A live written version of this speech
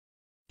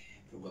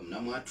program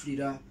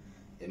namwatulira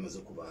emaze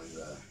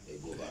kubanga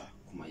egoba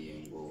ku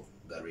mayengo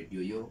ga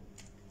radio yo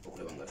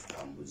okulaba nga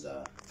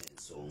tutambuza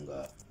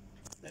ensonga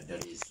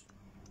naddala ezo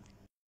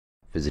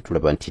fezi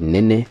tulaba nti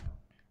nnene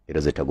era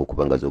zetaaga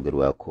okuba nga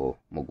zoogerwako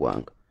mu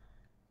ggwanga.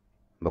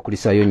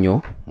 Mbakulisaayo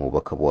nnyo mu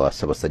bubaka bwa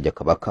Ssaabasajja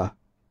Kabaka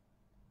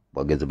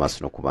bwagenze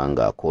maaso n'okuba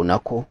nga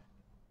akoonako,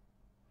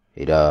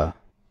 era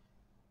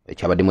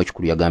ekyabaddemu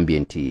ekikulu yagambye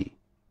nti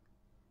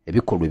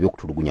ebikolwa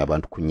eby'okutulugunya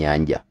abantu ku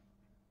nnyanja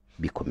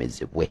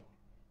bikomezebwe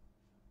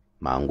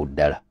mangu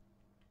ddala.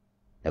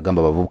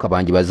 Yagamba abavubuka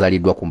bangi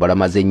bazaaliddwa ku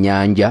mbalama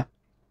z'ennyanja,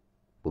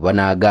 bwe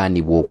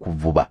banaagaanibwa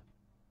okuvuba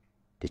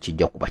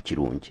tekijja kuba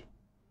kirungi.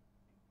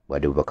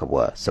 Bwadde bubaka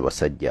bwa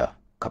Ssaabasajja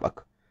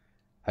Kabaka.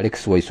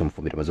 Alex Waiswa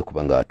Mufumbiro amaze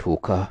kuba nga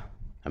atuuka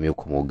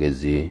amyuka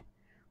omwogezi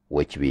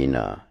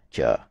w'ekibiina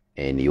kya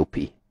NUP.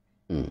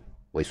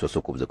 Waiswa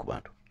sooka obuze ku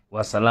bantu.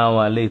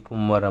 Wassalamu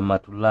alaikum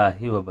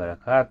warahmatullahi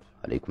wabarakatuh.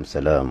 Alaikum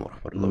salam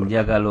warahmatullahi.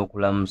 Njagala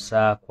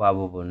okulamusa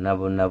kwabo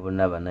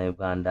bonna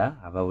bannayuganda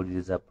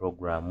abawuliriza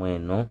programu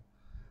eno,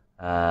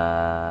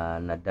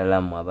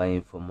 naddala mu aba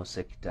informal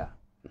sector,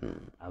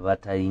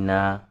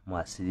 abatalina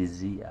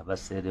mwasirizi,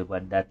 abaserebwa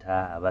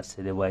data,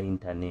 abaserebwa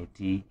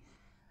intaneti,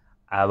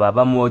 abo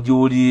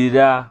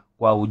abamugiwulirira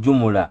kwa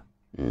ujumula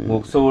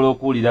ng'okusobola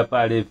okuwulira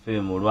Paala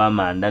FM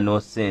olw'amanda no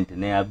sente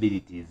ne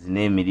abilities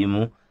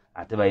n'emirimu,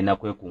 ate balina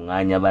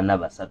kwekuŋŋaanya bana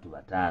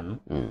 3-5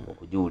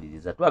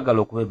 okugiwuliriza.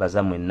 Twagala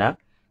okubebaza mwenna,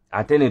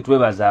 ate ne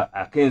twebaza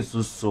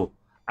ak'ensusso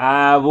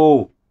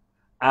abo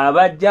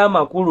abajja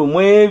amakulu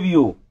mu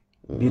ebyo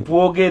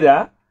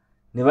bitwogera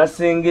ne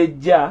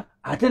basengejja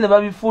ate ne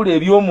babifuula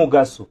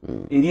eby'omugaso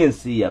eri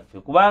ensi yaffe,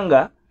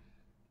 kubanga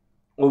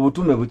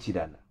obutume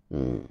bukirana.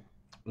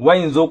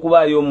 Wayinza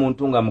okubaayo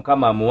omuntu nga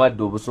Mukama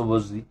amuwadde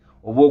obusobozi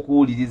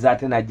obw'okuwuliriza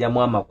ate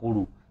n'ajjamu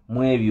amakulu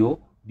mu ebyo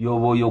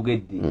by'oba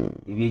oyogedde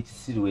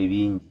eby'ekisiru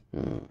ebingi.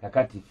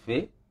 Kakati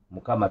ffe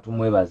Mukama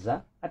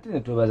tumwebaza, ate ne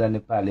twebaza ne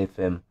Paala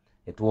FM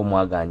etuwa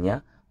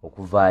omwaganya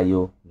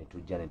okuvaayo ne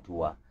tujja ne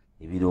tuwa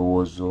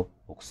ebirowoozo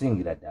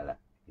okusingira ddala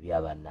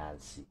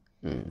ebyabannansi.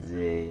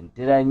 Nze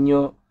ntera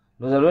nnyo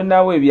noza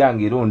lwenaawo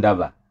ebyange era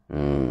ondaba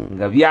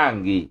nga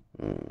byange,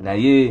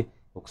 naye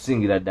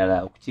okusingira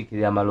ddala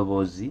okukiikirira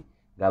amaloboozi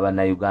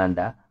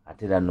g'Abannayuganda,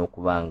 ate era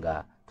n'okuba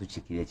nga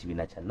tukiikirira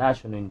ekibiina kya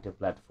National Unity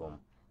Platform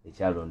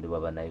ekyalondebwa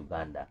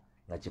Bannayuganda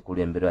nga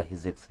kikulemberwa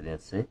His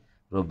Excellency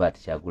Robert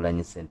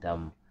Kyagulanyi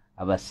Ssentamu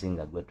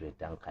abasinga gwe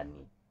tweta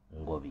Nkani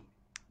Ngobi.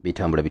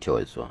 Bitambula bitya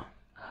Waiswa?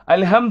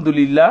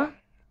 Alhamdulillah.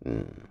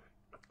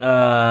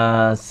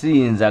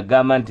 Siyinza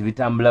gamba nti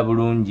bitambula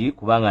bulungi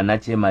kubanga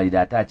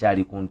nakyemalira ate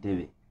akyali ku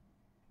ntebe.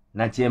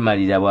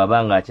 Nakyemalira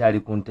bw'abanga akyali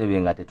ku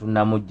ntebe nga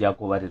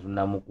tetunnamuggyako oba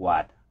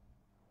tetunnamukwata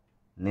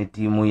ne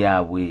ttiimu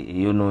yaabwe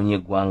eyonoonye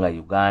eggwanga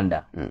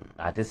Uganda,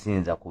 ate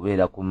siyinza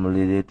kubeera ku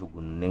mulereetu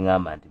guno ne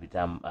ŋŋamba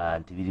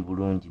nti biri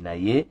bulungi,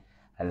 naye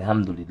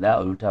alhamdulillah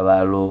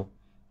olutabaalo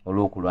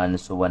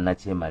olw'okulwanisa obwa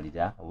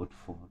nakyemalira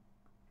obutufu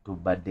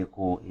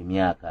tubaddeko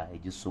emyaka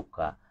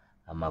egisukka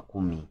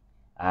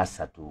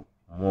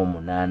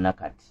 38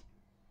 kati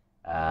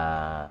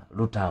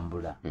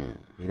lutambula,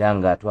 era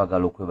nga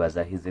twagala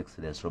okwebaza His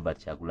Excellency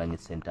Robert Kyagulanyi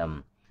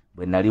Ssentamu.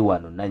 Bwe nali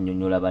wano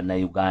nannyonnyola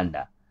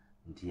Bannayuganda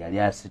nti yali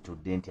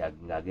asitudde nti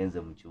ng'agenze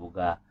mu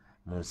kibuga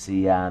mu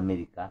nsi ya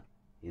Amerika,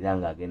 era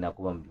ng'agenda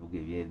kuba mu bibuga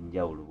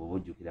eby'enjawulo bw'oba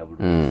ojjukira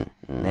bulungi,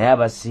 naye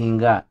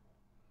abasinga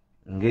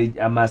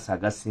amaaso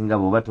agasinga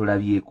bw'oba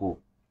tolabyeko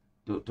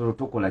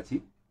tokola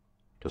ki?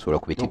 Tosobola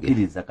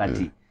kubitegeeza.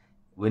 Kati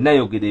bwe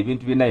nayogera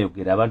ebintu bye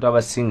nayogera, abantu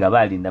abasinga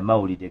baalinda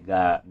mawulire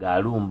ga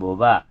lumba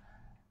oba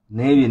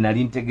naye bye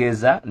nali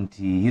ntegeeza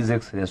nti His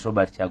Excellency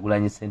Robert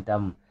Kyagulanyi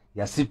Ssentamu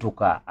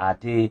yasituka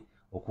ate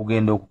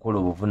okugenda okukola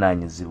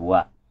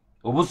obuvunaanyizibwa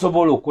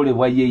obusobola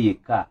okukolebwa ye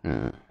yekka,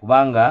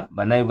 kubanga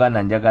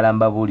Bannayuganda njagala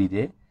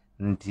mbabuulire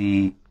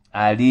nti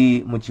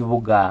ali mu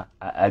kibuga,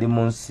 ali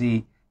mu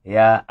nsi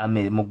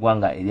mu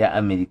ggwanga erya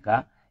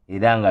Amerika,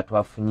 era nga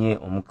twafunye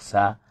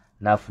omukisa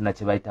n'afuna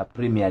kye bayita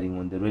premiering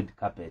on the red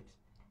carpet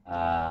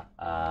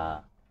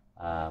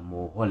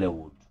mu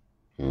Hollywood.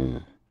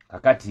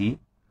 Kakati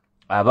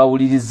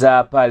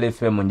abawuliriza Paala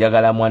FM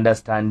njagala mu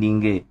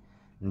understanding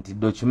nti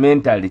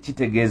documentary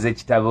kitegeeza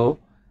ekitabo,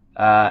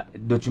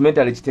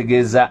 documentary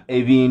kitegeeza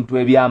ebintu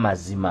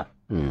eby'amazima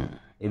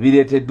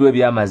ebireeteddwa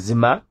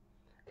eby'amazima,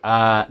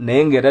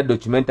 naye ng'era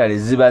documentary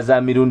ziba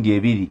za mirundi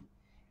ebiri,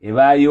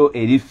 ebaayo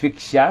eri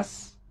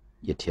fictitious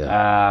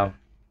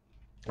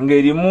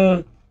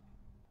ng'erimu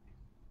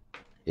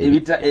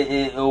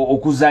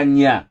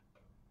okuzanya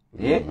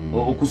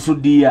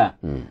okusudiya,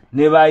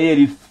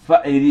 nebaayo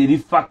eri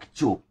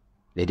factual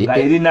nga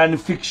eri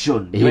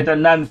non-fiction, ebeta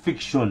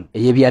non-fiction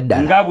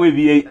nga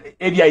bwe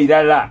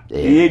ebyayirala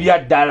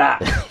ebyaddala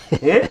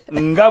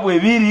nga bwe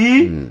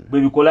biri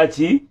bwe bikola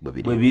ki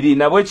bwe biri.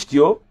 Nabwe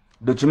kityo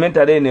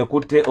documentary eno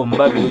ekutte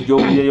omubabiro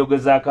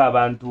gy'obuyeyogezaako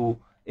abantu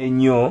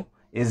ennyo,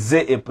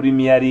 ezze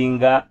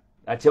premieringa.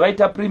 Kye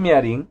bayita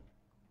premiering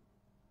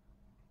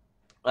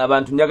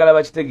abantu njagala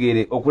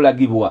bakitegeere,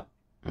 okulagibwa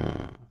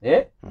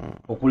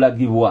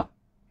okulagibwa.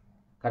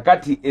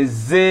 Kakati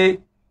ezze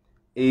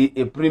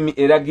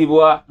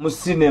eragibwa mu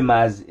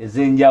cinemas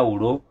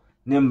ezenjawulo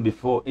ne mu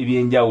bifo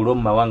ebyenjawulo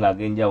mu mawanga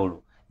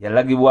ag'enjawulo.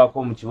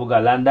 Yalagibwako mu kibuga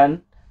London,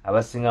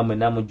 abasinga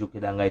mwena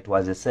mujjukira nga it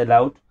was a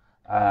sellout,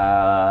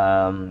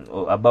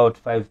 about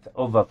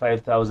over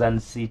 5,000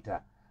 seater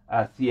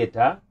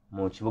theater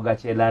mu kibuga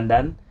kye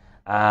London.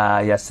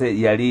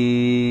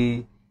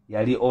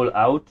 Yali all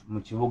out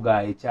mu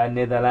kibuga ekya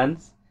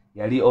Netherlands,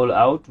 yali all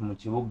out mu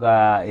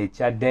kibuga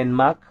ekya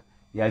Denmark,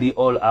 yali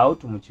all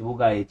out mu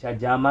kibuga ekya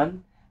German,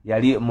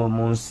 yali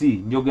mu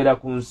nsi, njogera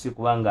ku nsi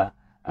kubanga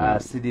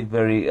still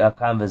very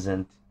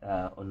conversant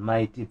on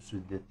my tips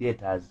with the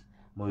theaters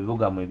mu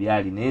bibuga mwe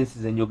byali, naye ensi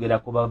ze njogera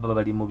ko baba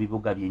bali mu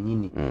bibuga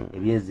byennyini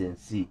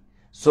ebyezensi.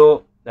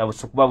 So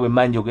kuba bwe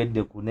mba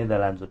njogedde ku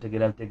Netherlands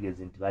otegera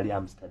butegeezi nti bali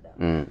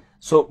Amsterdam.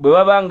 So bwe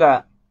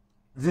babanga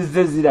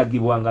zizze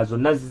ziragibwa nga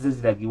zonna zizze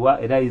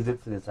ziragibwa, era His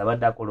Excellency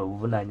abadde akola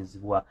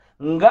obuvunaanyizibwa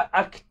nga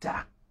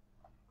actor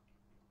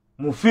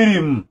mu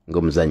firimu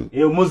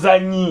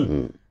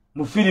omuzanyi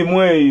mu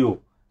firimu eyo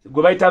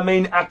gwe bayita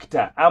main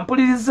actor.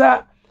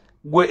 Ampuliriza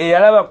gwe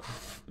eyalaba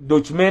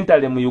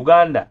documentary mu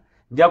Uganda,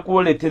 nja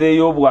kuletera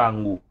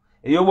ey'obwangu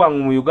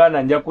mu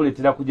Uganda, nja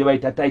kuletera ku gye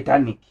bayita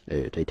Titanic.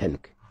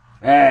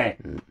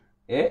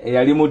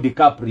 Eyalimu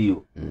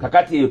DiCaprio.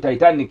 Kakati eyo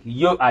Titanic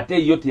yo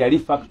ate yo teyali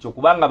factual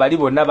kubanga bali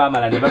bonna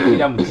baamala ne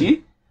bafiira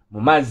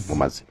mu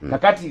mazzi.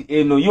 Kakati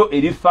eno yo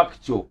eri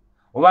factual.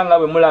 Obanga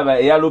bwe mulaba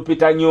eya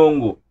Lupita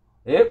Nyong'o,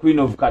 Queen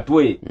of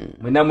Katwe,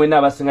 mwena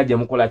abasinga gye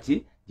mukola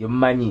ki gye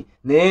mumanyi.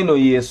 Naye eno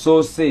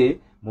yeesoose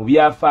mu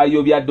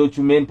byafaayo bya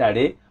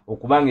documentary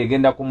okubanga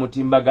egenda ku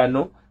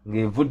mutimbagano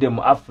ng'evudde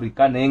mu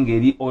Africa naye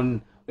ng'eri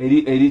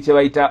eri kye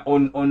bayita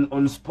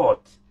on spot.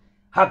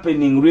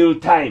 Happening real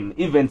time,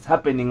 events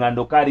happening and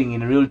occurring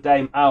in real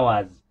time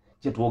hours.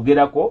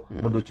 Kyetwogerako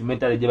mu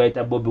documentary gye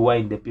bayita Bobi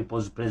Wine the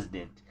People's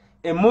President.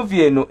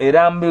 Movie eno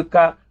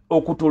erambika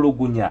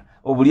okutulugunya,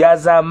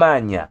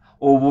 obulyazaamaanya,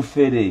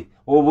 obufere,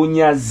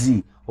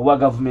 obunyazi obwa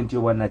gavumenti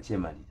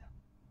y'obwannakyemalira.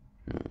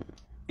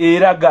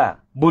 Eraga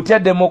butya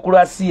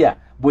demokrasiya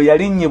bwe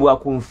yalinnyibwa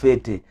ku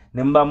nfeete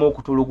ne mbamu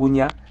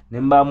okutulugunya, ne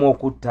mbamu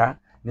okutta,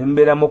 ne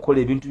mbeeramu okukola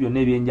ebintu byonna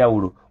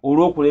ebyenjawulo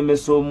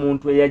olw'okulemesa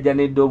omuntu eyajja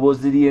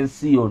n'eddoboozi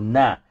ly'ensi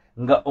yonna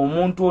nga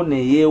omuntu ono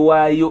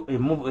eyeewaayo.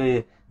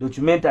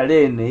 Documentary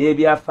eno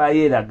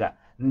ey'ebyafaayo eraga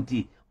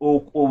nti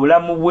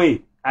obulamu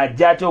bwe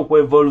ajja ate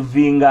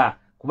okwevolvinga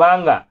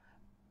kubanga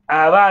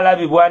aba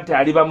alabibwa nti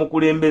ali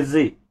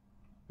bamukulembeze.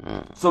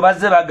 So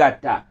bazze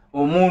bagatta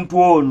omuntu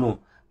ono,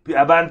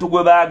 abantu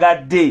gwe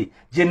baagadde,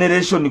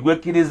 generation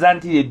gwekkiriza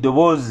nti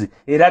eddoboozi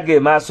eraga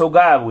emaaso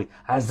gaabwe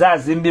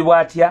azaazimbibwa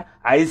atya,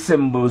 ayise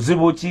mu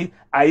buzibu ki,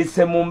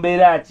 ayise mu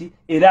mbeera ki,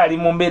 era ali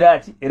mu mbeera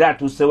ki, era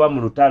atuusewa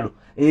mu lutalo.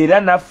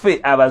 Era naffe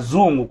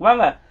abazungu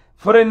kubanga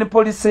foreign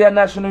policy ya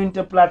National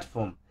Unity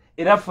Platform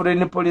era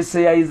foreign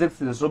policy ya His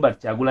Excellency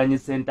Robert Kyagulanyi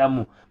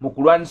Ssentamu mu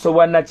kulwanyisa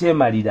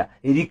obwannakyemalira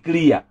eri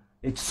clear.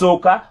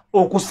 Ekisooka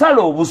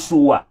okusala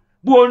obusuwa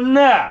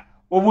bwonna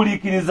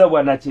obuliikiriza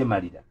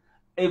bwannakyemalira.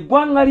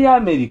 Eggwanga lya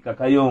America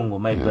Kayongo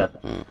my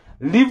brother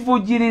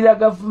livugirira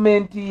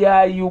gavumenti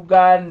ya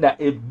Uganda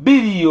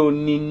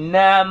 $1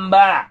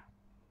 namba.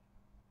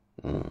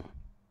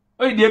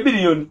 Oidi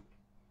 $1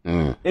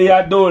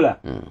 eya dola.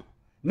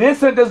 Ne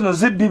sente zino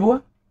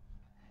zibbibwa.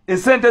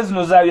 Esente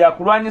zino za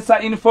byakulwanyisa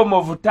in form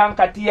of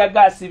tanka tiya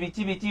gas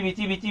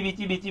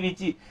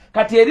biki.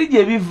 Kati eri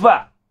gye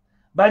biva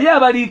bali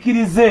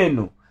abaliikiriza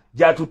eno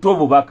gyatuta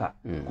obubaka.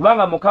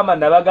 Kubanga Mukama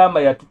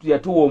nabagamba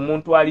yatuwa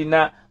omuntu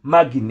alina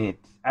magnet.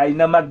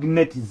 Aina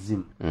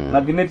magnetism.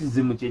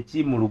 Magnetism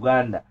kyeki mu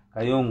Luganda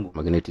Kayongo.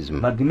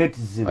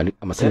 Magnetism.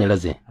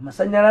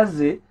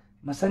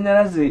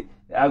 Amasanyalaze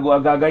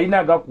agayina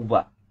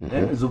agakuba.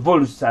 Ezo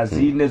volts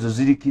azine ezo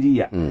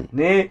zirikiriya.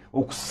 Ne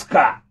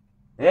okusika.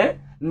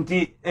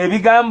 Nti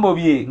ebigambo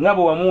bye nga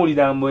bwe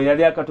wamuwulira mbu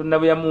yali akatonda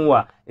bwe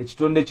yamuwa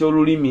ekitonde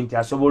ky'olulimi nti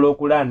asobola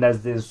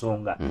okulandaza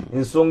ensonga.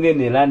 Ensonga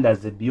eno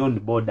elandaze beyond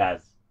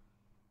borders.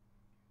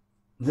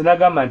 Nze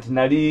nagamba nti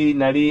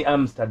nali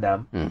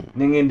Amsterdam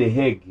nengende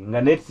Hague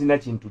nga naye sina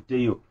kintu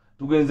teyo.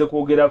 Tugenze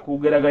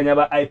kugeraganya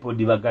ba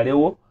iPod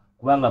bagalewo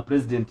kubanga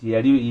president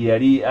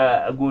yali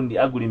gundi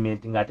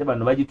agreement nga ate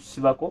bano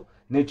bagitusibako.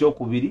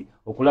 N'ekyokubiri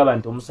okulaba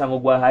nti omusango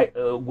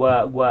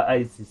gwa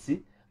ICC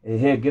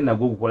Hague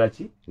nagwo gukola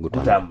ki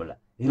gutambula.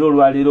 Era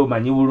olwaleero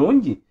omanyi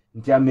bulungi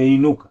nti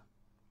ameinuka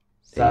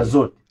saa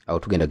zote awo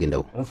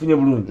tugendawo onfunye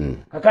bulungi.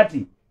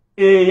 Kakati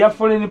ya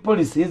foreign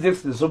policy His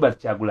Excellency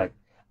Robert Kyagulanyi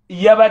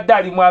yabadde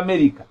ali mu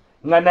America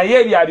nga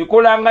naye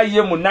byabikola nga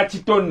ye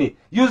munnakitone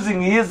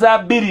using his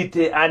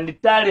ability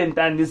and talent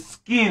and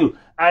skill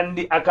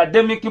and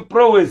academic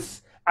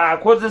prowess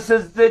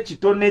akozesezza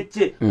ekitone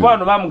kye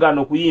bano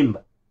bamugana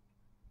okuyimba.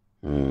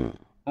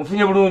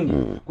 Onfunye bulungi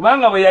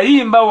kubanga bwe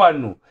yayimba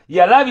wano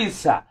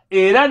yalabisa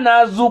era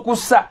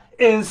n'azuukusa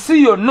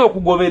ensi yonna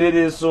okugoberera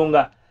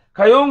ensonga.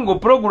 Kayongo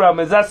program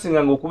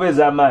ezasinga okuba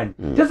ez'amaanyi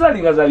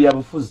tezalinga za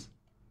byabufuzi.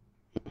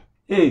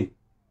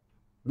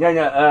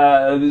 Nyanya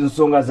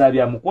nsonga za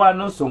bya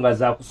mukwano, nsonga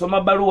za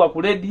kusoma baluwa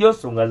ku radio,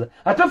 nsonga za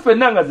ate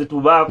ffenna nga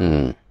zitubaako.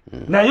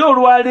 naye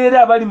olwaleero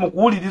abali mu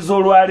kuwuliriza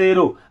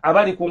olwaleero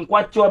abali ku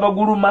nkwacyo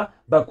abaguluma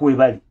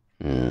bakwebali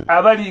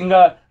abali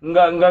nga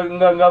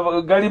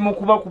gali mu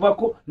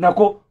kubakubako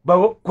nako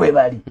babo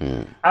kwebali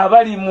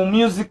abali mu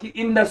music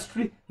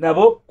industry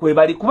nabo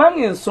kwebali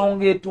kubanga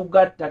ensonga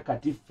etugatta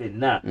kati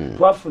ffenna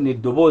twafuna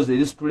eddoboozi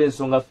erisitula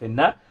ensonga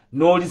ffenna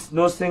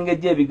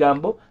n'osengejja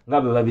ebigambo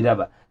nga bwe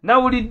babiraba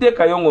nawulidde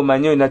Kayongo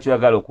manyi olina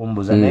kyoyagala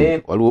okumbuza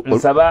naye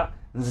nsaba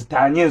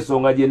nzitaanye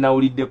ensonga gye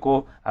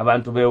nawuliddeko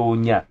abantu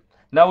beewuunya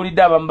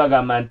nawulidde abamu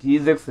bagamba nti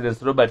His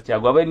Excellency Robert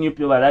Kyagulanyi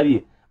abeNUP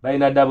balabye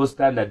balina double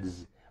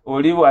standards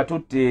oliwo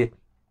atutte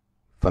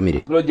family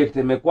project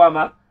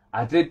emekwama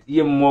ate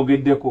ye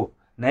mwogeddeko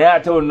naye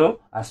ate ono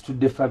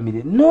asitudde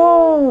family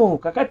no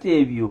kakati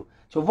ebyo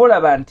kyova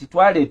olaba nti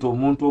twaleeta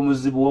omuntu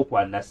omuzibu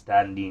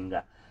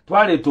w'okwanastandinga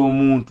twaleeta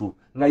omuntu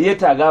nga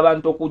yeetaaga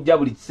abantu okujja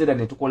buli kiseera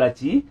ne tukola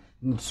ki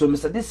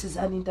ntusomesa. This is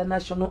an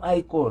international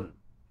icon.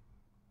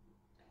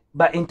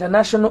 But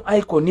international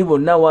icon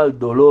bonna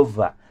world all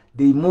over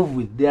they move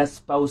with their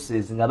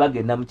spouses nga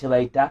bagenda mu kye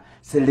bayita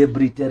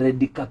celebrity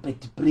red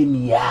carpet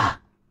premier.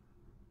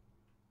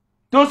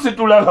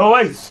 Tositulaba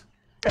Waiswa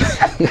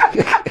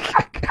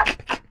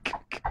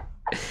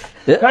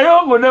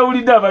Kayongo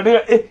nawulidde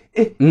abanega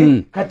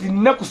kati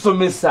nina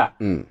kusomesa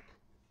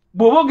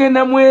bw'oba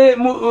ogenda mu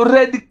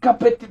red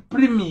carpet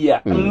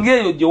premier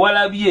ng'eyo gye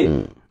walabye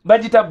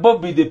bagita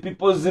Bobby the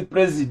People's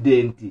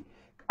President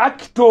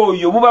akito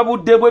oyo buba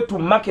budde bwe tu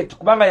market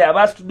kubanga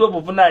yaba asitudde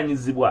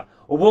obuvunaanyizibwa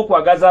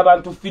obw'okwagaza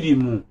abantu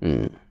firimu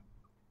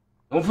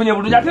omufunye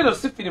bulungi ate no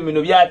si firimu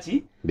bino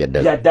byaki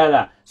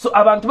byaddala so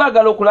abantu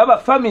baagala okulaba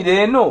family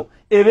eno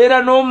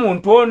ebeera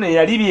n'omuntu ono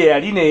eyali bye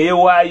yali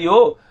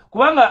neyeewaayo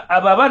kubanga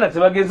abo abaana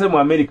tebagenze mu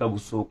America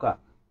gusooka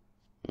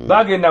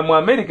bagenda mu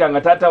America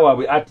nga taata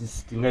waabwe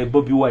artist nga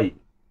Bobby Wine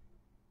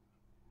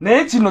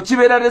naye kino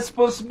kibeera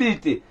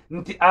responsibility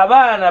nti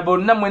abaana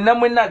bonna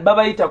mwenna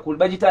babayita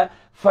bagita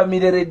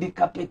family red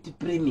carpet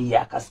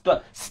premier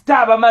kasita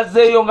star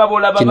bamazeeyo nga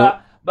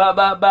boolaba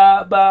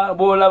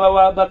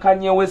boolaba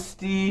Kanye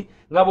West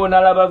nga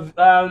boonalaba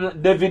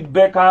David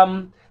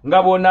Beckham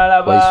nga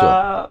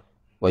boonalaba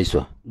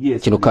Waiswa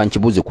kino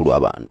kankibuuze ku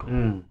lw'abantu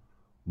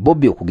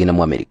Bobby okugenda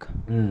mu America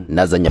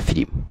nazanya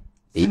firimu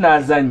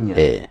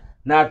sinazanya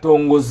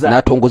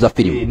natongoza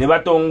firimu ne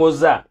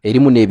batongoza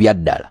erimu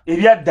n'ebyaddala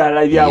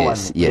ebyawano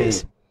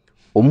yes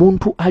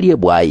omuntu ali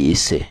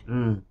bwayise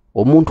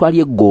omuntu ali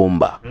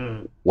egomba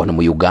wano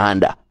mu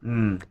Uganda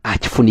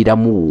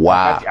akifuniramu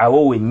wa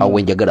awo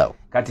njagalawo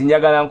kati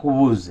njagala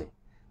nkubuuze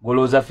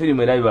golooza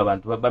firimu erabibwa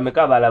abantu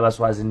bameka balaba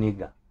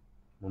Swaziniga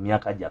mu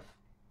myaka gyaffe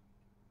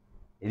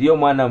eri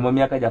omwana mu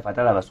myaka gyaffe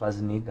atalaba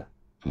Swaziniga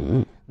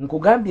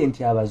nkugambye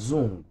nti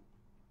abazungu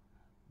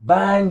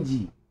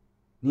bangi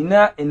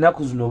nina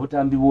ennaku zino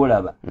obutambi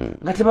bwolaba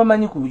nga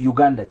tebamanyi ku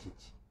Uganda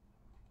kiki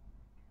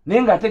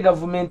naye nga ate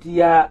gavumenti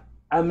ya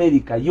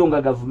America yo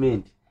nga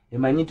gavumenti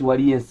emanyi nti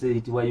waliyo ensi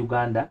eyitibwa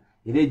Uganda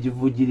era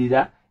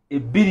egivujirira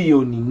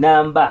ebiliyoni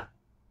namba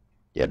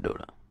ya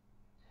dola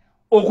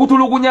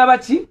okutulugunya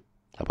baki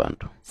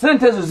abantu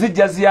sente ezo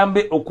zijja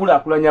ziyambe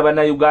okulaakulanya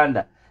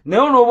bannayuganda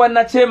naye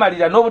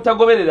n'obwannakyemalira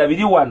n'obutagoberera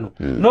biri wano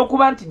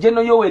n'okuba nti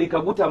General Yoweri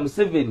Kaguta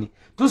Museveni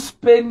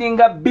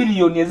tuspendinga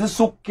biliyoni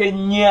ezisukka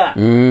ennya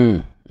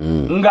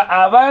nga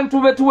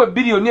abantu betuwe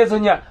biliyoni ezo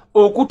nnya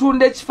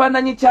okutunda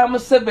ekifaananyi kya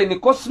Museveni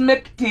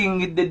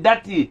cosmecting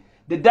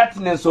the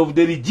dirtiness of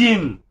the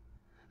regime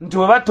nti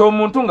bwe batta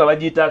omuntu nga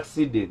bagiyita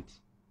accident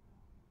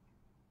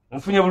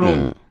nfunye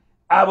bulungi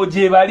abo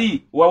gye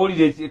bali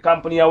wawulire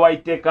kampuni ya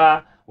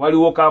Whitaker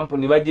waliwo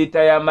kampuni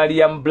bagiyita ya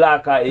Mariam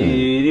Black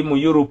eri mu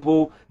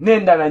Europe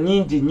n'endala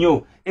nyingi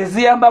nnyo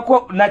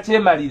eziyambako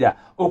nakyemalira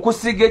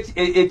okusiga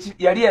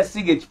yali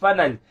yasiga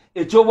ekifaananyi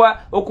ekyobwa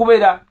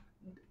okubeera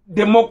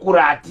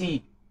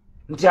demokrati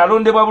nti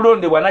alondebwa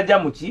bulondebwa najja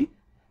muki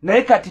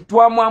naye kati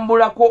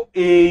twamwambulako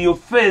eyo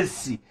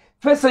feesi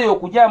eyo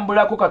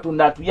okujambulako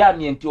Katonda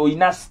atuyamye nti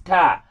oyina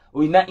star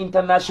oyina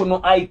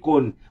international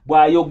icon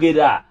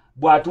bw'ayogera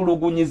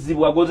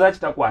bw'atulugunyizibwa goza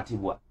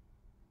kitakwatibwa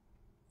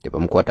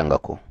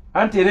tebamukwatangako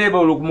anti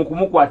ereba mu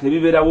kumukwata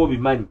ebibeerawo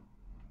bimanyi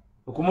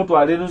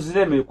okumutwala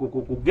eruzireme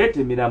ku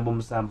gete emirambo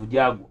 7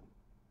 gyagwo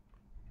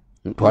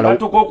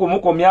batuka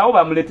okumukomyawo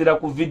bamuletera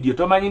ku video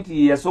tomanyi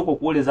nti yasooka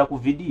okuwoleza ku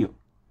video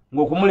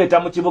ng'okumuleta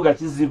mu kibuga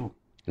kizibu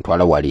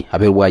ntwala wali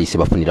abeerwayise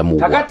bafunira mu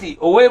kakati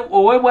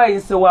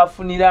owebwayise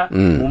waafunira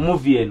mu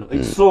movie eno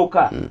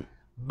ekisooka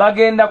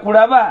bagenda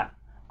kulaba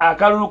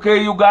akalulu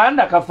ke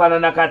Uganda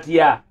kafaanana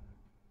katya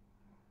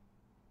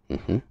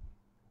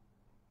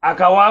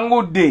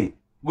akawangudde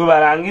gwe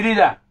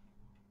balangirira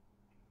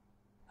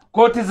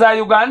kooti za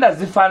Uganda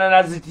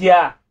zifaanana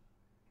zitya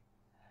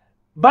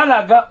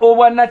balaga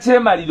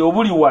obwannakyemalira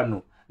obuli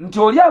wano nti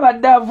oli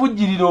abadde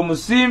avujjirira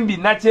omusimbi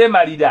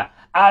nakyemalira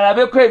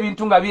alabeko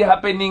ebintu nga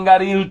bihappeninga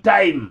real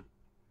time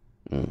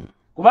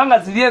kubanga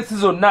ziri ensi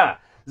zonna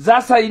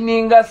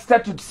zasayininga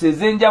statutes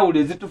ez'enjawulo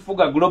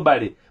ezitufuga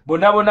globally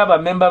bonna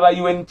bamemba ba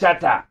UN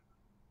Charter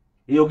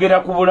eyogera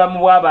ku bulamu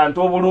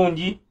bw'abantu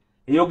obulungi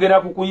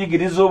eyogera ku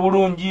kuyigiriza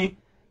obulungi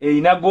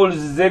eina goals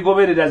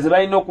zegoberera ze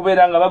balina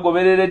okubeera nga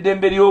bagoberera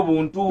eddembe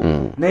ly'obuntu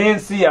naye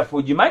ensi yaffe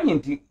ogimanyi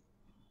nti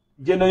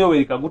General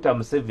Yoweri Kaguta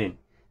Museveni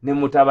ne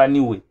mutabani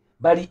we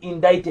bali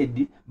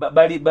indicted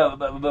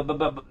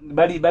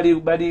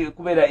bali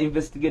kubeera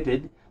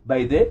investigated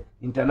by the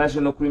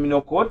International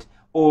Criminal Court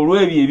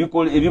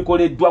olw'ebyo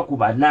ebikoleddwa ku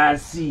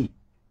bannansi.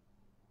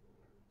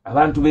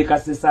 Abantu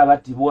bekasesa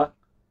abatibwa,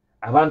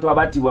 abantu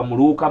abatibwa mu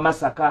Luuka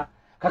Masaka.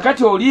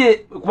 Kakati oli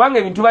kubanga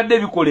ebintu badde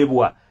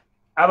bikolebwa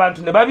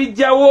abantu ne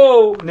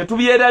babijjawo ne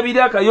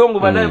tubyerabira Kayongo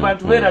banaye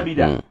bantu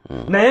berabira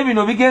naye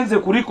bino bigenze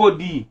ku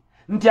rekodi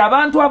nti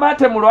abantu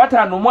abatemulwa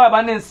 5 mu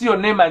abane ensi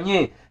yonna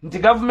emanye nti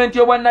government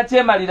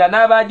y'obwannakyemalira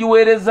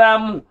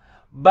n'abagiweerezaamu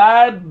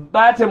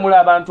batemula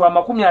abantu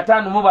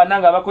 54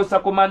 nga bakozesa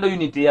commando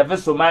unit yave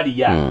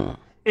Somalia.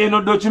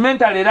 Eno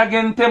documentary eraga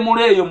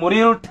entemula eyo mu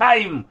real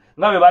time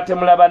nga bwe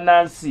batemula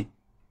bannansi.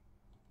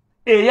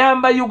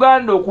 Eyamba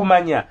Uganda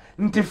okumanya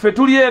nti ffe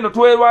tuli eno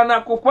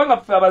twerwanako kubanga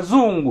ffe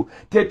abazungu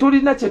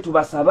tetulina kye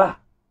tubasaba.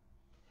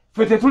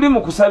 Ffe tetuli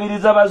mu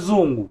kusabiriza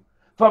bazungu.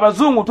 Ffe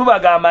abazungu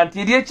tubagamba nti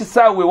eri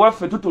ekisaawe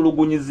waffe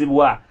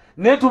tutulugunyizibwa.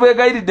 Ne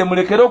tubegayiridde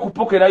mulekere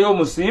okupokerayo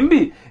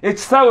omusimbi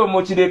ekisaawe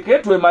mukireke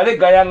twemale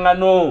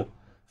gayaŋŋano.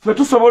 Ffe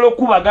tusobola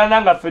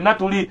okubagana nga ffenna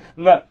tuli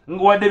nga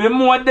wadde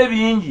bemuwadde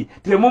bingi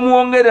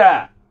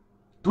temumwongera.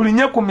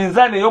 Tulinye ku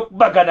minzaani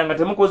ey'okubagana nga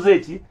temukoze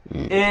eki.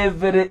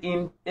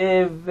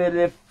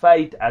 Every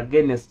fight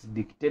against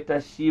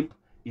dictatorship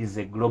is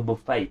a global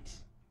fight.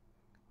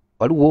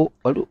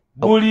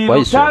 Buli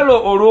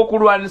lutalo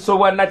olw'okulwanisa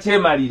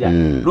obwannakyemalira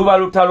luba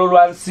lutalo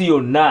lwa nsi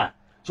yonna.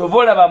 Kyova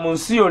olaba mu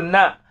nsi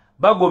yonna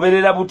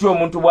bagoberera buti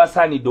omuntu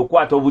bw'asaanidde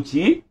okwata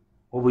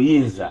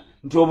obuyinza.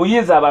 Nti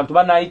obuyinza abantu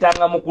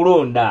banaayitanga mu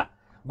kulonda.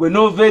 Gwe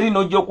n'ova eri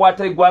n'ojja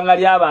okwata eggwanga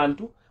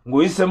ly'abantu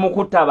ng'oyise mu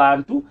kutta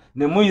abantu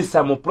ne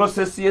muyisa mu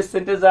process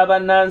y'essente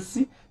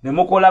z'abannansi ne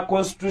mukola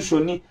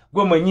constitution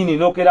gwe mwennyini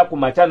n'okera ku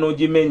makya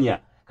n'ogimenya.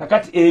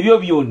 Kakati ebyo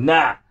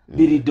byonna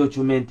biri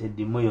documented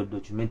mu eyo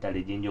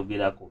documentary gye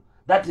njogerako.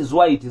 That is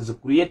why it is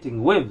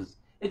creating waves.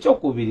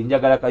 Ekyokubiri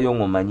njagala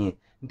Kayongo manye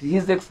nti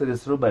His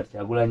Excellency Robert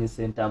Kyagulanyi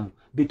Ssentamu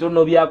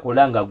bitono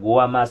byakola nga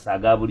gwowa amaaso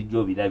aga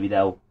bulijjo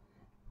birabirawo.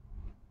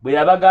 Bwe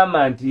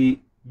yabagamba nti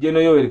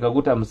General Yoweri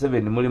Kaguta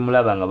Museveni muli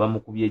mulaba nga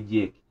bamukubye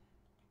jjeeke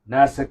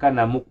n'aseka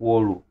namuku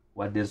olwo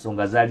wadde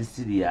ensonga zaali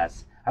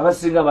serious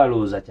abasinga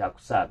balowooza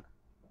kyakusaaga.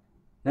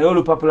 Naye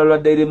olupapula lwa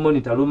Daily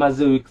Monitor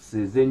lumaze weeks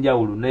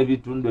ez'enjawulo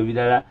n'ebitundu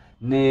ebirala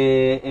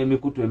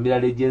n'emikutu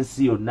emirala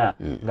egy'ensi yonna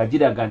nga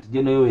giraga nti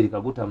General Yoweri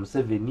Kaguta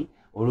Museveni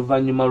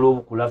oluvannyuma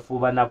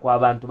lw'okulafuubana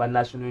kw'abantu ba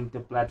National Unity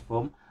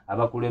Platform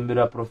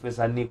abakulemberwa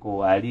Professor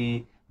Nico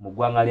ali mu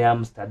ggwanga lya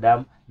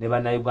Amsterdam ne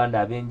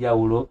bannayuganda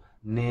ab'enjawulo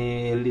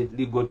ne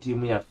legal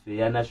team yaffe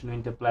ya National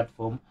Unity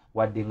Platform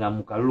wadde nga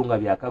mu kalulu nga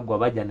byakaggwa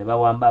bajja ne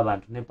bawamba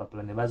abantu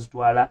n'empapula ne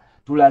bazitwala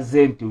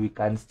tulaze nti we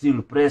can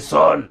still press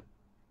on.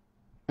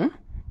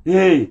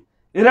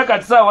 Era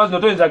kati saawa zino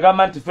toyinza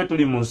gamba nti ffe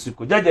tuli mu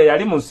nsiko. Jjajja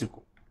yali mu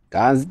nsiko.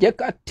 Kanzije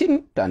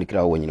kati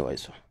tandikirawo wennyini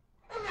Waiswa.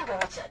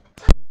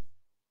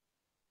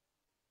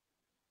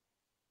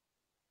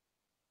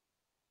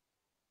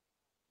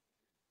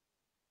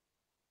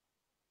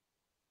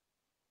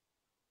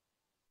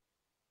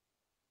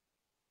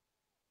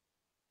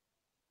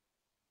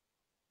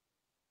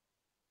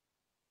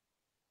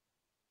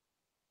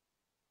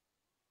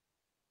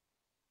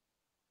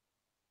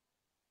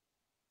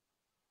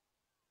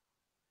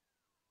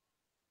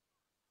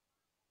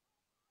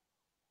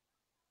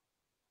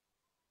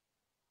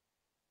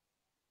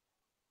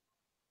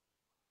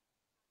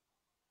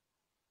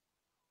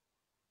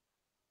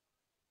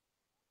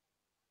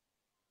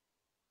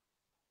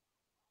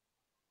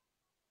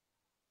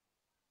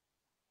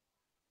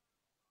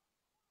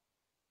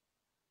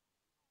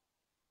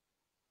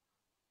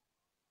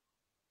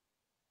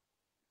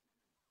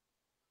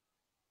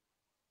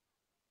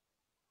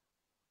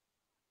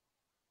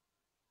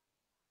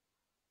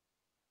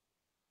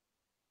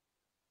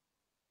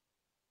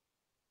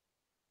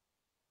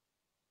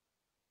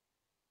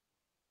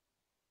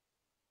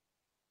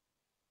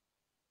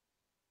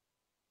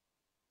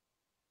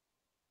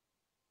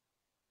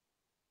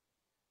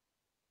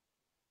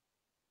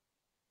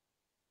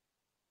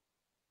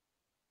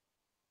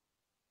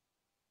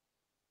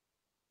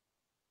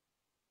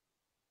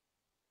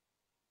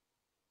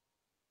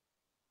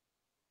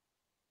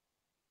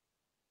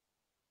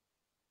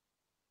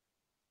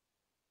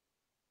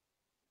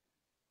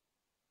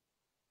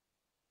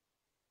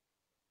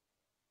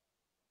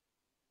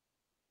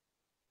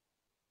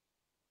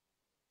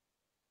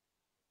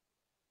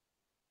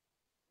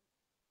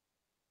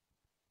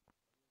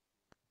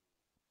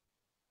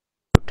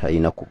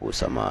 Talina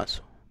kubuusa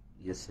maaso.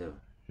 Yes sir.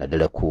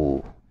 Naddala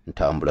ku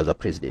ntambula za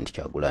President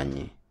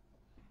Kyagulanyi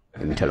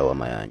emitala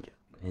w'amayanja.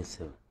 Yes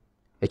sir.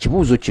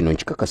 Ekibuuzo kino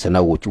nkikakasa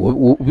nawo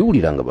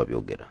biwulira nga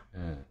babyogera.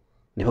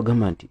 Ne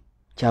bagamba nti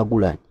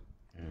Kyagulanyi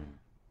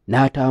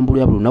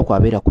n'atambulira buli lunaku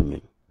abeera ku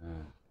nnyonyi.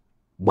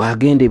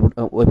 Bw'agenda e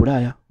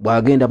Bulaaya,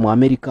 bw'agenda mu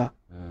Amerika,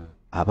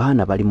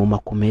 abaana bali mu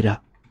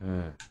makomera.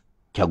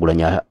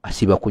 Kyagulanyi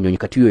asiba ku nnyonyi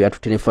kati yo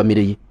yatute ne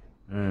famire ye.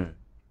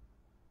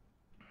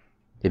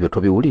 ebyo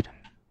tobiwulira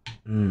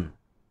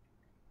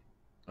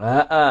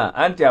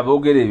anti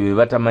aboogera ebyo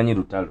batamanyi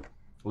lutalo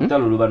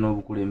olutalo luba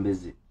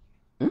n'obukulembeze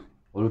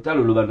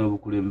olutalo luba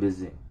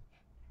n'obukulembeze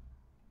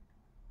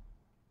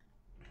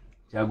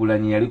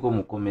Kyagulanyi yaliko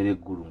mukomera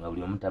eggulu nga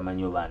buli omu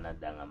tamanyi oba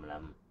anadda nga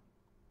mulamu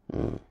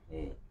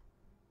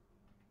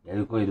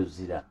yaliko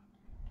eruzira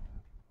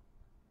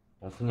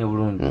onfunye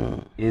bulungi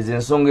ezo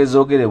ensonga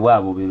ezoogerebwa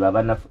abo be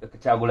baba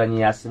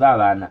Kyagulanyi yasiba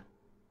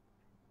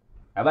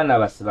abaana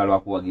basiba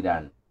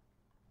lwakuwagirana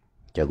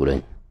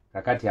Kyagulanyi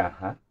kakati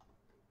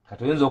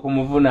kati oyinza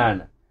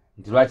okumuvunaana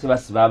nti lwaki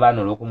basiba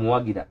abaana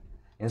olw'okumuwagira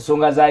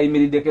ensonga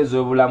zayimiriddeko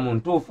ez'obulamu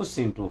ntuufu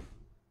si ntuufu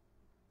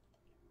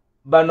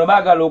bano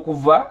baagala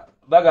okuva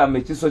bagamba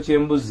ekiso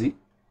ky'embuzi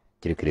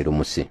kirekerera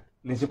omusi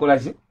nekikola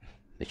ki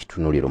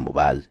ekitunulira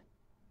omubaazi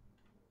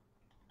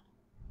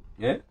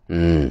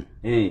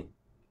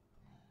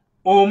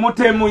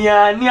omutemu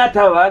y'ani ate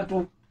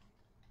abantu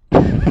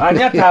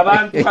ani ate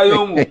abantu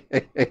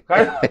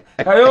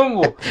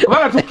kayongo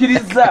kubanga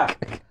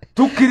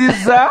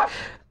tukkiriza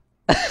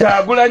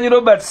Kyagulanyi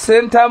Robert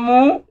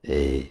Sentamu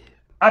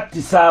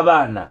attisa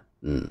abaana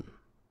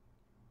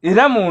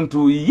era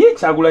muntu ye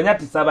Kyagulanyi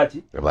attisa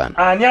baki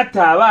ani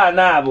atta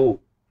abaana abo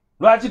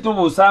lwaki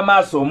tubuusa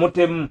amaaso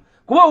omutemu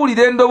kuba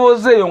owulira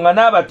endowooza eyo nga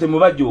n'abatemu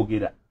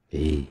bajoogera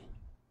eyo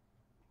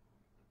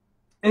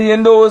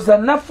endowooza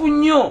nnafu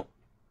nnyo.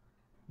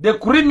 The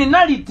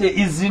criminality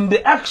is in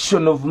the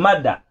action of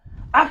murder.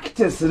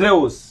 Actus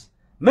reus.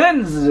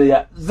 Mens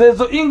rea.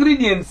 Zezo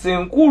ingredients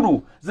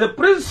enkulu. The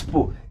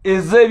principle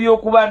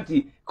ez'ebyokuba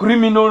nti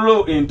criminal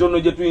law entono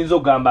gye tuyinza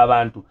okugamba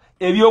abantu.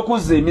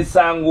 Ebyokuza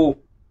emisango.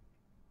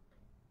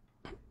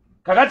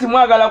 Kakati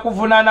mwagala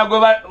kuvunaana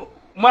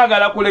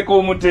mwagala kuleka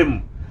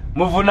omutemu.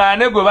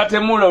 Muvunaane gwe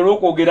batemula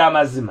olw'okwogera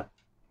amazima.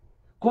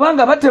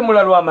 Kubanga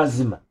batemula lwa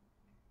mazima.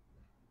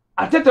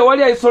 Ate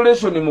tewali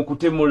isolation mu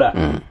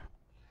kutemula.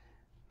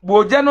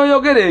 Bw'ojja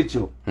n'oyogera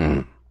ekyo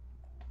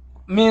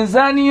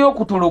minzaani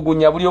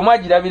y'okutulugunya buli omu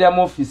agirabira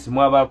mu office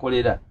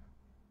mw'abaakolera.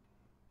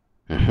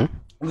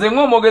 Nze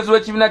ng'omwogezi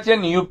w'ekibiina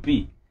ky'NUP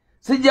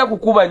sijja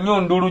kukuba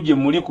nnyo ndulu gye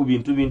muli ku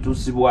bintu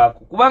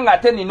bintuusibwako kubanga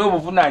ate nina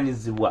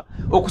obuvunaanyizibwa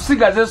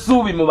okusigaza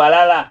essuubi mu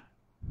balala.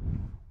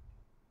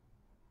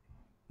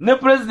 Ne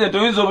president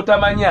oyinza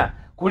obutamanya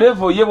ku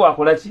level ye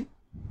bw'akola ki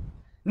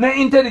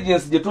ne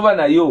intelligence gye tuba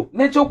nayo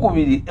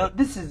n'ekyokubiri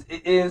this is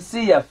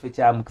ensi yaffe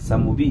kya mukisa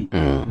mubi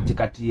nti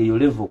kati yeyo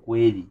level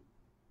kweri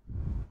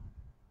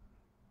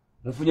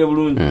mufunye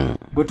bulungi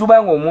bwe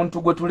tubanga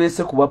omuntu gwe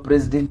tuleese kuba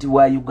president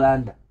wa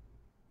Uganda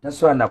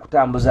tasobola na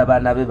kutambuza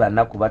abaana be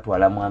banna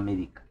kubatwala mu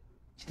America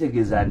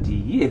kitegeeza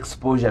nti ye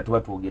exposure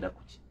tuba twogera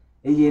ku ki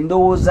eyo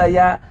endowooza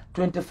ya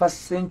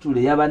 21st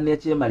century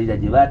y'abannakyemalira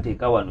gye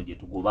baateeka wano gye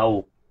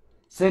tugobawo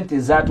sente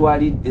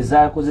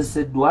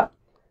ezaakozeseddwa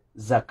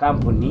za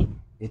company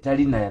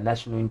etali na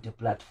National Unity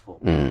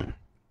Platform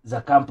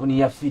za company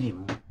ya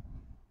filimu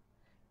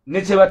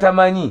nekye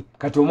batamanyi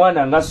kati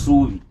omwana nga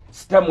Suubi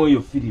sitamu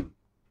eyo filimu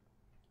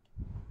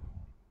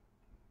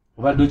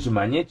obadde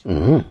okimanyi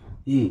ekyo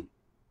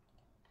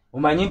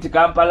omanyi nti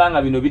Kampala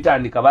nga bino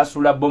bitandika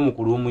basuula bomu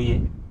ku luumu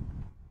ye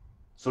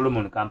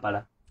Solomon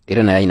Kampala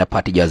era naye alina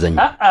paati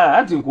gy'azannya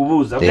anti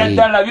nkubuuza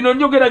byaddala bino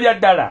njogera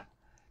byaddala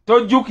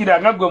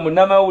tojjukira nga gwe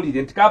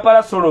munnamawulire nti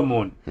Kampala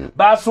Solomon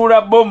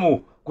basuula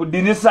bomu ku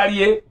ddinisa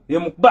lye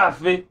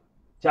yemukubaafe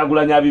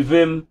Kyagulanyi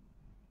abiveemu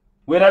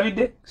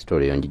weerabidde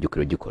story eyo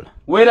njijjukira ogikola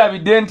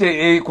weerabidde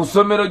nti ku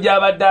ssomero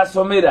gy'abadde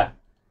asomera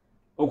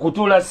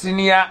okutuula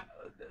senior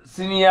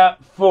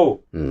 4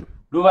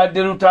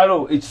 lubadde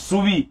lutalo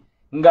ekisubi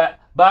nga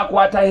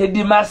bakwata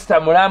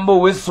headmaster mulambo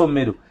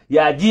ow'essomero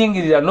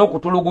yajingirira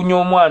n'okutulugunya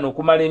omwana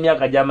okumala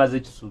emyaka gy'amaze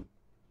ekisubi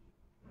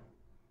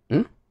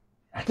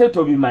ate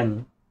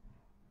tobimanyi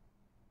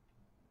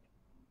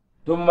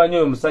tomumanyi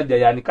oyo musajja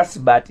yani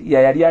Kasibati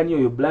yali ani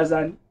oyo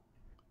blazani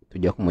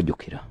tujja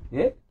kumujjukira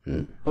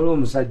olwo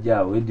omusajja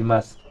awo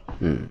headmaster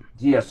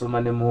ji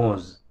yasoma ne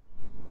muhoozi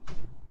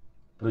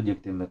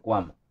project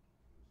emekwama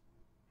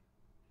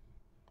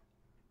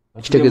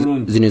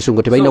zino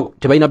ensonga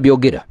tebalina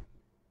byogera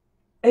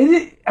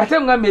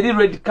ate ngambye eri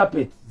red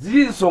carpet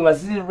ziri nsonga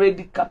ziri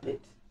red carpet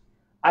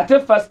ate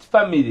first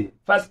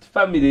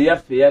family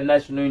yaffe ya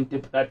National Unity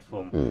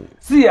Platform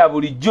si ya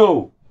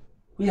bulijjo.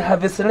 We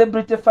have a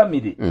celebrity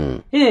family.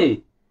 Hey,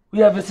 we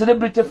have a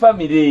celebrity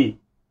family.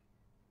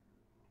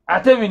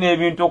 Ate bino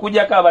ebintu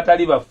okujjako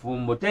abatali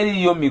bafumbo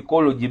teriyo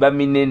mikolo giba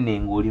minene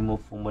ng'oli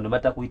mufumbo ne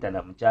batakuyita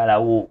na mukyala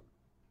wo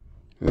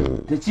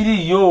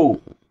tekiriyo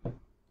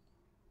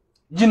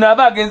gino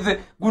aba agenze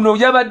guno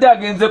yabadde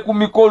agenze ku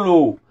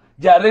mikolo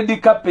gya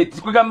red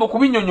carpet kwegamba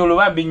okubinyonyolo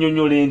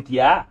bambinyonyole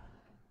ntya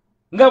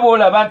nga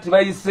bw'olaba nti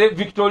bayise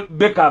Victor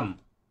Beckham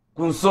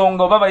ku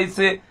nsonga oba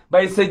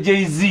bayise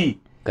Jay-Z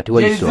kati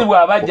Waiswa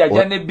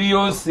bw'abajja ne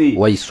Beyonce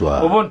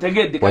Waiswa oba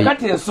ntegedde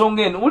kakati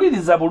ensonga eno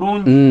uliriza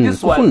bulungi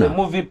this was a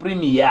movie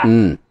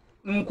premiere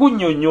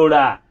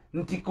nkunyonyola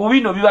nti ku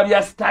bino biba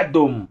bya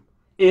stardom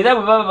era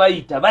bwe baba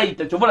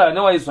bayita kyobola ne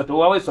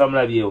Waiswa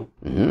mulabyewo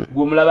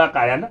gwe mulaba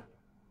akayana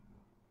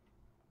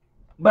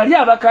bali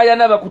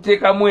abakayana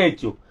bakuteekamu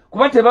ekyo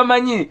kuba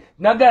tebamanyi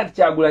naga nti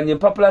Kyagulanyi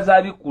empapula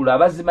za bikula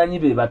abazimanyi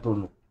be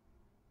batono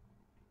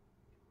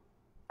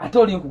ate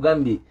oli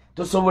nkugambye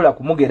tosobola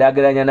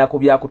kumugerageranya nako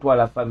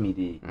byakutwala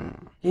family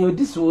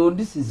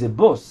this is a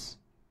boss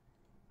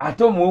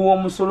ate omuwi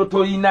w'omusolo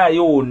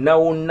tolinayo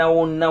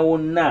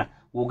wonna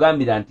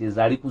wogambira nti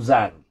ezaali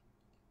kuzange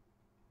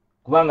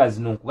kubanga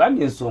zino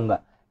nkugambye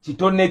ensonga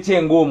kitone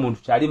kye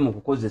ng'omuntu kyali mu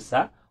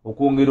kukozesa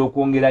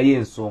okwongerayo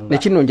ensonga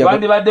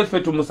twandibadde ffe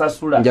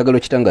tumusasula njagala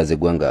okitangaza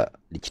eggwanga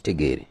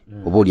likitegeere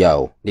oba oli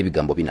awo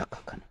n'ebigambo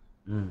binakakana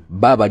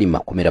baba ali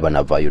makomera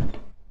banavaayo ddi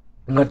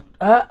nga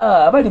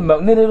abali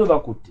ne leero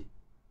bakutte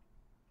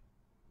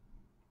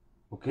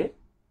okay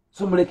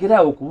so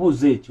mulekeraawo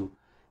okubuuza ekyo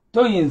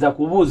toyinza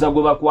kubuuza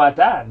gwe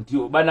bakwata nti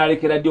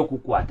banalekera ddi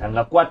okukwata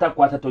nga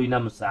kwata tolina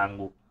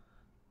musango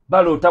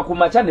baloota ku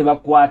makya ne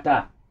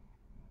bakwata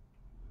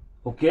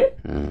okay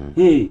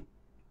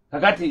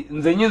kakati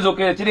nze nyinza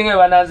okera kiringa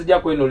bananzija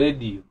ku eno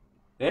rediyo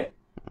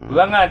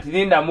bwebanga nti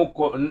linda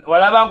mukko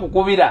walaba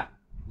nkukubira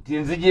nti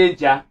nzija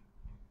enkya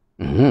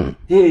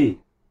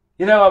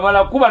era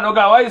bamala kuba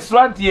noga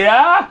Waiswa nti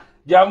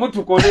jangu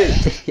tukole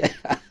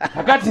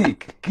kakati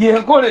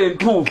yenkola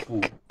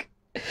entuufu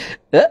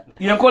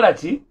yenkola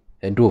ki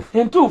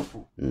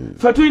entuufu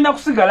ffe tulina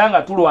kusigala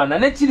nga tulwana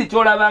nekiri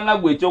kyolabanga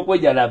gwe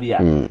ekyokwejalabya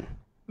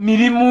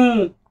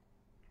mirimu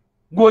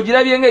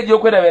gwogirabye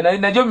ng'egyokwerabya nali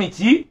nagyo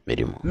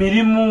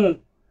mirimu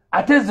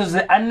ate ezo ze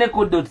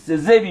anecdotes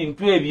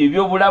ez'ebintu ebyo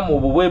ebyobulamu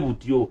obwo bwe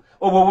butyo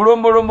obwo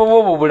bulombolombo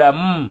bwobwo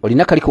bulamu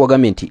olina kali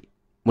kuwagambye nti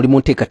muli mu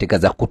nteekateeka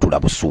za kutula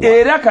busuwa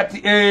era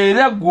kati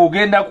era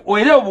gwogenda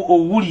era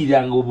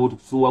owulira nga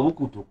obusuwa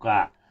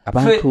bukutuka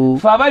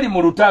ffe abali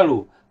mu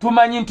lutalo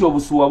tumanyi nti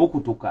obusuwa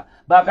bukutuka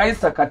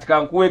bakayisa kati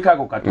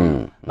kankuweekako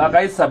katono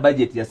bakayisa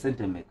budget ya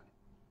sentemeka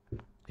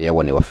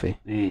eyawane waffe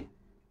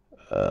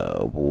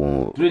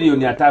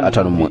trillioni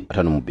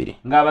 5.2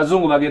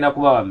 ng'abazungu bagenda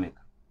kuba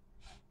bameka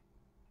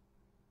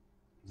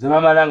ze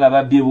bamala nga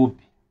babbye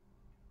bubbi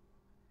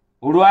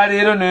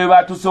olwaleero ne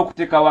batuuse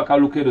okuteekawo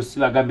akalukero si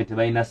bagambe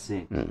tebalina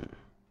ssente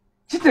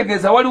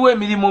kitegeeza waliwo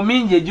emirimu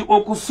mingi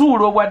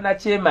okusuula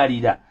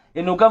obwannakyemalira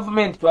eno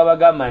gavumenti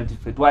twabagamba nti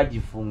ffe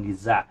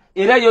twagifungiza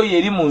era yo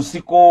yeri mu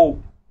nsiko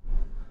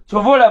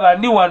kyova olaba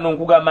ndi wano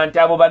nkugamba nti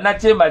abo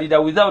bannakyemalira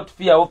without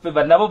fear of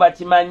favor nabo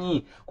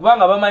bakimanyi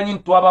kubanga bamanyi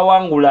nti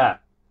twabawangula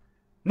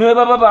ne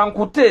baba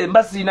bankute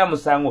mbasiina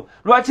musango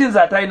lwaki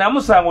nze atalina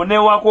musango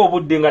newaako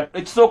obudde nga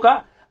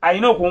ekisooka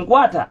alina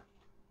okunkwata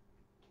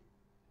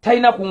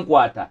talina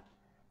kunkwata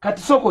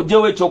kati soko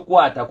jewe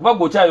ekyokukwata kuba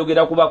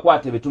gwokyayogera ku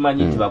bakwate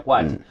betumanyi nti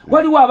bakwate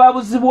waliwo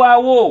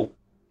ababuzibwawo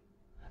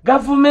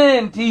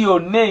gavumenti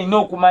yonna erina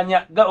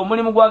okumanya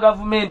omulimu gwa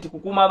gavumenti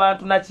kukuuma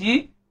abantu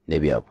naki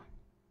n'ebyabwe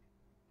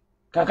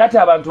kakati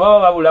abantu baba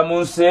babula mu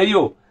nsi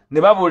eyo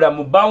ne babula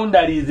mu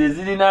boundaries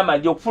ezirina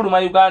amagye okufuluma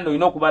Uganda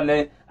olina okuba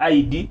ne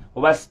ID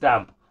oba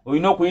stamp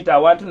olina okuyita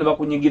awantu ne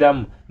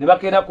bakunyigiramu ne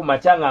bakeera ku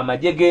makyanga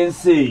amagye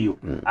g'ensi eyo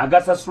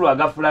agasasulwa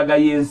agafulaga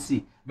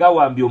y'ensi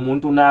gawambye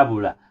omuntu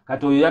n'abula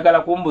kati oyo yagala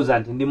kumbuza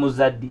nti ndi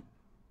muzaddi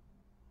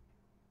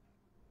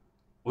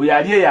oyo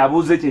ali eyo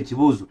abuuza ekyo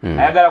ekibuuzo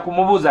ayagala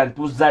kumubuuza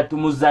nti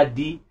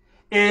tumuzaddi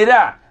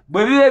era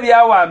bwe bibe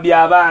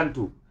byawambya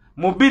abantu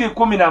mu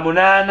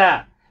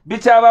 2018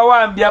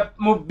 bikyabawambya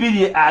mu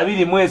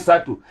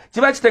 2023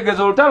 kiba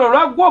kitegeeza olutalo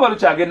lwaggwa oba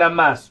lukyagenda mu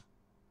maaso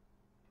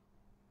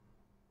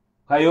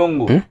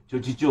Kayongo kyo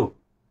kikyo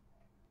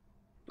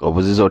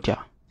obuziza otya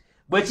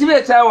bwe kiba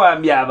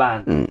ekyawambya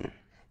abantu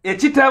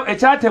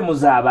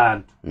ekyatemuza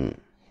abantu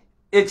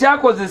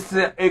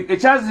ekyakozesa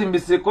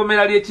ekyazimbisa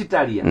ekkomera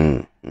ly'ekitalya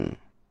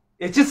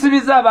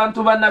ekisibiza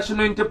abantu ba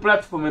National Unity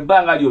Platform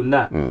ebbanga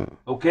lyonna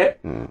okay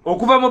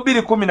okuva mu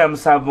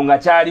 2017 nga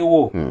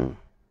kyaliwo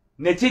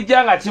ne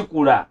kijja nga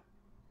kikula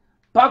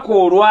paka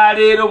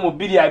olwaleero mu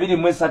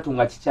 2023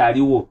 nga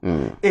kikyaliwo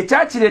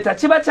ekyakireeta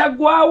kiba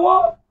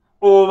kyaggwawo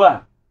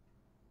oba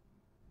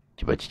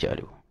kiba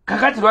kikyaliwo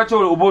kakati lwaki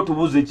oba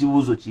otubuuza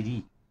ekibuuzo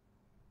kiri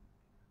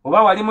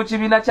oba wali mu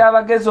kibiina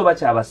ky'abagezi oba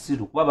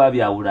ky'abasiru kuba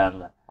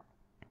babyawulanga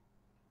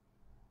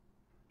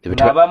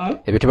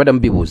ebyo tebadda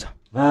mubibuuza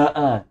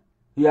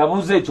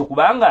yabuuza ekyo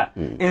kubanga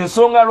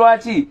ensonga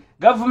lwaki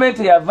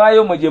gavumenti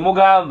yavaayo mwe gye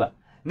mugamba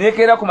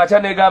nekeera ku makya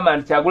negamba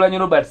nti Kyagulanyi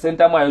Robert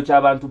Sentamuayo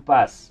ky'abantu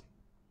paasi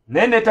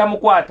naye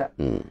netamukwata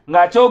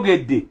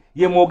ng'akyogedde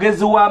ye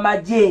mwogezi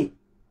w'amagye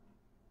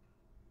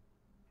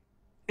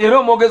era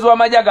omwogezi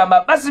w'amagye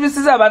agamba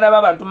basibisiza abaana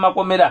b'abantu mu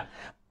makomera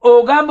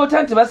ogamba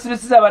otya nti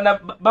basibisiza abaana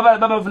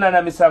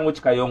babavunaana misango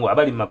Kikayongo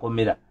abali mu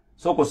makomera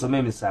sooka osome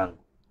emisango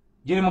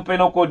giri mu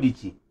penal code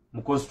ki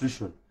mu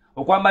constitution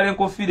okwambala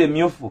enkofiira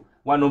emyufu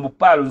wano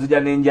bupaalo nzija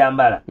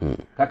n'enjambala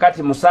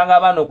kakati musanga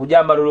abaana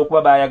okujambala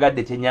olw'okuba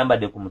bayagadde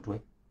kyenyambadde ku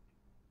mutwe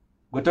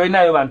gwe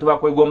tolinayo bantu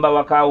bakwegomba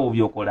wakaawo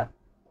byokola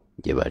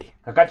gye bali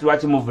kakati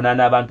lwaki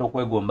muvunaana abantu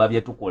okwegomba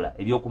bye tukola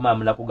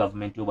ebyokumaamulaku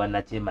gavumenti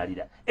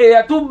y'obwannakyemalira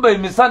eyatubba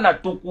emisana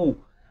tuku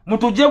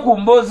mutujje ku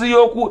mboozi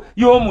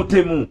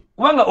y'omutemu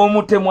kubanga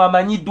omutemu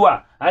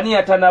amanyiddwa ani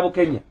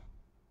yatanabukenya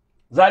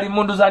zaali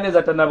mundu zaani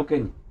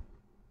ezatanabukenya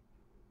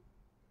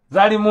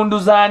zali mundu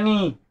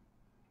zani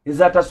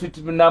ezata sweet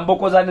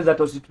namboko zani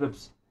zata sweet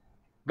pepsi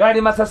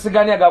gali masasi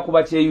gani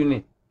agakuba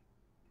kyeyune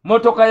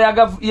motoka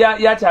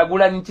ya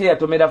Kyagulanyi kye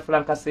yatomera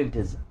franka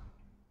senteza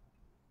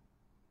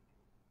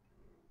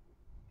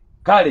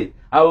kale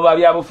abo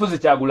babyabufuzi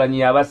Kyagulanyi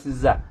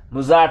yabasiza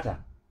muzaata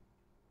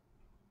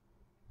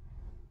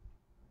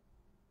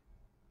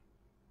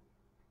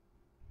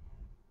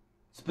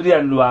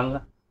Spirian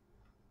Lwanga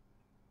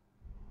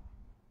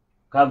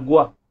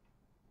Kagwa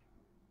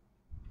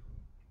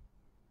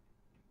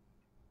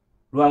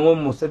Lwanga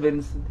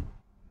Museveni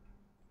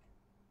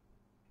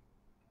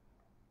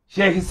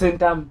Sheikh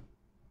Sentam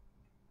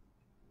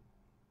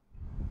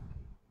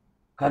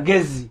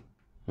Kagezi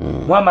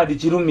Muhammad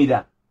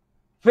Kirumira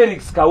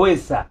Felix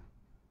Kawesa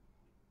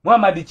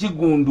Muhammad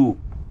Kigundu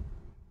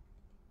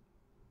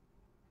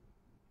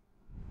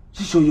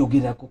Kisho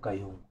yogerako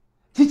Kayongo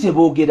kiche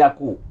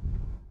bogerako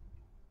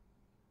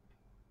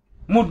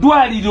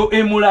mudwaliro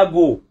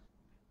emulago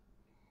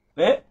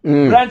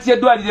branch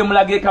yedwaliro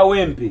emulago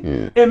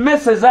Kawempe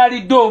emmese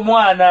zalidde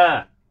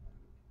omwana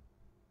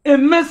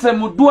emmese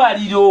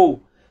mudwaliro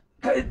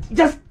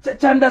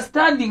just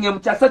understanding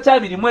emukyasa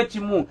kyabirimu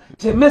ekimu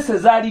kyemmese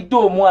zalidde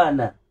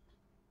omwana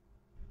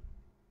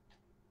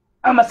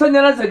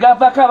amasanyalaze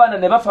gavako abaana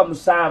ne bafa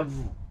 7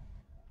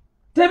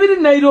 tebiri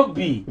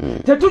Nairobi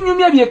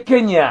tetunyumya bye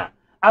Kenya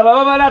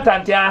ababalata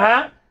nti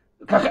aha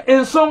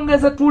ensonga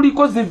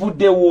ezetuliko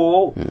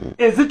zivuddewo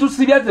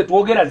ezitusibya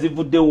zetwogera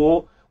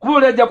zivuddewo kuba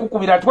olajja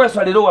kukubira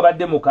tweswalero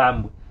wabadde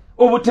mukambwe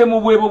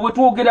obutemu bwebo bwe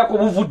twogerako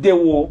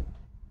buvuddewo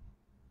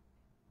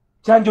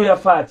kyanjo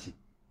yafaaki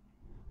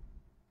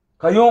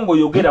Kayongo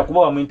yogera kuba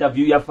wa mu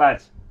interview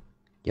yafaaki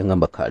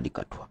yangamba kali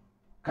katwa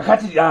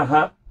kakati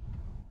aha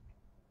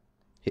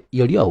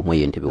yali awo mwe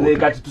yentebe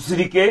kati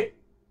tusirike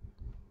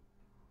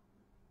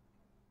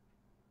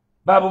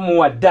babu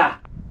muwadda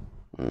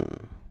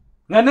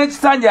nga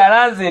n'ekisanja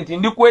alanze nti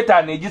ndi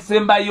kwetaana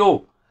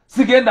egisembayo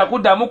sigenda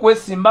kuddamu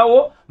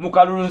kwesimbawo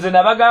mukalulunze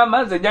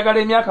nabagamba nze njagala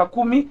emyaka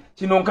 10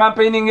 kino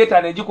campaigning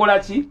etaana egikola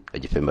ki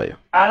egifembayo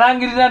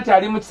alangirira nti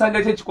ali mu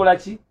kisanja kye kikola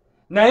ki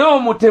naye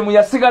omutemu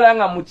yasigala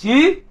nga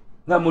muki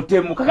nga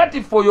mutemu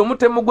kakati foyo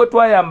omutemu gwe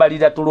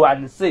twayambalira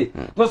tulwanise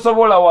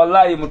tosobola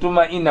wallahi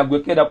mutuma ina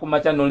gwekera ku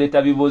macha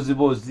noleta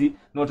bibozibozi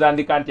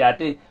notandika nti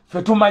ate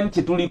fe tumanyi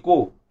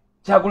kituliko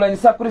Kyagulanyi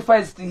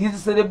sacrificed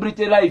his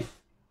celebrity life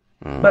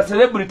ba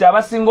celebrity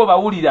abasingo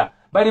bawulira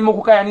bali mu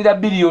kukayanira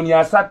billioni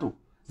 3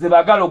 ze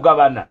bagalo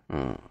gabana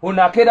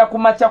onakera ku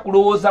macha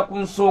kulowooza ku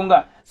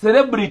nsonga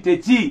celebrity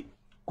ki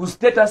ku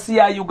status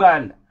ya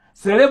Uganda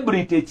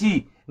celebrity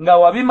ki nga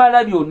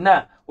wabimala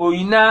byonna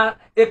oyina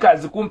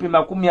ekazi kumpi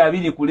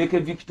 20 kuleke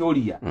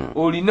Victoria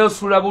olina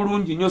osula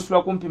bulungi nyo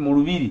osula kumpi mu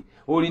lubiri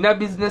olina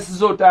business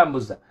zo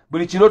tambuza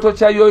buli kiroto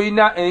kya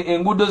yoyina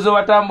engudo zo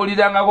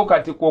watambulirangako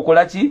kati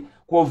kokola ki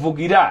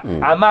kwovugira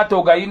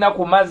amato gayina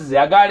ku mazzi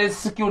agale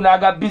skill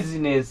naga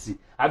business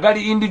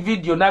agali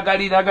individual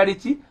nagali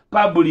ki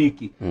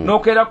public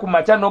nokera ku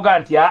macha noga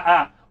nti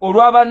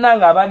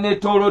olwabananga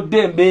abanetolodde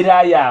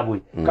embeera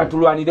yaabwe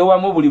katulwanire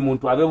wamu buli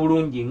muntu abe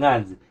bulungi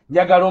nganze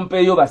njagala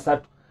mpeeyo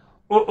basatu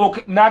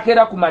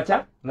nakera ku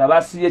macha nga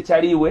basibye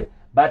kyaliwe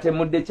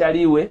batemudde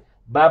kyaliwe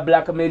ba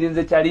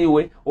blackmailinze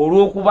kyaliwe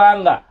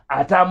olwokubanga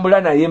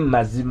atambula naye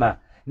mazima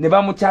ne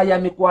bamukyaya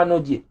mikwano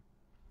gye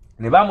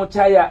ne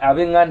bamukyaya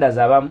abenganda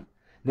zabamu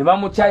ne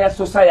bamukyaya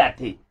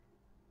society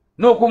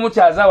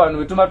n'okumukyaza wano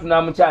betuma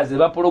tunamukyaze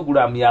ba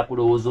program ya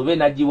kulowooza obe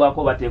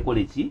nagiwako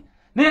batekole ki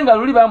naye nga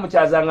luli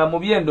bamukyazanga mu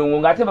byendongo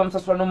ng'ate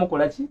bamusasula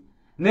n'omukola ki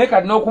naye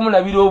kati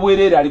n'okumulabira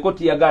obwereere aliko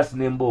tiyagasi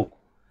n'embooko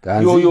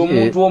yoyo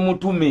omuntu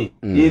omutume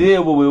era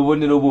ebwo bwe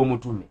bubonero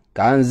bw'omutume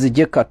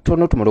kanzije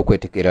katono tumale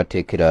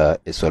okweteekerateekera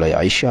essola ya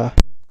Aisha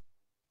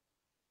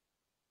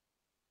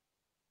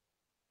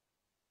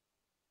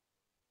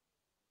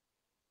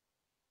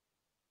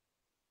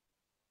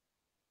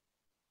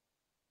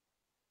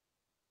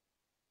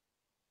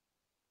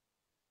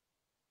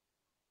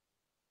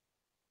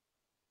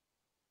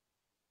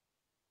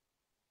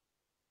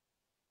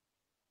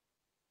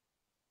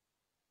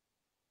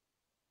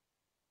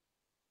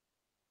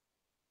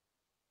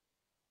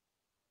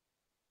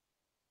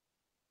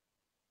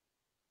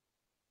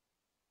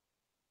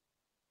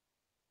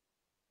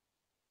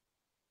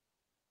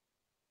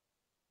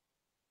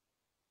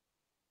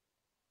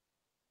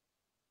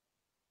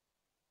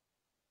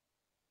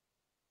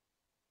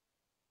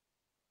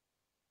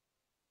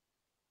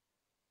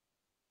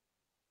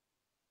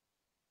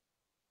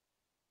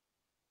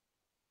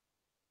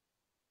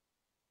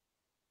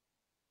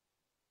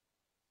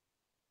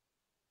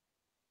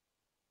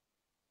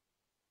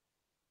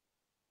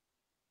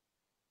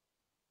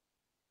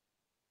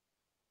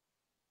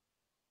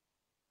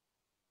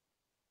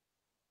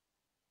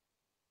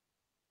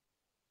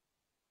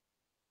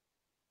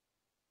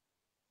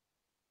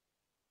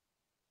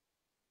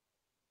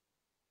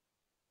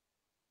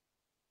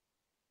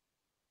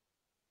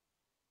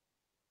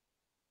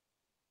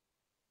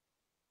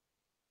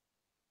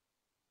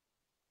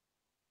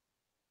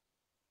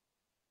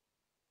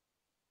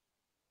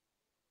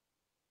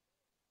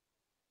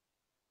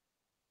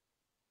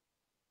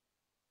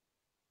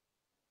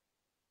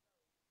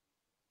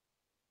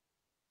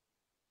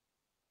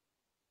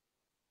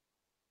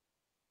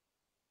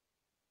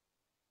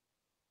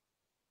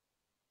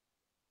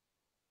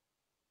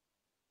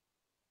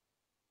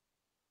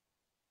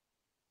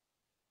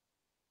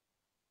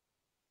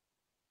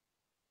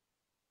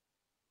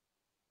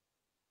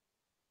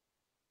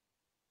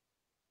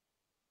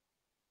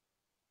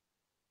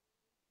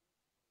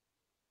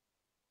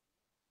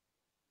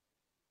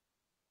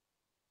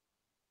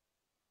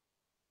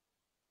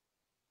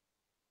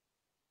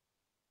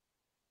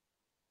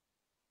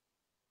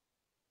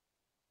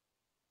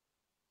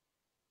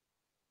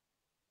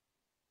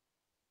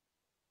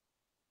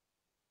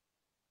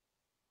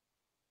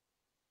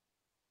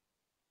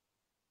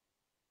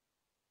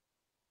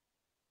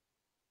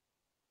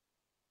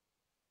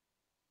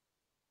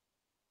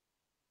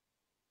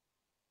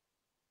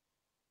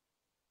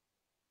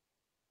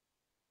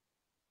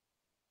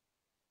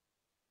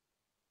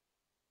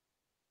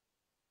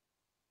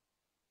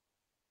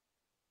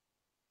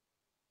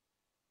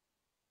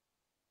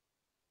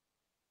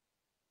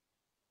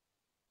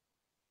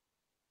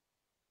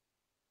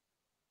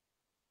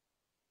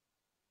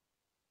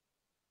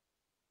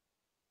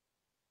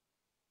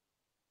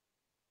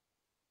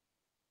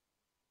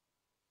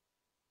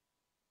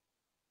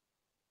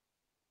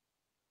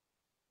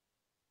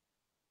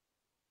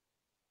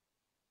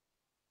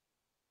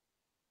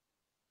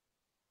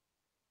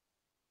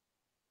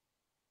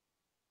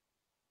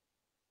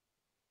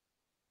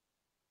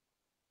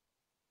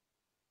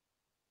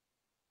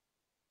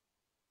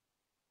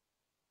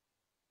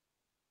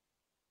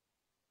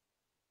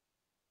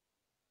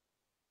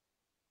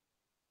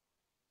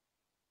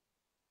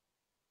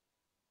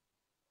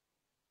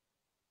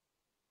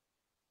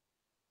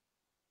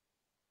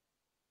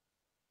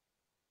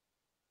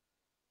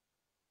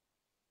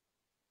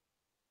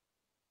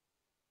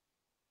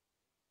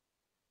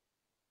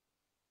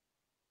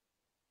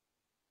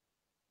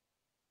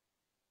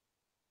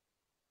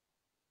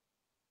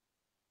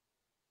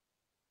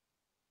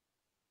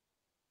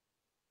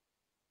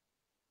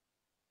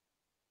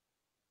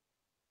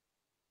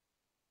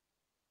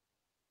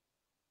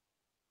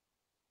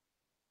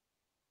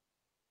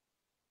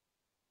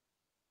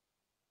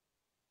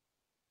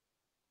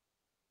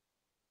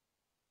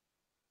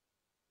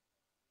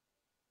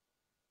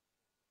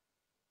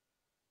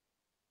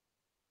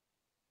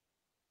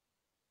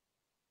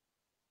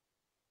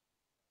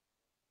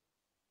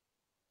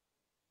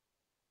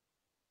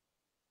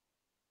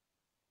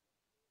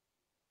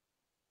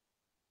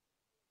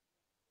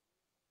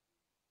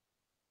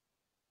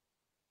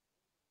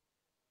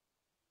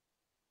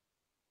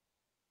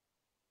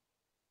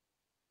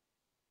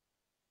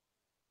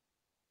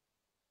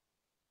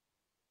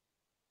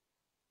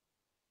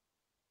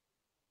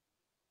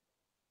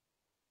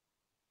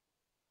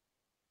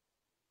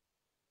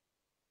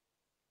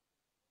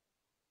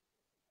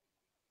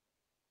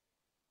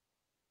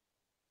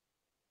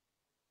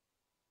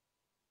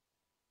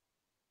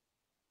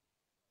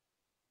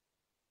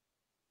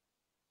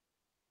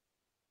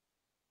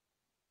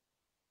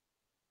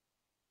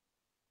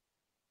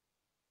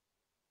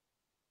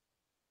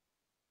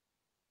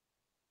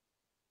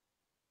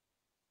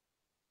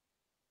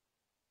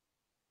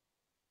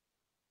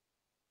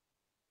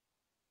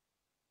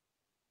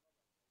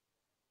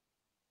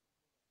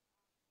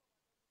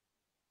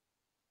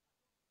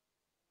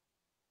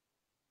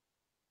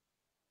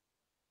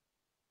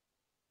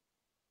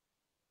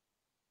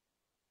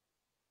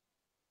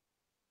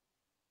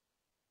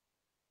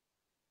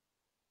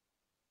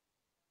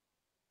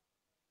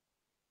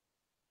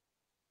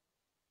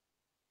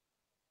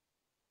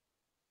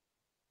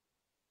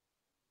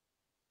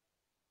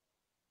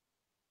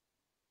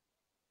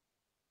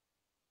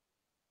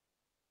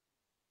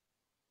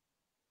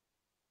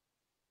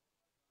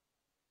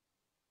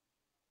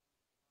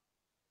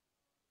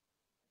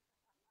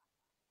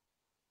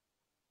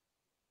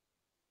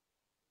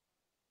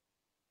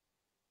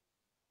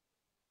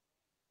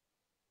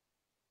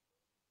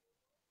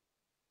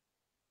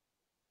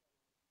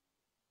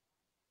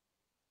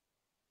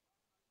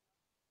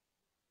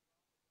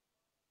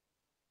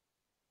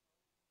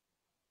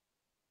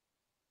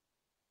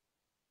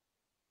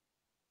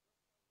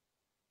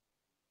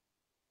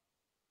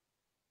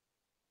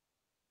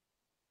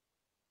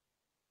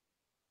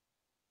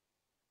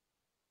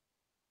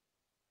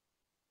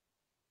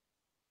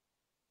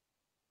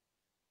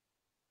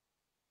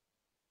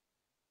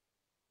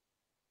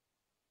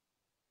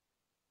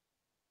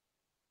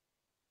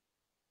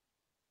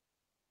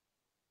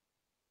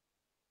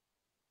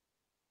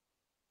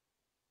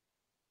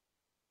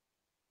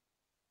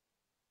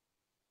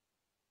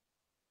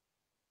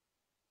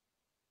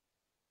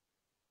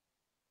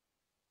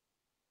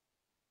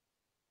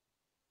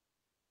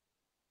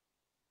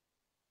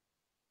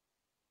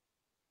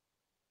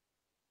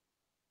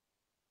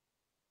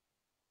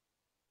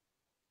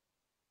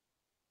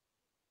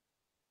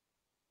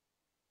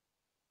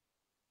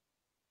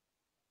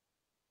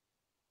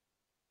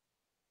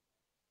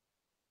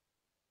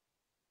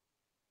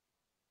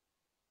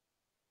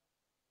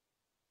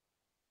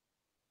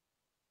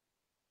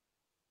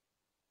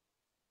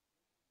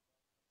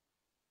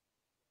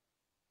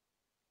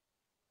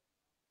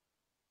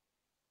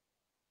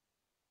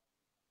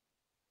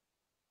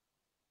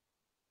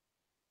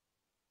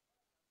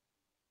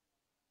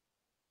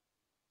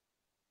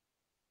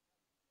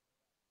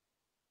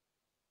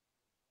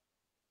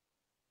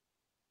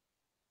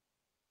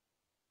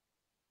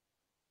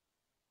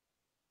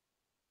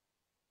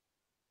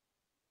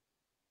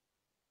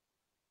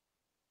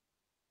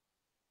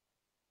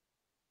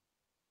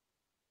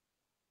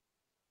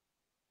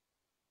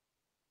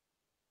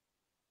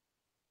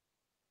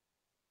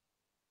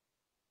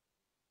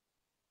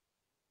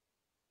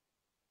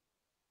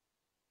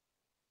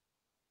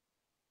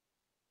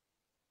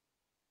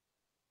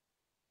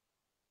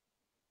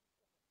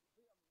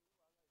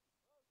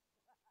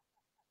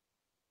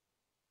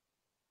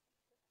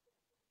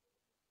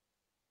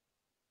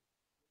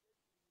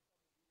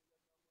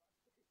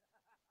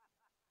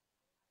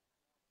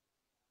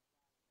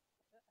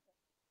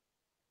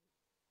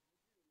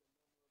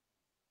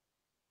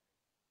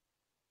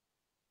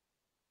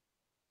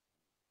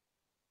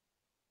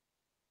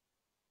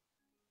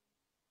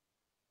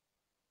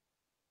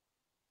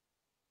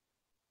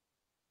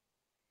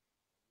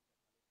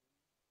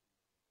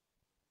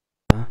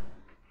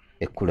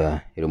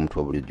ekkula era omuntu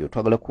wa bulijjo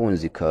twagala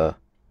kunzika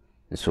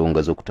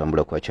ensonga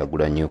z'okutambula kwa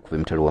Kyagulanyi okuva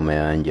emitalo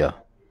w'amayanja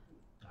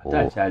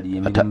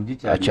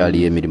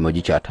akyali emirimu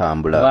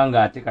gikyatambula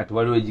kubanga ate kati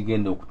waliwo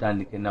egigenda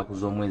okutandika ennaku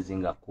z'omwezi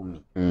nga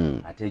 10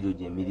 ate egyo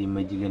gy'emirimu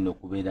egigenda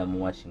okubeera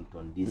mu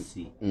Washington DC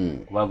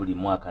kuba buli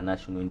mwaka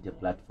National Unity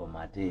Platform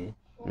ate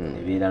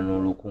ebeera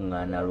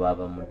n'olukuŋŋaana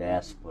lw'aba mu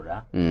diaspora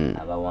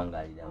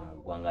abawangalira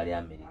mu ggwanga lya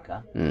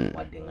Amerika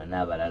wadde nga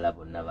n'abalala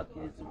bonna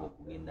bakkirizibwa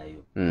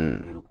okugendayo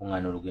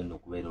olukuŋŋaana olugenda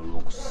okubeera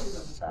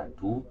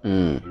olwokusatu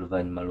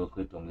oluvannyuma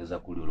lw'okwetongeza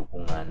kuli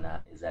olukuŋŋaana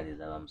ezaali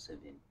ez'aba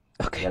Museveni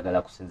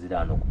yagala kusinzira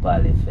wano ku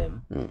Paal FM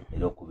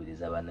era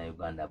okubiriza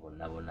bannayuganda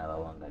bonna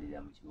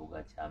abawangalira mu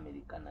kibuga kya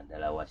Amerika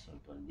naddala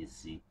Washington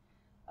DC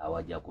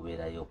awajja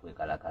kubeerayo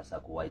okwekalakasa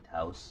ku White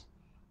House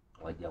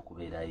wajja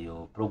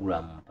kubeerayo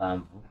program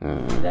mpanvu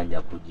era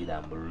nja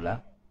kugirambulula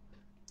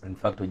in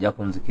fact ojja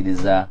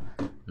kunzikiriza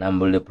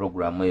nambulule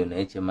program eyo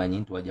naye kyemanyi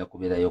nti wajja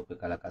kubeerayo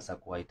okwekalakasa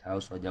ku White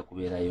House wajja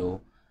kubeerayo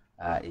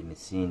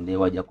emisinde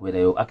wajja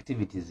kubeerayo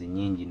activities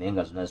nyingi naye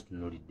nga zonna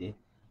zitunulidde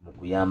mu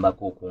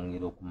kuyambako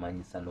okwongera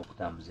okumanyisa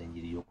n'okutambuza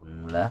enjiri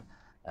y'okununula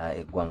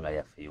eggwanga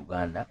lyaffe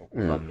Uganda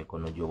okuva mu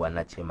mikono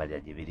gy'obwannakyemalira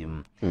gye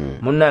birimu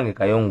munnange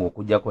Kayongo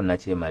okugjako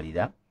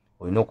nakyemalira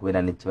olina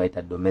okubeera ne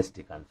kibayita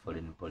domestic and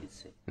foreign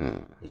policy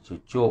ekyo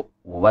kyo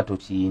oba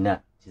tokiyina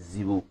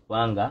kizibu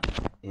kubanga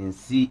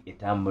ensi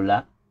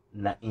etambula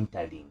na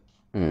interlink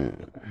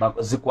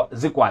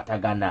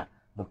zikwatagana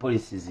mu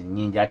policies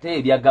nyingi ate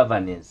ebya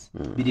governance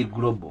biri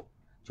global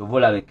kyova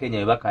olaba Kenya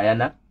we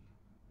bakayana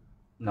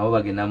nabo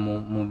bagenda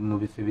mu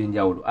bifo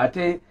ebyenjawulo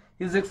ate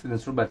His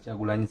Excellency Robert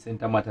Kyagulanyi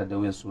Ssentamu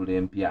ataddewo ensuula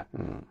empya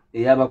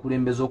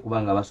ey'abakulembeze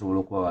okuba nga basobola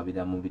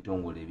okubawabira mu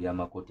bitongole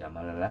eby'amakooti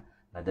amalala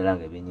naddala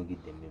nga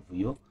ebyenyigidde mu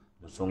mivuyo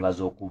mu nsonga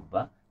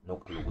z'okubba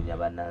n'okutulugunya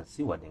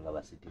bannansi wadde nga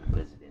ba sitting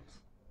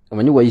presidents.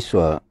 Omanyi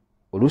Waiswa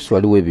oluusi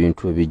waliwo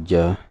ebintu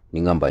ebijja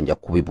ningamba nja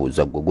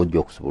kubibuuza gwe gojja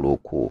okusobola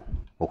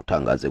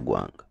okutangaaza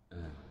eggwanga.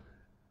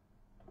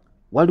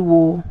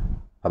 Waliwo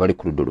abali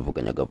ku ludda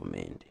oluvuganya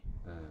gavumenti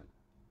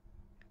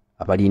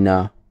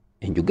abalina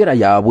enjogera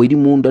yaabwe eri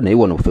munda naye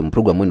wano ffe mu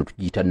programu eno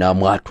tugiyita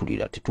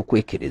naamwatulira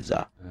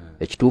tetukwekereza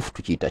ekituufu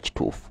tukiyita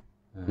kituufu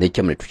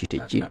n'ekyamu ne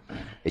tukiyita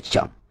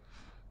ekikyamu.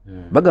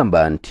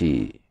 Bagamba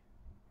nti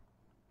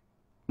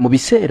mu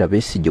biseera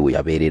Besigye we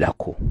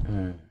yabeererako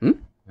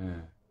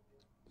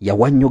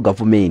yawa nnyo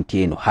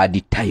gavumenti eno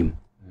hard time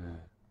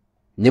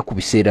ne ku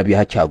biseera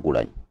bya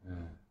Kyagulanyi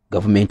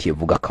gavumenti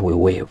evuga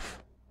kaweweevu.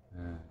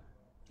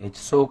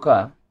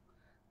 Ekisooka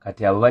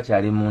kati abo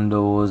bakyali mu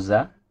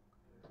ndowooza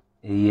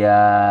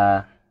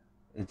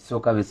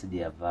ekisooka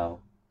Besigye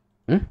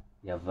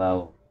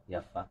yavaawo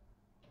yafa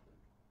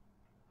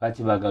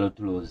lwaki baagala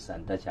otulowoozesa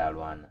nti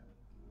takyalwana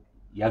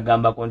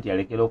yagambako nti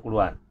yalekera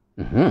okulwana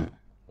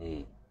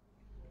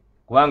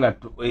kubanga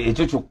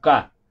ekyo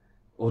kyokka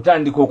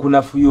otandika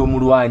okunafuya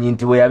omulwanyi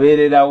nti bwe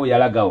yabeererawo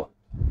yalagawa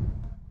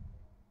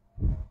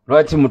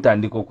lwaki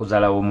mutandika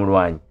okuzalawo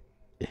omulwanyi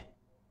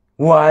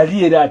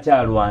waali era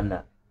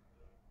akyalwana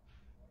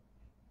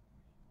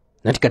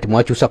nati kati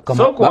mwakyusa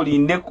sooka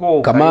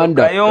olindeko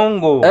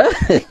Kayongo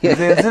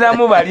nze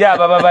nziramu bali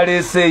ababa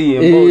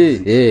baleeseeyo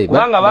emboozi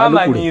kubanga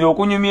bamanyiire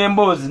okunyumya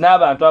emboozi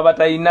n'abantu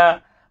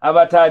abatalina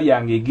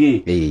abataalya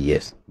ngege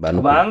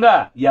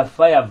kubanga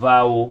yafa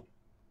yavaawo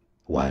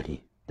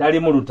wali tali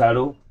mu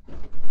lutalo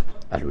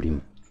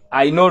alulimu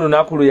ayina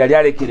olunaku lwe yali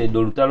alekeredde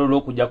olutalo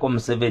lw'okujjako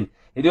Museveni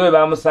eri we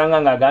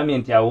baamusanga ng'agambye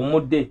nti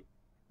awumudde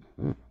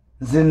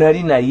nze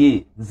nali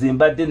naye nze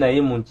mbadde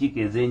naye mu nkiiko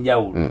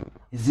ez'enjawulo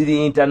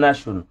ziri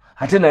international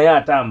ate naye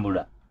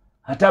atambula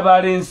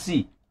atabaala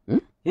ensi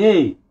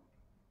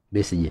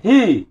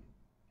Besigye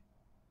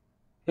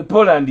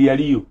Poland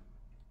yaliyo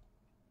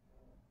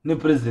ne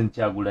President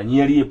Kyagulanyi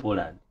yaliyo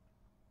Poland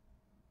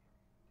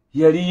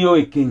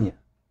yaliyo Kenya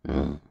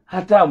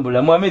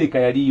atambula mu America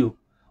yaliyo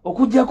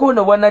okujjako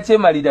no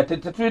bwannakyemalira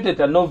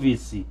tetuleta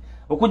novice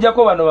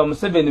okujjako bano ba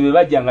Museveni be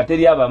bajja nga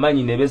teri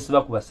abamanyi ne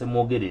besiba ku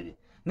basemwogerere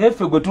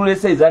neffe gwe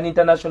tulese is an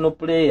international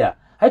player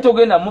ate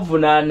ogenda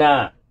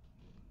muvunaana.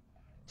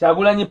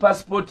 Kyagulanyi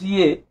passport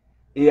ye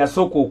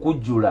eyasooka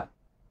okujjula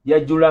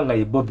yajjula nga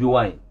ye Bobi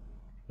Wine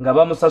nga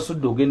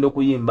bamusasudde ogenda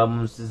okuyimba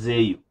mu nsi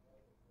zeeyo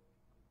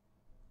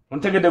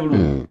ontegedde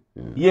bulungi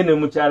ye ne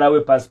mukyala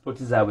we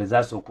passport zaabwe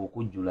zasooka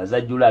okujjula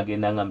zajjula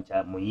agenda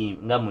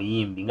nga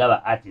muyimbi nga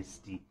ba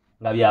artist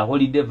nga bya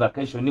holiday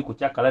vacation ku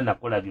Kyakala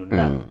nakola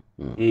byonna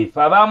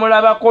fe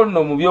abaamulabako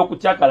nno mu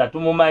by'okukyakala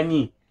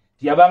tumumanyi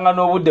tiyabanga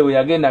n'obudde bwe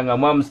yagenda nga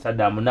mu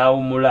Amsterdam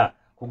n'awumula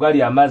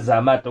kugali amazzi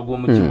amaato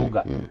g'omu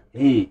kibuga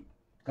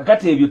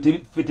kakati ebyo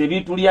ffe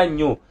tebitulya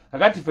nnyo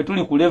kakati ffe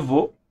tuli ku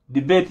level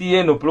debate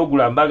y'eno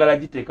program baagala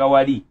giteeka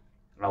wali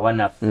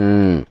awanafu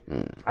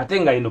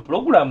ate nga eno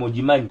program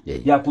ogimanyi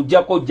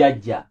yakujjako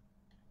jjajja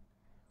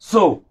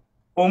so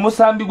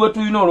omusambi gwe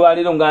tulina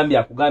olwaleero ngambye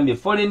akugambye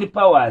foreign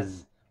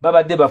powers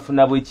babadde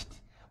bafuna bwe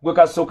kiti gwe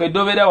kasooka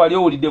eddobeera wali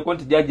owuliddeko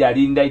nti jjajja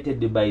ali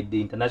indicted by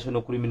the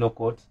International Criminal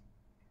Court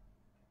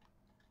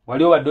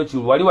wali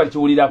wali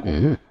wakiwulirako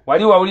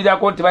wali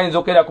wawulirako nti bayinza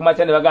okukeera ku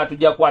makya ne bagamba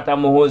tujja kukwata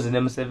Muhoozi ne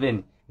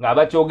Museveni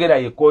ng'abakyogera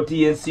ye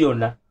kooti y'ensi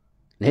yonna.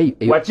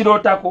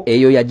 Wakirootako.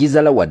 Eyo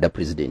yagizala wadda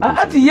president.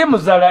 Ati ye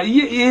muzala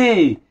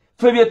ye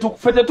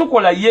ffe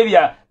tetukola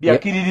ye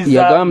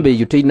byakiririza. Yagamba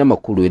eyo terina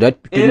makulu era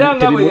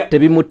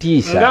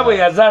tebimutiisa. Nga bwe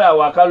yazala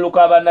wakalulu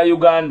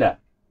k'Abannayuganda.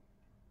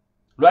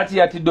 Lwaki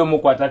yatidde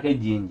omukwatako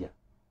ejjinja?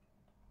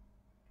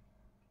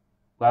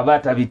 Bw'aba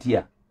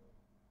atabitya.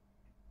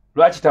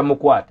 Lwaki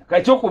tamukwata?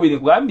 Kale ekyokubiri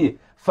kugambye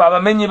ffe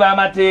abamenyi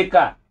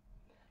b'amateeka.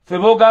 Ffe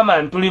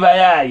boogamba nti tuli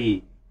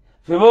bayaaye.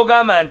 Ffe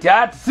boogamba nti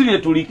ati si bye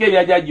tuliko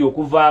ebyajajja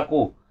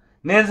okuvaako.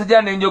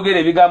 Nenzija nenjogera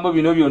ebigambo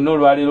bino byonna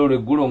olwaleero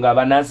lweggulo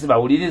ng'abannansi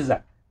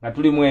bawuliriza nga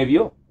tulimu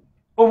ebyo.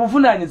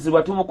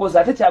 Obuvunaanyizibwa tubukoze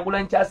ate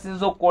Kyagulanyi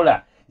kyasinze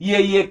okukola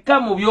ye yekka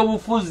mu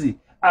by'obufuzi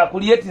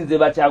akulyetinze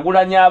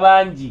Bakyagulanyi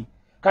abangi.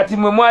 Kati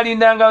mwe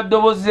mwalindanga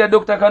ddoboozi lya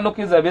Dr.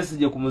 Kanokiza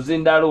Besigye ku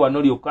muzindaalo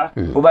wano lyokka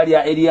oba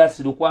lya Elias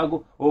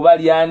Lukwago oba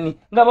lyani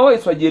nga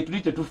Waiswa gye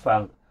tuli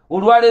tetufanga.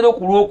 Olwaleero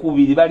ku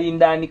lwokubiri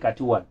balindaani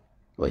kati wano.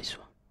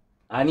 Waiswa.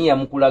 Ani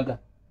yamukulaga?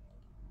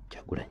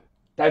 Kyagulanyi.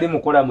 Tali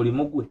mukola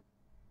mulimu gwe.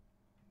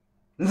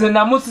 Nze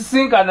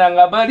namusisinkana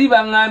nga bali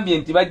baŋŋambye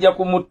nti bajja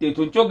kumutta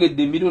ekyo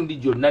nkyogedde emirundi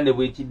gyonna ne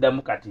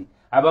bwekiddamu kati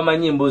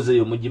abamanyi emboozi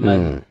eyo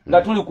mugimanyi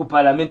nga tuli ku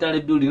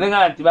parliamentary building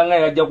nga nti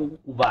baŋŋaye bajja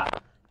kukukuba.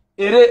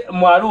 Ere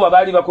mwaluwa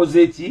bali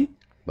bakoze eki?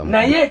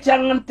 Naye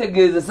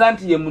ekyantegeezesa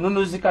nti ye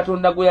mununuzi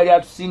Katonda gwe yali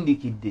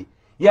atusindikidde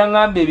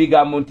yaŋŋamba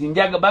ebigambo nti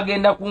njaga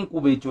bagenda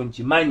kunkuba ekyo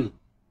nkimanyi.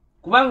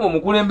 Kubanga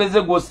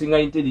omukulembeze gw'osinga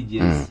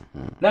intelligence.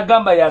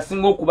 Nagamba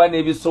yasinga okuba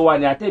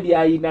n'ebisowaani ate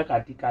byayina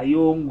kati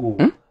kayongo.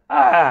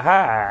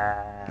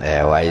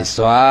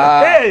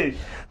 Waiswa.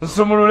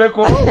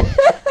 Nsumululeko.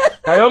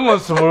 Kayongo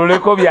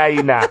nsumululeko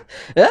byayina.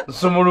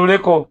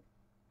 Nsumululeko.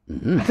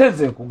 Ate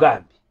nze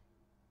nkugambye.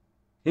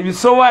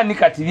 Ebisowaani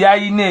kati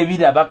byayina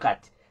ebiraba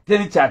kati.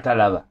 Teri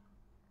kyatalaba.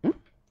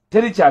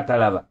 Teri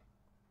kyatalaba.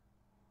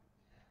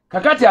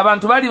 Kakati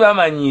abantu bali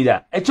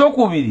bamanyiira.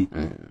 Ekyokubiri.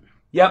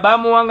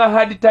 Yabamuwanga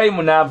hard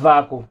time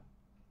n'avaako.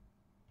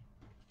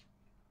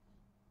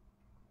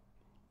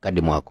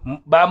 Kadi mwako.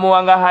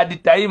 Bamuwanga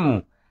hard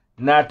time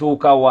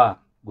n'atuuka wa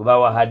gwe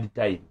bawa hard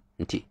time.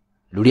 Nti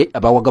luli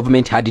abawa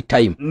government hard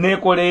time.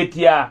 Nekola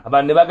etya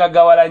abantu ne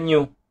bagagawala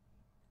nnyo.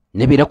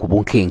 Nebera ku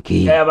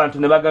bunkenke. Abantu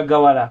ne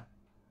bagagawala.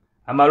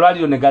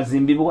 Amalwaliro ne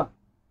gazimbibwa.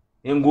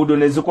 Enguudo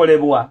ne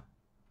zikolebwa.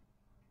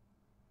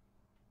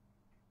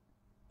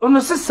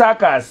 Ono si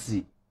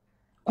saakasi.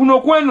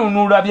 Kuno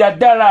kwenunula bya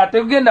ddala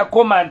tegenda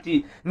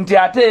comment nti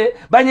ate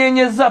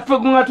banyenyeza ffe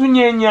nga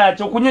tunyenya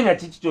kyo kunyenya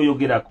kiki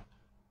kyoyogerako.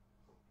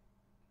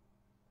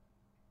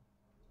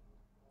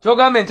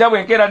 Kyogambe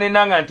nkyabwe nkera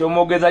nenanga nti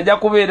omwogeza ajja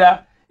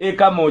kubeera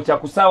ekamocha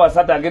ku ssaawa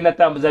 3 agenda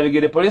tambuza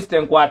bigere police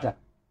tenkwata.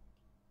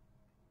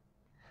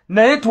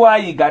 Naye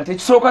twayiga nti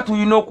ekisooka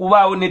tulina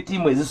okubaawo ne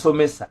ttiimu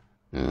ezisomesa.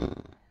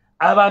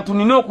 Abantu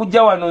nina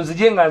okujja wano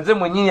nzije nga nze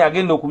mwennyini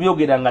agenda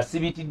okubyogera nga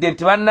sibitidde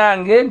nti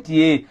bannange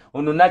nti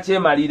ono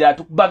nakyemalira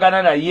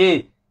tukubagana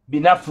naye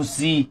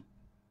binafusi.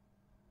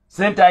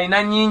 Sente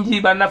alina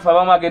nnyingi bannaffe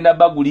abamu agenda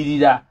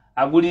bagulirira.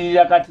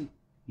 Agulirira kati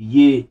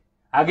ye.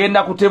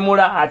 Agenda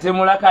kutemula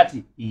atemula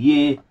kati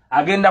ye.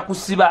 Agenda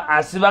kusiba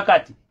asiba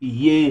kati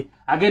ye.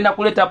 Agenda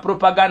kuleta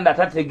propaganda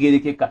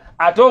tategerekeka.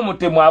 Ate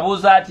omutemu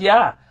abuuza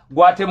atya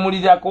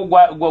gwatemulirako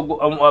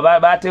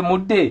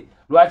batemudde.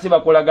 Lwaki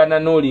bakolagana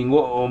n'oli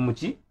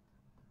omuki?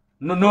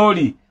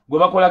 N'oli gwe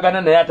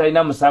bakolagana naye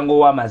atalina musango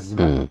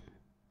w'amazima.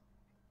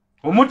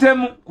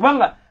 Omutemu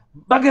kubanga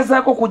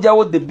bagezaako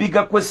kujjawo the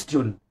bigger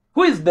question.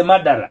 Who is the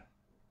murderer?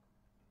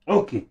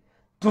 Okay.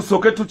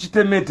 Tusoke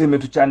tukitemeteme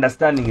tuki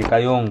understanding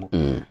Kayongo.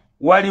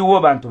 Waliwo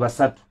bantu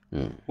basatu.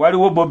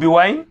 Waliwo Bobi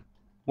Wine,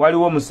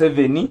 waliwo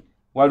Museveni,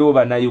 waliwo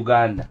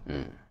Bannayuganda.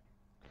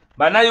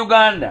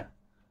 Bannayuganda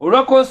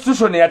olwa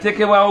constitution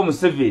yatekebwawo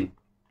Museveni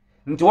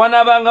nti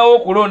wanabangawo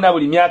okulonda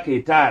buli myaka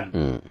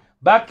 5.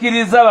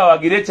 Bakkiriza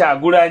bawagire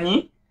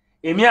Kyagulanyi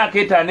emyaka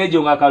 5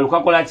 egyo nga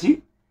kalukakola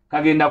ki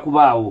kagenda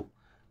kubaawo.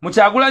 Mu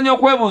Kyagulanyi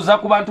okwebuuza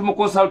ku bantu mu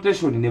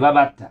consultation ne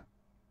babatta.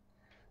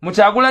 Mu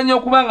Kyagulanyi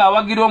okubanga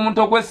awagira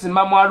omuntu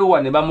okwesimba mu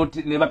Arua ne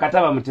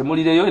bakataba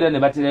mutemulireyo era ne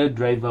baterayo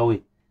driver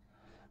we.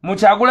 Mu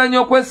Kyagulanyi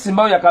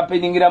okwesimbawo ya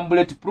campaigningira mu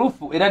bulletproof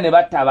era ne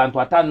batta abantu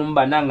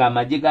 54 nga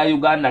amagye ga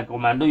Uganda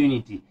Commando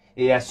Unity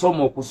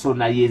eyasoma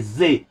okusona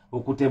yeze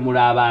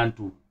okutemula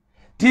abantu.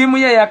 Timu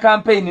ye ya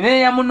campaign ne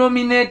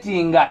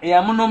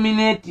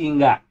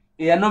eyamunominatinga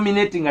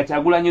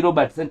Kyagulanyi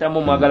Robert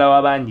Sentamu mwagala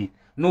wabangi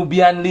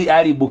Nubian Lee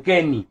Ali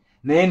Bukeni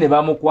naye ne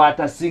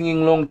bamukwata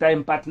singing long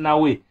time partner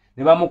we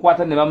ne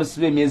bamukwata ne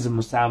bamusiba emyezi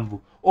 7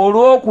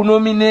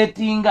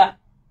 olw'okunominatinga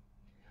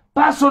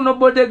personal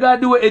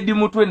bodyguard we Edi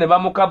Mutwe ne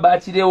bamukaba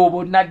akirewo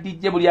bonna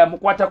DJ buli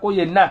amukwatako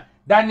yenna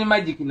Dani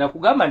Magic na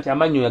kugamba nti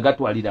amanyo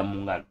yagatwalira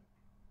mu ngalo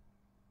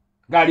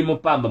gali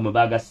mupamba mwe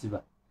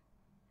bagasiba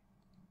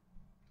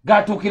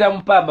gatukira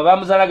mupamba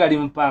bamuzala gali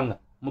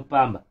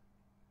mupamba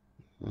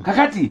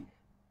kakati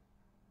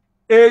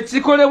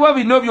ekikolebwa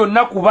bino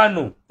byonna ku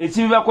bano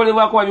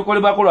ekibibakolebwako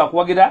babikolebwako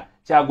lwakuwagira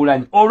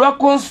Kyagulanyi olwa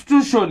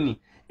constitution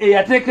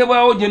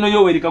eyateekebwawo Jeno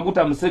Yoweri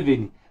Kaguta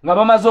Museveni nga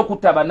bamaze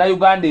okutta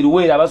Bannayuganda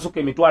eruweera abasuka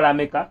emitwalo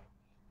ameka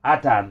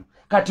 5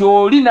 kati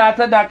oli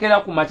n'atadakera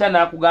ku macha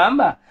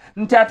n'akugamba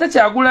nti ate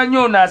Kyagulanyi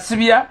ono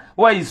asibya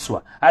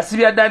Waiswa,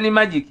 asibya Dani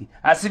Magic,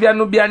 asibya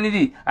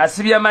Nubyaniri,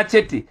 asibya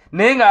Machete,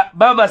 naye nga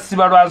baba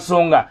siba lwa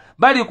nsonga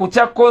bali ku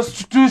kya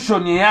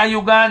constitution ya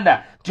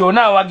Uganda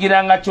tyona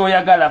awagiranga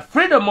kyoyagala,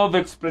 freedom of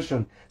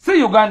expression.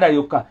 Si Uganda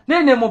yokka,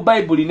 ne mu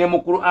Bible ne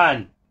mu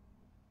Quran.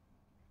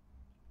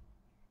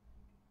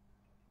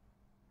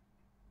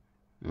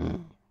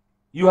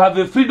 You have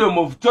a freedom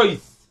of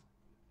choice.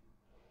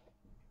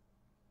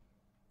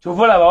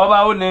 Chovola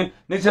babaawo ne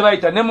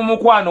kyebayita ne mu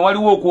mukwano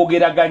waliwo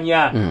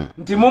okwogeraganya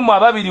nti mumu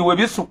ababiri we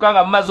bisuka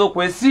nga mumaze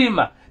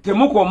okwesiima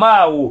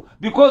temukomaawo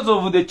because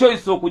of the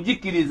choice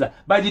okujikiriza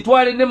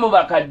bagitwale ne mu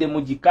bakadde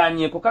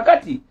mugikanyeko.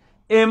 Kakati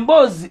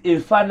emboozi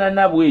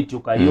efaanana bwetyo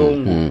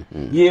Kayongo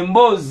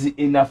y'emboozi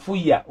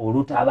enafuya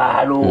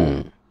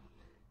olutabaalo.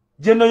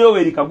 Jeno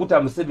Yoweri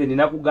Kaguta Museveni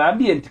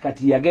nakugambye nti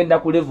kati yagenda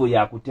ku level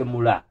ya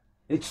kutemula.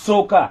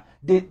 Ekisooka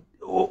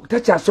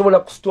takyasobola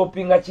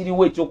kustopinga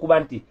kiriwo ekyokuba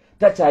nti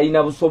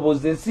takyalina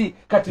busobozi ensi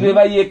kati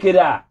beba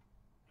yekera.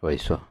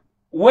 Waiswa.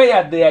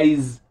 Where there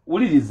is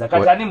uliriza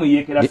kati ani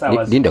muyekera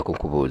sawa. Linda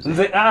kukubuuza.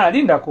 Nze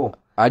lindako.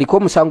 Aliko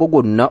omusango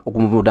gwonna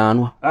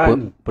okumuvunaanwa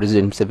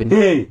President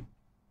Museveni.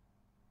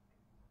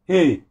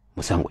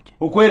 Musango ki?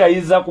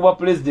 Okwerayiza kuba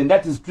president,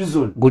 that is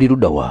treason. Guli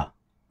ludda wa?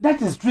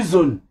 That is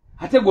treason.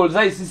 Ate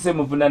golzayi sise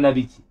muvunana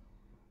biki.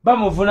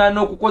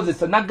 Bamuvunana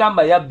okukozesa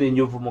nagamba yabba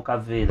enjovu mu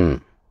kaveera.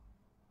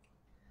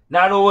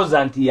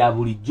 N'alowooza nti ya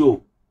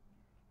bulijjo.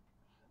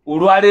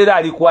 Olwaleero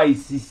ali ku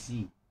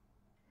ICC.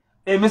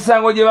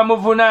 Emisango gye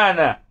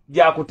bamuvunaana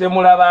gya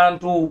kutemula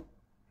bantu.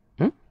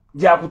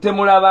 Gya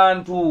kutemula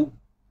bantu.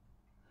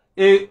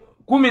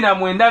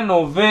 19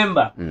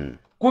 Novemba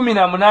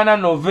 18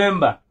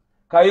 Novemba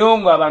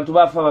Kayongo abantu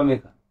bafa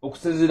bameka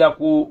okusinziira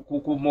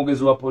ku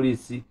mwogezi wa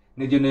polisi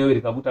ne Jeno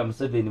Yoweri Kaguta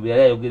Museveni bwe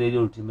yali ayogera eri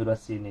olutimbe lwa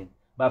CNN.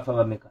 Bafa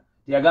bameka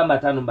tiyagamba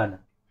 5 bana.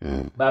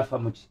 Bafa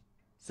muki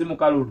si mu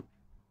kalulu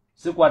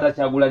si kwata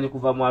Kyagulanyi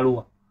kuva mu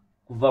Arua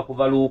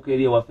kuva luuka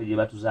eri ewaffe gye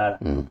batuzaala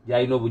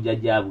gyalina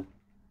obujjajjabwe.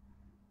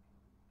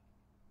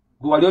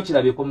 Gwe wali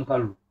okirabyeko mu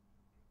kalulu?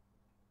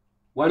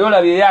 Wali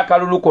olabyeyo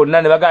akalulu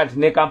konna ne bagamba nti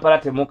ne Kampala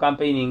temu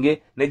campaigning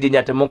ne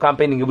Jinja temu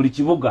campaigning buli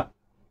kibuga.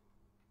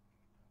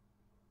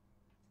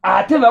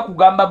 Ate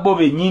bakugamba bo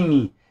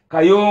bennyini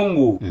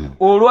Kayongo.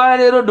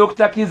 Olwaleero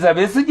Dr. Kizza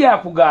Besigye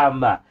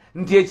akugamba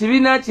nti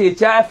ekibiina kye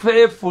ekya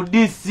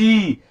FDC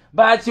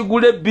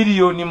bakigule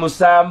biliyoni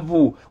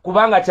 7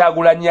 kubanga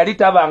Kyagulanyi yali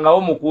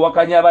tabangawo mu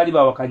kuwakanya abali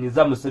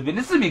bawakanyiza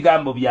Museveni. Si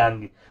bigambo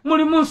byange,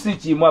 mulimu nsi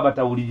kimu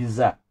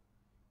abatawuliriza.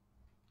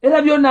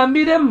 Era byonna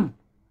mbiremu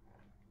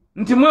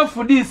nti mu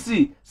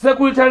FDC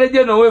Secretary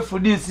General we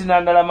FDC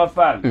Nandala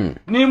Mafali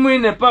ni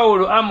mwine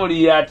Paulo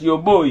Amuli yati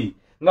Oboyi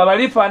nga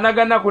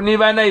balifaanagana ku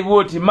nibana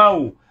iboti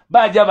mau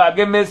baja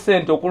bageme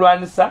sente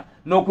okulwanisa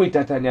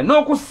n'okwitatanya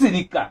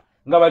n'okusirika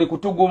nga bali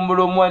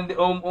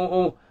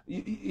kutugumbula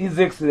His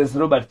Excellency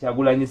Robert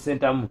Kyagulanyi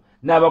Sentamu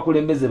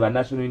n'abakulembeze ba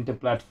National Unity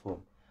Platform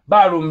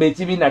balumba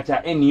ekibiina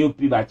kya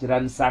NUP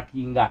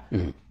bakiransaakinga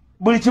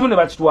buli kimu ne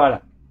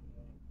bakitwala.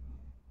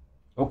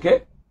 Okay,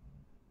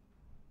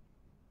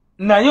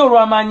 naye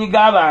olw'amaanyi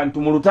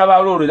g'abantu mu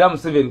lutabaalo olwo era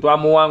Museveni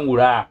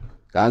twamuwangula.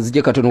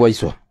 Kanzije katono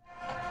Waiswa.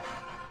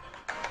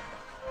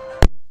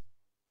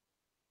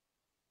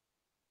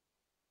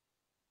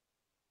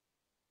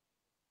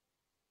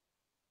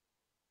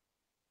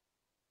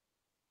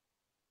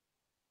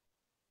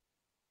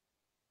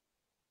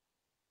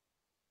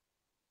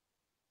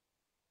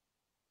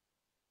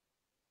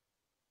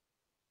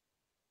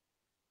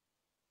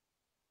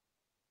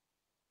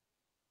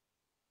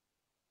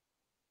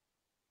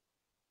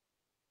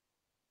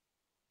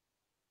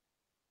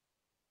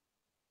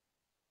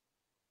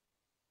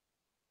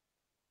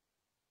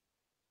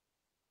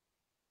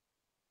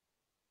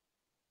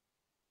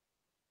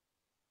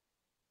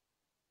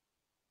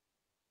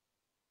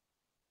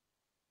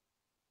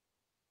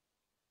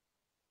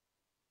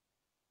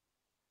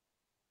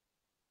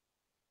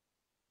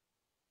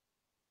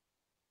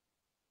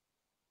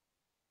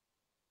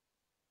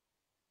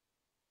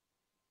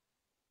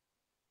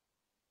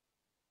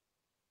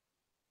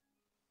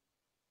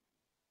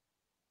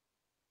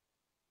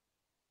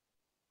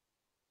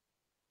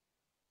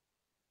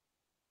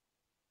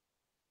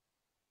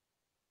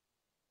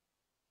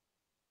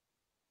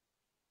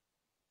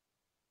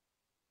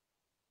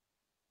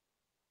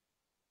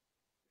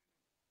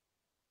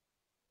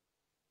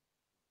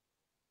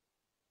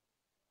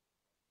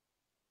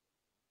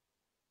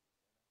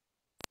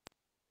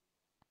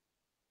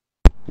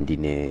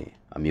 Ndine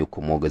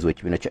amyuko mwogezi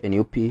w'ekibiina kya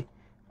NUP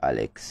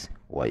Alex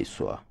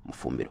Waiswa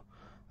Mufumbiro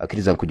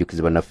akiriza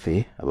nkujukiza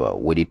banaffe aba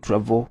Wedi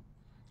Travel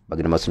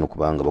bagenda maaso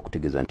n'okubanga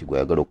bakutegeeza nti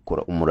gwayagala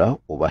okukola umura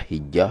oba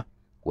hijja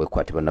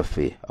wekwate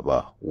banaffe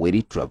aba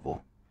Wedi Travel.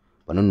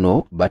 Bano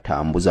nno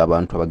batambuza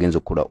abantu abagenza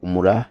okukola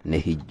umura ne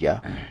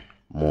hijja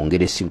mu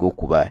ngeri esinga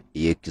okuba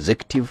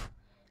executive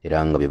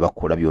era nga bye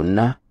bakola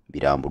byonna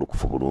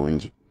birambulukufu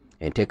bulungi.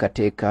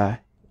 Enteekateeka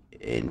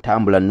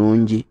entambula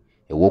nnungi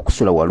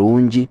ew'okusula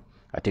walungi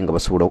ate nga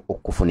basobola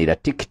okufunira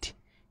tikiti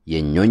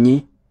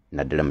y'ennyonyi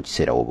naddala mu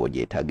kiseera woba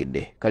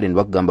ogyetaagidde. Kale ne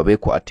bakugamba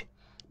beekwate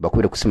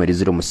bakubire ku ssimu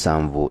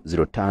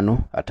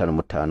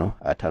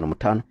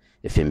 07055555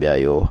 FM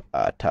yayo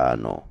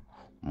 5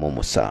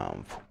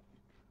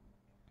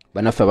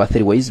 banaffe aba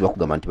 3 ways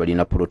bakugamba nti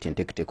balina poloti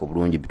enteeketeeka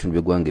obulungi bitundu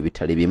by'eggwanga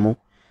bitali bimu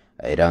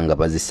era nga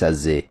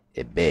bazisaze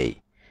ebbeeyi.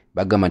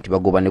 Bagamba nti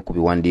bagoba ne ku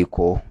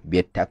biwandiiko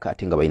by'ettaka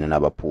ate nga balina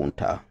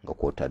n'abapunta nga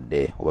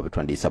kwotadde oba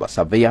bitwandiisa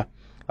abasaveya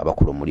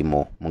abakola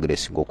omulimu mu ngeri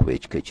esinga okuba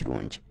ekika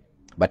ekirungi.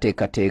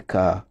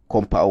 Bateekateeka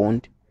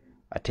compound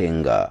ate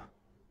nga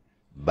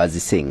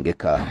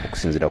bazisengeka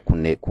okusinziira ku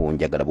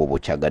njagala bw'oba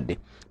okyagadde.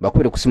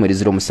 Bakubire ku ssimu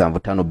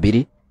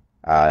 0752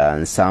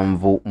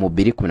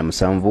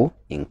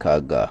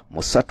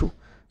 722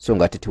 so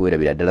nga ate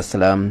teweerabira Dar es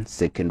Salaam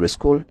Secondary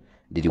School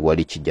liri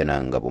wali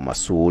Kijjananga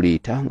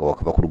Masuuliita nga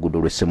wakava ku luguudo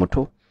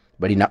lw'Essemuto.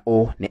 Balina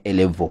O ne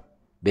A-level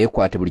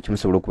beekwate buli kimu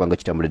sobola okuba nga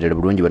kitambula ddala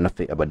bulungi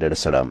bannaffe aba Dar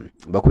es Salaam.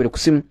 Bakubire ku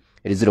ssimu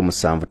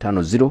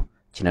 0750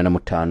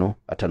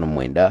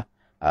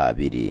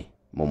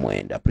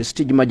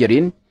 Prestige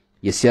Margarine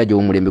yesiaje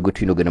w'omulembe gwe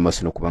tulina ogenda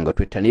maaso n'okubanga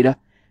twettanira.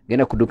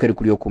 Genda ku dduuka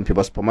erikuli okumpi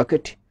ba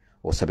supermarket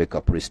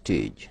osabeka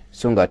Prestige.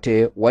 So nga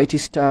ate White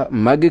Star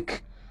Magic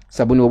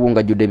sabuni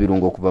w'obungajjudde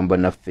ebirungo okuva mu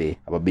bannaffe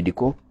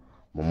ababidiko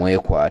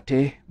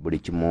mumwekwate buli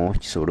kimu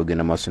kisobola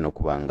ogenda maaso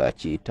n'okubanga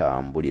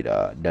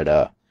kitambulira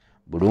ddala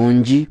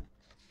bulungi.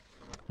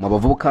 Mu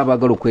abavubuka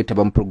abaagala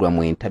okwetaba mu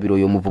puroguramu entabiro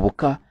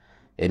y'omuvubuka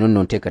eno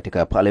nno nteekateeka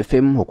ya Pal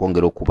FM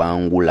okwongera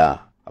okubangula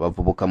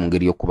abavubuka mu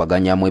ngeri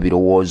y'okubaganyamu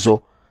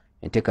ebirowoozo.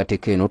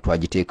 Enteekateeka eno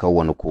twagiteekawo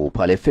wano ku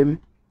Pal FM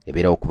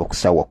ebeerawo okuva ku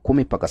ssaawa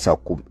 10 paka ssaawa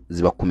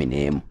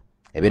 11.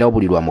 Ebeerawo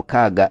buli lwa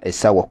mukaaga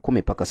essaawa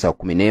 10 paka ssaawa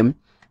 11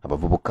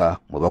 abavubuka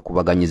mwe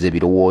bakubaganyiza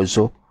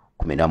ebirowoozo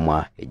ku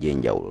miramwa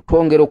egy'enjawulo.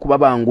 Twongera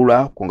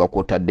okubabangula kwonga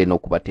kwotadde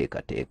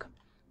n'okubateekateeka.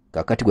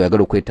 Kaakati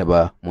gweyagala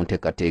okwetaba mu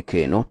nteekateeka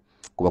eno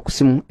kuba ku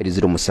ssimu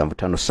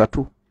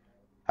 0753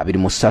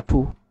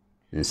 23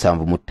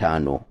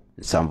 75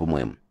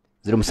 71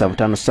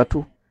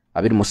 0753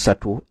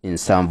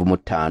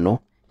 23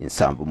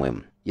 75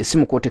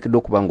 yesimu kwotekedde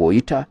okuba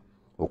ng'oyita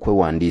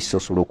okwewandiisa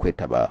osobola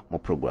okwetaba mu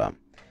puroguramu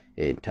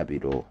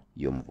entabiro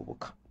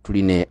y'omuvubuka.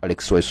 Tuline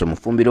Alex Waiswa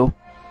Mufumbiro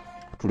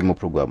tuli mu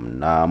puroguramu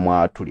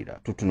namwatulira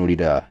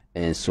tutunulira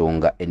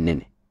ensonga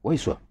ennene.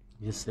 Waiswa,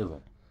 yes sir.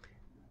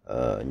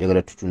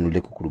 Njagala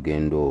tutunuleko ku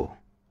lugendo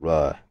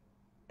lwa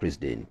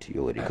President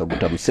Yoweri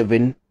Kaguta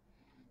Museveni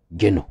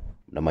geno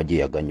n'amagye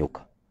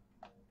yaganyuka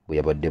bwe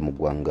yabadde mu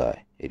ggwanga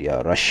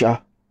erya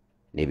Russia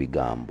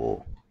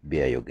n'ebigambo bye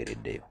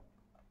yayogereddeyo.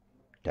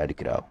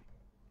 Tandikirawo.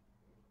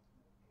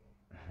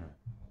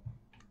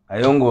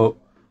 Ayongo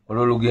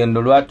olwo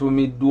lugendo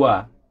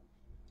lwatumiddwa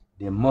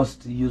the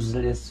most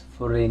useless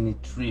foreign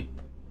trip.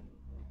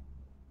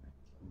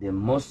 The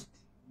most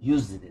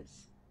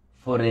useless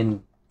foreign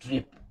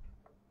trip.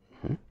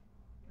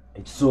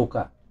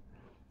 Ekisooka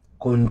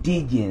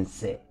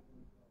contingency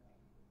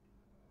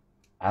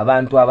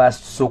abantu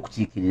abasose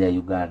okukiikirira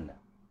Uganda.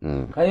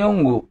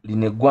 Kayongo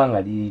lino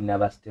eggwanga lirina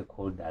ba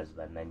stakeholders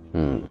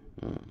bannannyini.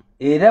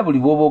 Era buli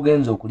bw'oba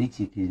ogenza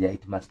okulikiikirira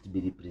it must be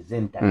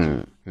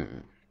representative.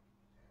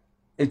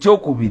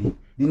 Ekyokubiri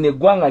lino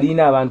eggwanga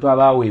lirina abantu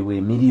abaweebwa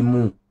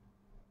emirimu.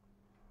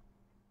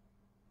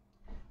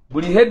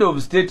 Buli head of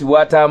state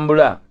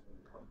bw'atambula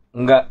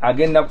nga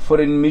agenda ku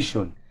foreign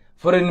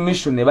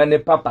mission eba ne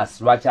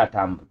purpose lwaki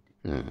atambudde.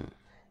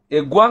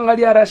 Eggwanga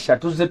lya Russia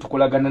tuzze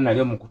tukolagana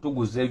nalyo mu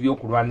kutuguza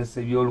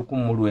ebyokulwanisa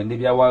eby'olukumu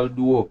bya World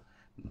War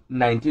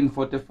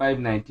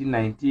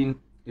 1945-1919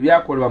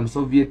 ebyakolebwa mu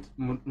Soviet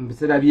mu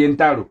biseera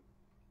by'entalo.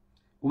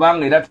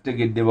 Kubanga era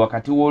tutegedde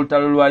wakati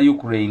w'olutalo lwa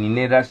Ukraine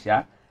ne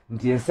Russia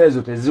nti ensi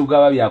ezo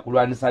tezigaba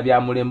byakulwanisa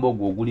bya mulembe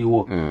ogwo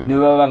oguliwo ne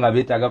baba nga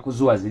beetaaga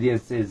kuzuwa ziri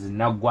ensi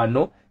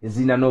ezinaggwano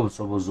ezirina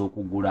n'obusobozi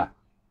okugula.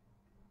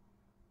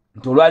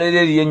 Nti olwaleero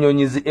eriyo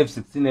ennyonyi zi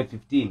F-16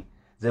 F-15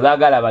 ze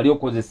baagala bali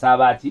okozesa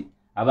abaati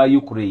aba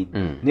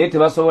Ukraine naye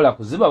tebasobola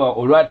kuziba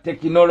olwa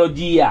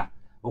tekinologiya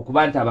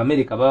okuba nti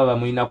Abamerika baba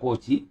bamulinako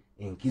ki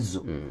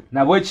enkizo.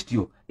 Nabwe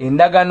kityo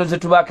endagaano ze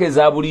tubaako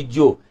eza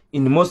bulijjo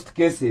in most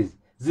cases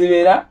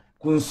zibeera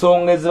ku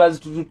nsonga eziba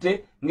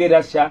zitutute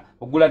ng'Erussia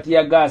ogula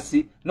tiya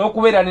gaasi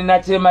n'okubeera ne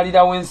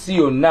nakyemalirawo ensi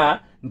yonna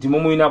nti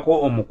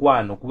mumulinako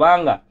omukwano.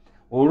 Kubanga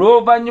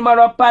olw'oluvannyuma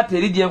lwa paati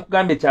eri gye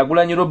nkugambye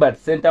Kyagulanyi Robert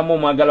Ssentamu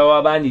omwagala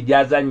w'abangi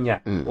gy'azannya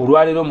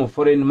olwaleero mu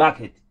foreign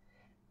market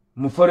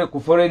ku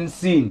foreign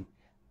scene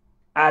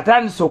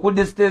atandise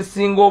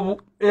okudistansinga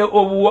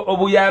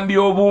obuyambi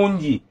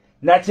obungi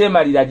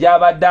nakyemalira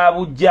gy'abadde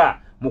abujja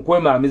mu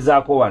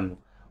kwemamizaako wano.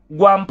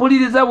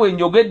 Gwampuliriza bwe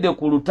njogedde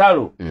ku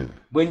lutalo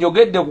bwe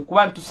njogedde ku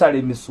kuba ntusala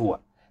emisuwa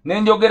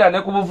ne njogera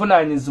ne ku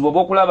buvunaanyizibwa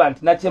bw'okulaba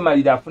nti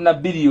nakyemalira afuna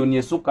biliyoni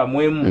esukka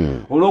mu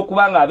emu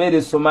olw'okuba nga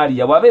abeera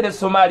Somalia. Bw'abeera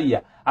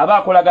Somalia aba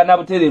akolagana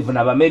butereevu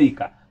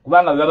n'Abamerika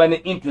kubanga baba ne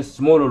interest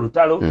mu olwo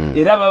lutalo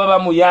era baba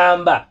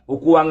bamuyamba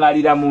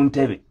okuwangalira mu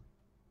ntebe.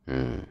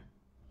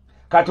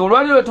 Kati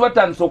olwaleero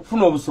tubatandise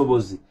okufuna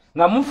obusobozi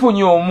nga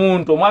mufunye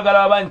omuntu omwagala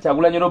w'abangi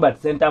Kyagulanyi Robert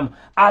Ssentamu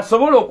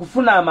asobola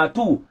okufuna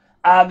amatu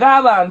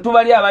ag'abantu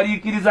bali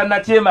abaliikiriza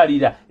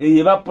nakyemalira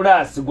eyeba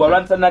plus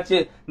gwalwanisa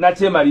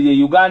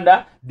nakyemalira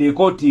Uganda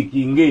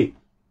dekotikinge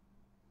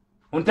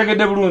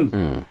ontegedde bulungi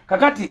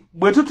kakati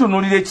bwe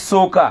tutunulira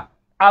ekisooka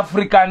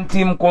African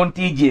team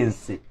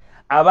contingency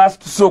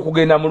abasituse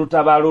okugenda mu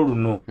lutabaalo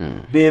luno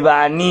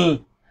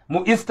bebaani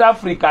mu East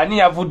Africa ani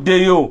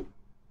yavuddeyo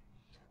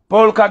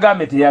Paul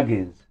Kagame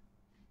teyagenze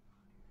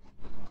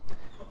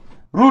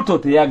Ruto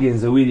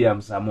teyagenze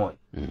William Samoei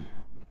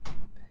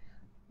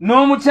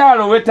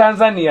n'omukyalo we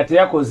Tanzania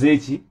teyakoze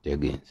eki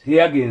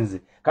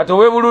teyagenze kati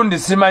owe Burundi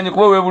simanyi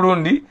kuba owe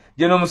Burundi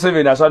General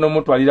Museveni aswana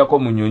omutwalirako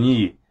mu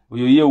nnyonyi ye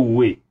oyo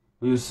yewuwe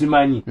oyo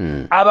simanyi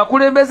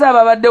abakulembeze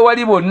ababadde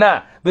wali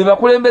bonna be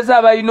bakulembeze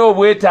abalina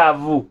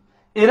obwetaavu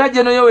era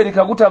General Yoweri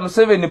Kaguta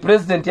Museveni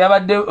president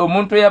yabadde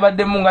omuntu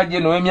eyabaddemu nga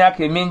General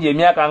w'emyaka emingi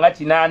emyaka nga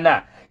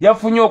 8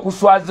 yafunye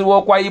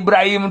okuswazibwa kwa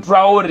Ibrahim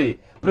Traore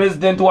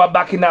president wa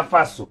Burkina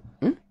Faso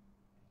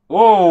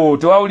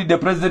tewawulidde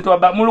president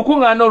wa mu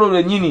lukuŋŋaana olwo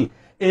lwennyini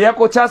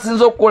eyako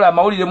kyasinza okukola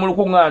amawulire mu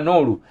lukuŋŋaana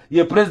olwo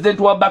ye president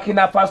wa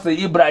Burkina Faso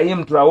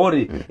Ibrahim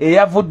Traore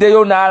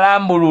eyavuddeyo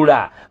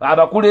n'alambulula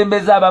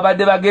abakulembeze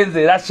ababadde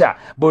bagenze Russia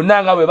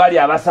bonna nga bwe bali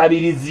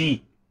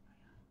abasabirizi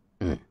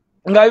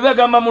nga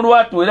bibagamba mu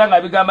lwatu era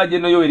nga bigamba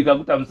General Yoweri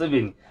Kaguta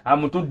Museveni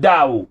amutudde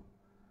awo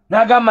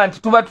n'agamba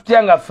nti tuba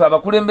tutya nga ffe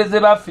abakulembeze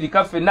ba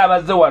Afrika ffenna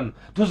abazze wano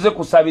tuzze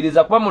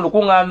kusabiriza kuba mu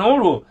lukuŋŋaana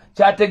olwo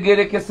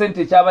kyategeereka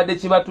ssente kyabadde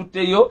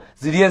kibatutteyo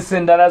ziri ensi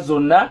endala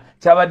zonna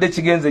kyabadde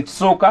kigenze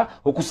kisooka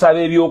okusaba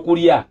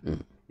ebyokulya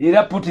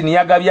era Putin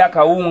yagabye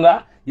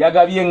akawunga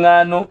yagabye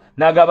eŋŋaano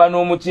n'agaba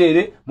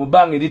n'omuceere mu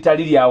bbanga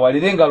eritali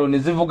lyawalira engalo ne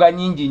zivuga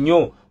nnyingi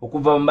nnyo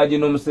okuva mu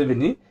General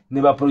Museveni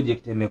ne ba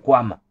project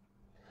emekwama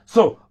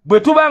so bwe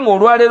tubanga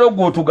olwaleero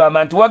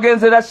gw'otugamba nti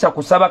wagenze Russia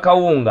kusaba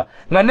kawunga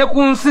nga ne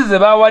ku nsi ze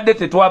bawadde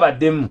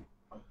tetwabaddemu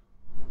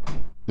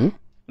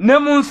ne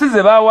mu nsi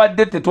ze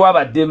bawadde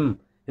tetwabaddemu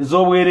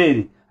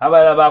ez'obwereere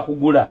abalala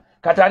bakugula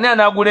kati ani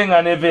anaagula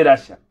eŋŋano eva e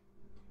Russia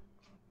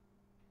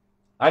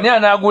ani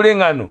anaagula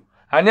eŋŋano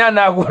ani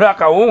anaagula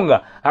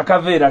akawunga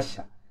akava e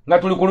Russia nga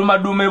tuli ku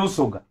lumaduuma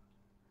ebusoga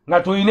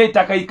nga tulina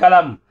ettaka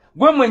ikalamu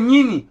gwe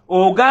mwennyini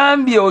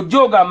ogambye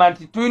ojja ogamba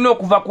nti tulina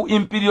okuva ku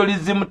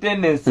imperialism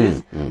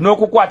tendencies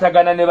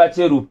n'okukwatagana ne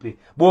bacerupe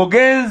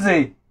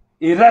bw'ogenze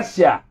e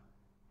Russia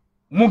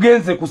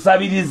mugenze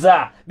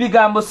kusabiriza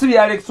bigambo si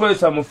bya Alex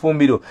Waiswa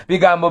Mufumbiro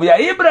bigambo bya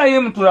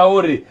Ibrahim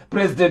Traore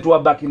president wa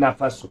Burkina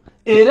Faso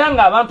era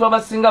nga abantu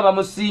abasinga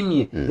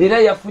bamusiimye era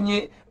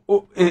yafunye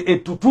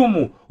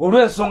etutumu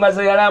olw'ensonga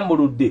ze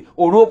yalambuludde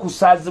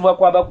olw'okusaazibwa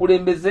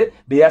kw'abakulembeze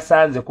be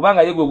yasanze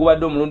kubanga ye gwe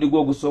gubadde omulundi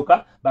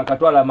gw'ogusooka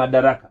bakatwala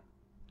madaraka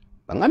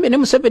bangambye ne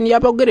Museveni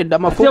yabogeredde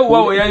amafuku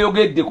wawe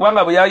yayogedde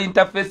kubanga bwe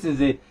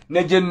interfaces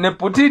ne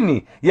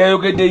Putin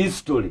yayogedde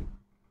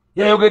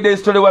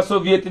history wa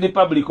Soviet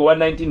Republic wa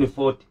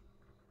 1940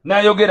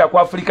 n'ayogera ku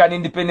African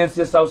independence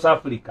ya South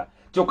Africa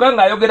kyokka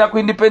ng'ayogera ku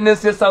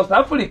independence ya South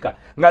Africa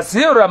nga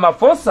Cyril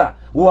Ramaphosa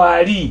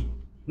wali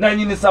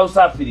nanyini South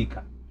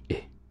Africa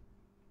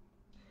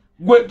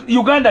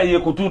Uganda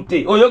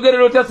yekututte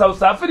oyogerera otya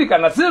South Africa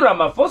nga Cyril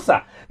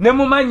Ramaphosa ne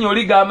mumanyi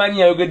oli g'amanyi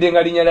yayogedde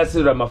nga linnya lya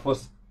Cyril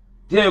Ramaphosa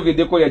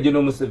teyayogeddeko ya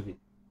General Museveni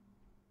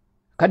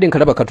kadde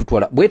nkalaba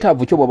katutwala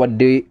bwetaavu kyo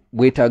bwabadde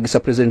bwetaagisa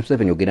President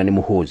Museveni ogenda ne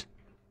muhoozi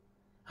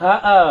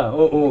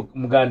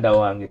muganda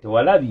wange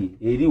tewalabye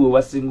eriwe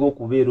wasinga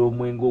okubeera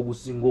omwenge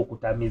ogusinga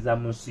okutamiza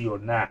mu nsi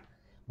yonna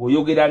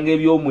bw'oyogeranga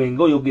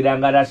eby'omwenge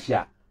oyogeranga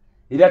Russia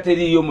era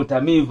teriyo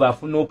mutamiivu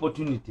afuna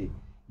opportunity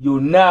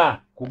yonna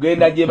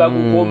kugenda gye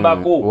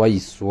bagukombako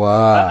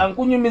Waiswa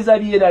ankunyumiza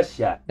bye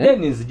Russia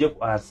then nzije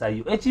ku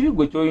ansayo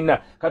ekibigwe kyolina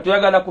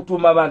katoyagala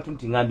kutuuma abantu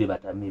nti ngambye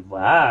batamiivu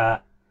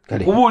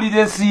kubuulira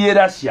ensi ye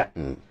Russia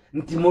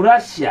nti mu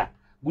Russia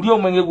guli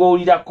omwenge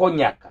gw'owulira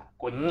konyaka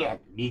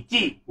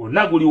biki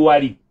onna guli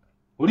wali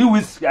oli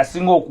whisky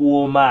asinga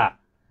okuwooma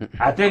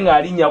ate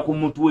ng'alinnya ku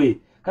mutwe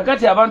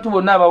kakati abantu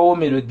bonna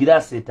abawoomerwa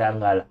egiraasi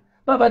etangala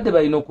babadde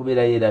balina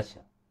okubeera ye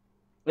Russia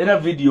era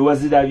vidiyo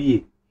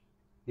wazirabye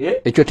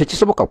ekyo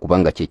tekisoboka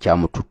kubanga kye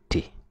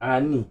kyamututte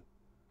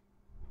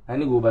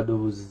ani gw'obadde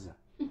obuuziza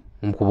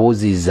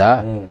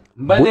nkubuuziza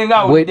mbadde nga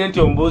awulidde nti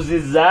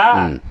ombuuziza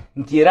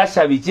nti e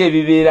Russia biki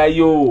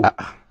ebibeerayo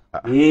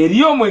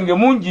eri omwenge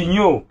mungi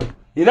nnyo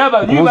era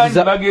abanywi bangi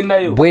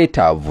bagendayo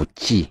bwetaavu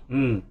ki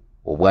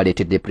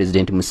obwaleetedde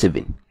President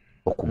Museveni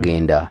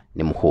okugenda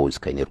ne muhoozi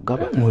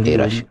Kainerugaba e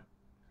Russia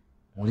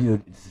muliyo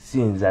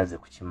siyinzaze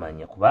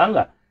kukimanya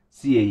kubanga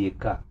si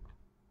yeyeka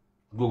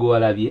gwe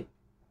walabye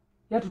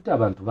yatutte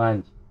abantu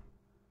bangi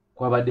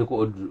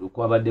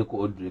kwabaddeko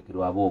Odrek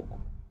Lwabogo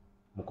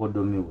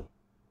mukodomi we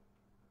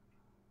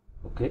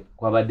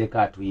kwabaddeko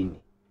Atwine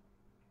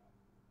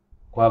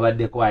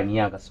kwabaddeko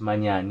Anianga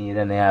simanyi ani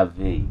era naye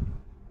aveeyo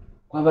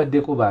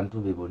kwabaddeko bantu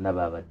be bonna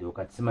babaddewo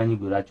kati simanyi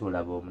gwe lwaki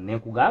olaba omu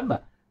nenkugamba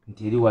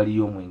nti eri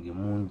waliyo omwenge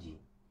mungi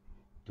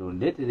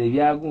tondeetera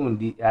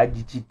ebyagundi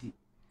agikiti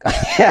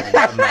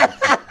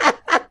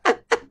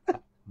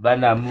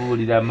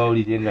banamuwulira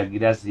amawulire nga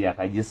girasi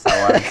yakagisa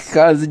wansi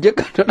kanzije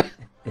katona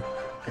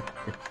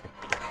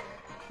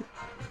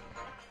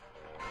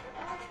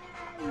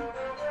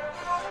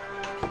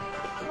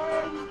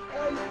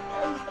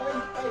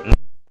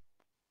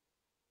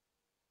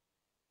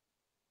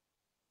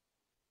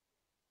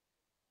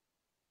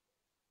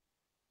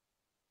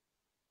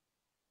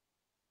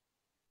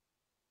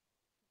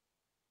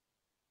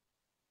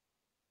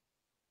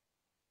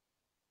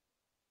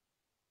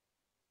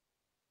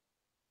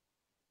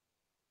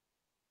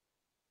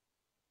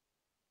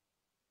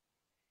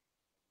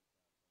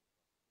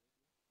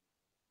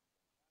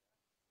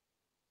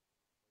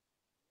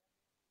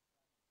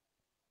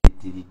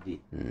kiyitiridde.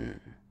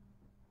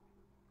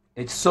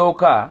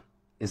 Ekisooka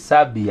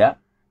Esabia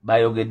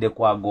bayogedde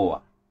ku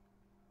Agoa.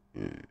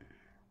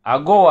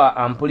 Agoa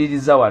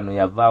ampuliriza wano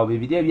yavaawo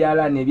bibiri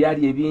ebyalaani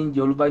ebyali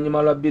ebingi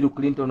oluvannyuma lwa Bill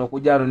Clinton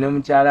okujjalo ne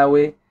mukyala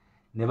we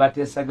ne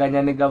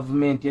bateesaganya ne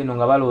gavumenti eno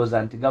nga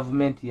balowooza nti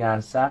gavumenti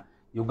yansa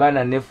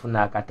Uganda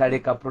nefuna akatale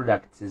ka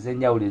products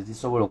ez'enjawulo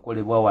ezisobola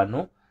okukolebwa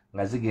wano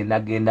nga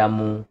zigendagenda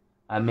mu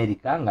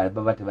America nga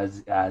baba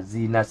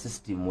tebazina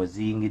system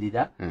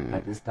weziyingirira nga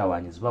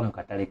tezitawaanyizibwa mu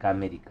katale ka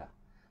America.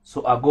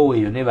 So Agoa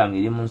eyo nebanga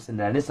eri mu nsi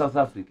endala ne South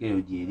Africa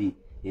eyo gyeri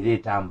era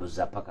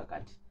etambuza paka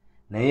kati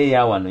naye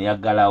yawano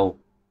yaggalawo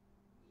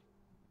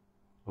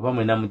oba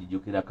mwena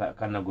mugijjukira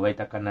kana gwe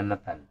bayita kana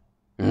Nathan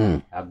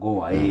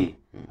Agoa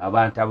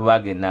abantu abo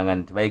bagendanga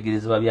nti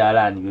bayigirizibwa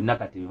byalaani byonna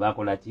kati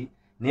byebakola ki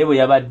naye bwe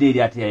yabadde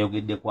eri ate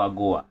yayogedde ku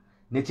Agoa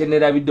ne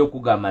kyenerabidde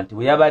okugamba nti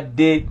bwe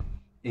yabadde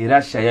e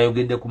Russia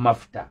yayogedde ku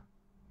mafuta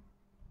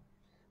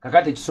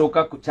kakati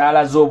ekisooka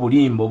kyalaze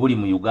obulimbo buli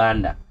mu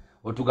Uganda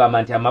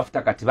otugamba nti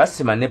amafuta kati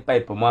basima ne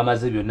pipe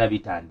mwamaze byonna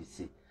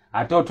bitandise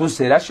ate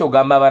otuuse Russia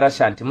ogamba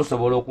abarasha nti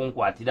musobola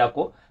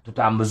okunkwatirako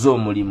tutambuze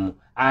omulimu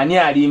ani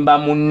alimba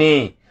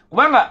munne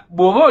kubanga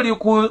bw'oba oli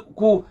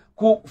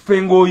ku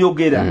fengo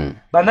oyogera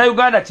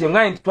bannayuganda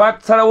kyenga nti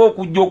twasalawo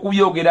okujja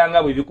okubyogera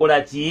nga bwe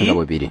bikola ki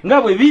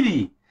nga bwe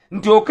biri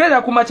nti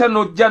okera ku makya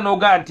n'ojja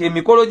n'oga nti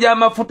emikolo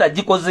gy'amafuta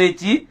gikoze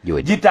eki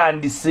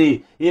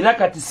gitandise era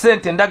kati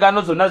ssente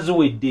endagaano zonna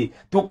ziwedde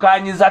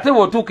tukanyiza ate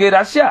bw'otuuka e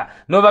Russia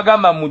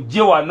n'obagamba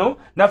mujje wano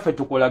naffe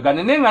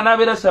tukolagane naye nga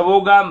n'ab'e Russia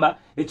boogamba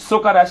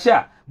ekisooka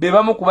Russia be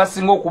bamu ku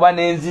basinga okuba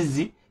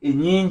n'enzizi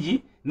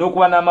ennyingi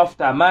n'okuba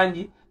n'amafuta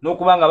amangi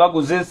n'okuba nga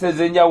baguza ensi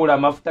ez'enjawulo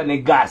amafuta ne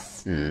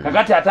gaasi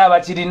kakati ate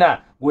abakirina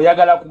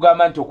gweoyagala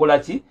kugamba nti okola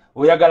ki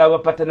oyagala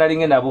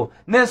bapatanalinge nabo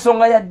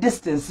n'ensonga ya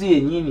distance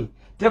yennyini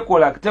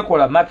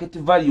tekola market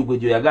value gwe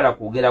gyoyagala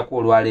kwogerako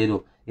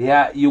olwaleero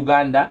eya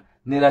Uganda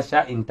ne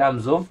Russia in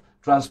terms of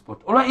transport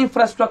olwa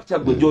infrastructure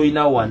gwe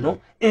gyoyinawo wano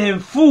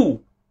enfu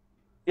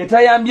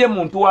etayambye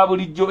muntu wa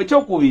bulijjo.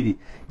 Ekyokubiri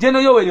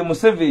General Yoweri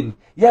Museveni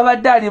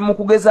yabadde ali mu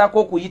kugezaako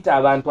okuyita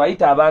abantu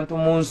ayita abantu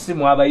mu nsi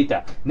mu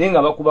abayita naye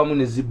nga bakubamu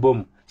ne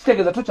zibbomu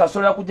kitegeeza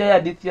tokyasobola kujjayo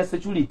aditi ya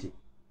security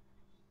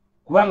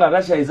kubanga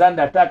Russia is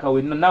under attack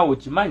wenna nawe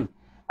okimanyi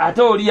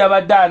ate oli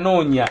yabadde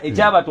anoonya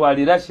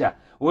ekyabatwala Russia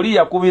oli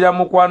yakubira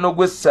mukwano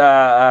gwe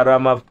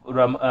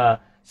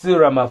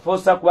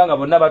Ramaphosa kubanga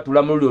bonna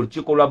batula mu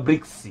olukiiko lwa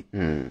BRICS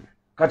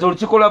kati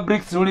olukiiko lwa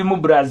BRICS lulimu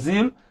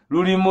Brazil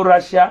lulimu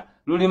Russia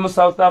lulimu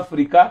South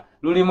Africa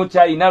lulimu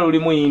China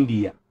lulimu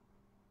India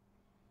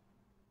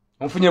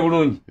onfunye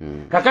bulungi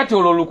kakati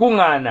olwo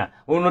lukuŋŋaana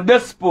ono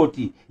despot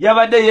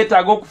yabadde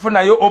yeetaaga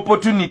okufunayo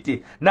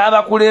opportunity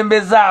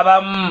n'abakulembeze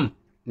abamu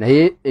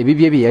naye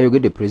ebibye bye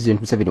yayogedde President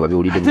Museveni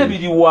wabiwulidde ate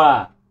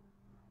biriwa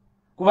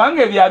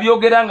kubanga ebyo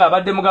abyogera nga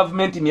abadde mu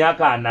gavumenti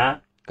myaka 4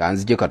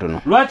 kanzije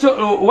katono lwaki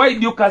why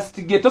do you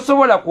castigate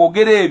tosobola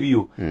kwogera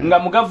ebyo nga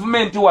mu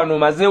gavumenti wano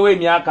mazeewo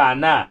emyaka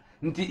 4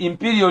 nti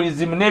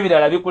imperialism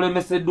n'ebirala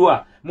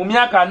bikulemeseddwa mu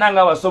myaka 4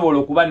 nga wasobola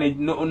okuba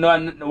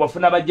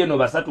wafuna bajeno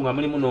basatu nga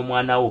mulimu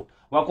n'omwanawo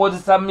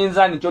wakozesa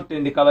minzaani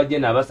kyotendeka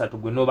bajeno basatu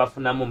gwe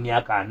n'obafuna mu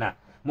myaka 4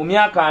 mu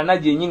myaka 4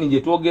 gyennyini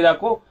gye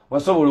twogerako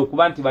wasobola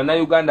okuba nti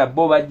bannayuganda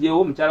bo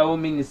bajjewo mukyala wo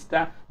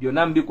minisita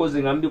byonna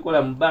mubikoze nga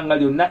mubikola mu bbanga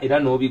lyonna era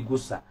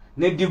n'obigusa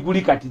ne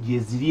diguli kati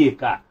gyeziri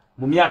eka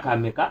mu myaka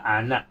ameka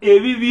 4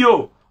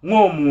 ebibyo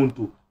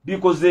ng'omuntu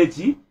bikoze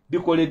eki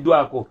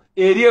bikoleddwako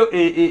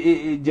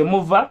eri gye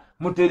muva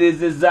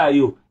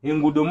muterezezaayo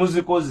enguudo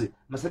muzikoze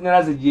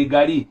masanyalaze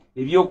gyegali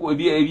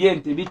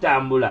ebyente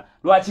bitambula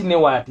lwaki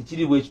newa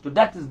tekiri bwekito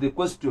that is the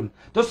question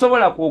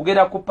tosobola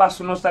kwogera ku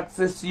personal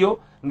success yo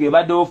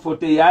ng'ebaddewo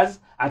 40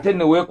 years ate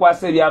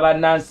neweekwasa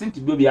ebyabannansi nti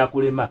byo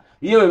byakulema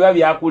ye bwe biba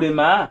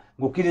byakulema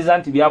ng'okkiriza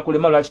nti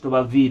byakulema lwaki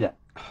tobaviira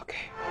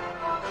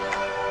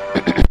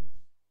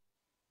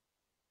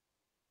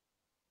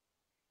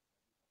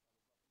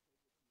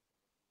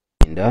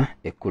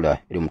ekkula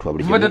eri omuntu wa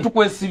bulijjo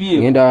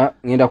tukwesibye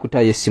ngenda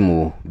kutaayo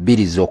essimu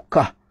 2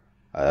 zokka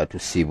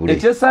tusiibule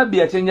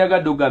ekyesabia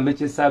kyenjagadde ogambe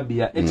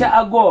ekyesabia ekya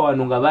Agoa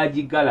wano nga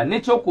baagigala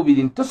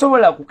n'ekyokubiri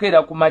tosobola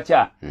kukeera ku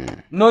makya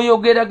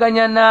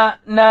n'oyogeraganya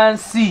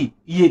nansi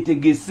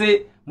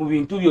yeetegese mu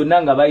bintu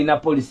byonna nga balina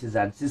policies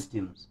and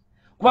systems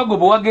kuba gwe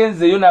bwe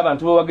wagenzeeyo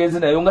n'abantu be wagenze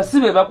nayo nga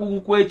si be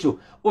bakugu ku ekyo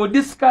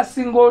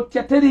odiscussinga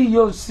otya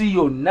teriyo nsi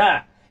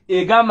yonna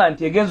egamba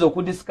nti egenza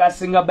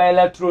okudiscussinga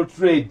bilateral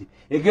trade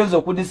egenza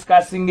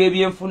okudiscussinga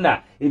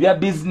ebyenfuna ebya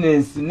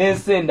business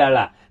n'ensi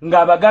endala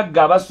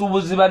ng'abagagga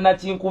abasuubuzi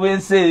bannakinku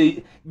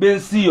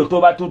b'ensi yo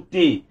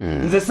tobatutte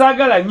nze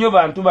saagala nnyo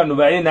bantu bano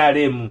ba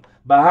NRM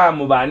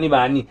bahamu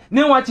baani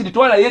naye wakiri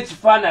twalayo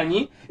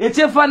ekifaananyi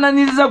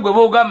ekyefaananyiriza gwe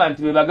boogamba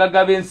nti be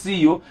bagagga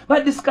b'ensi yo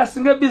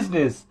badiscussinga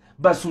business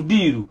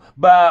basudiru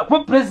kwa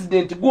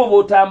president gwoba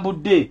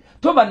otambudde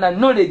toba na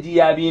knowledge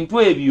ya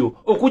bintu ebyo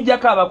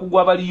okujjako abakugu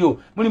abaliyo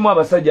mulimu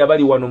abasajja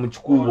abali wano mu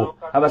kikuubo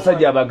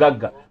abasajja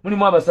abagagga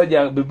mulimu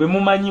abasajja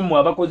bemumanyimu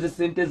abakoze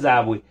sente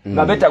zaabwe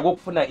nga betaaga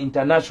okufuna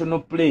international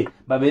play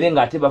babeere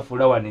nga ate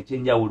bafuula wano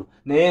ekyenjawulo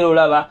naye era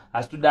olaba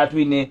asitudde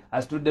atwine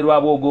asitudde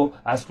Lwabwogo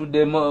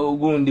asitudde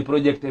gundi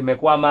project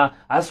emekwama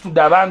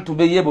asitudde abantu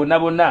beye bonna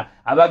bonna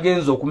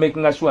abagenza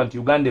okumakinga sure nti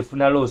Uganda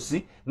efuna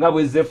loosi nga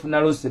bwezze efuna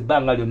loosi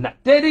ebbanga lyonna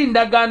teri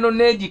ndagaano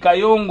neegi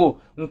Kayongo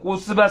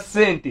nkusiba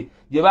ssente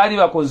gye baali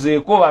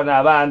bakozeeko bano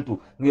abantu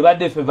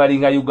ng'ebadde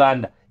favoringa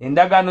Uganda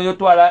endagaano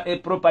yotwala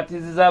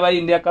properties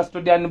z'abayindi ya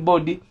custodian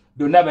board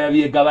byonna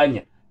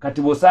babyegabanya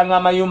kati bw'osanga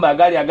amayumba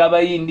agali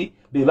ag'abayindi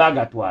be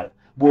baagatwala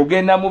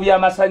bw'ogenda mu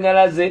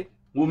by'amasanyalaze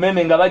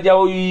umeme nga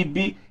bajjawo UEB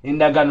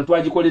endagaano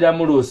twagikolera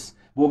mu loosi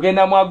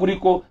bw'ogenda mu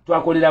aguriko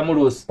twakolera mu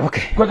loosi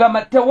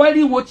kwegamba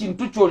tewaliwo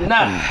kintu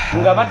kyonna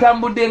nga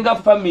batambudde nga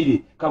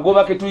family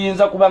kagoba ke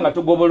tuyinza kuba nga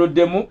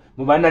tugoboloddemu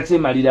mu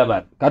bannakyemalira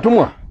bano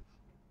Katumwa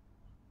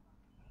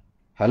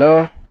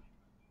Hello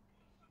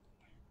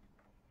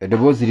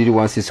eddoboozi liri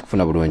wansi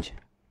sikufuna bulungi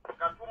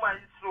Katumwa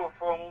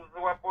Yusufu omuzi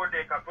wa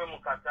bode katwe mu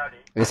katale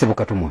ese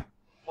Katumwa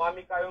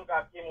mwami Kayonga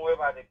akimu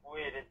webale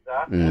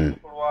kuweereza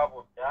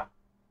kulwabudda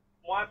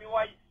mwami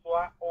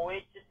Waiswa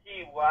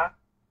ow'ekitiibwa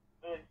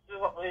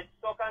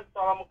ekisooka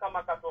nsaba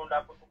Mukama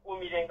Katonda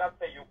kutukuumire nga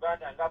ffe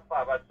Uganda nga ffe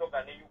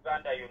abasoga ne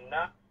Uganda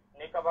yonna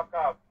ne Kabaka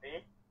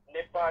waffe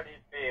ne Paul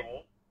FM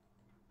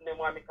ne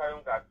mwami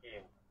Kayonga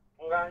akimu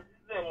nga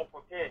nzize mu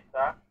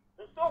kuteesa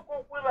nsooka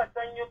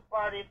okwebaza nnyo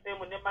Paul FM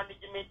ne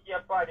management ya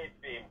Paul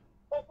FM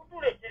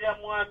okutuleetera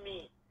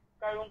mwami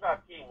Kayonga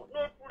akimu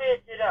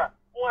n'otuleetera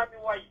mwami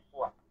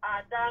Waiswa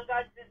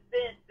atangazizza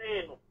ensi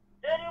eno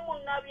teri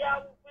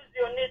munnabyabufuzi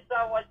yonna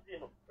essaawa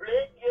zino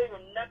leediyo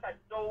yonna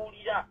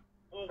katitowulira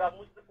nga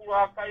muzzukulu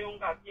wa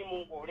Kayonga akimu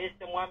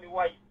ng'oleese mwami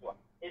Waiswa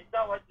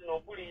essaawa zino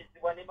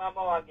obulirizibwa ne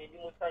maama wange ndi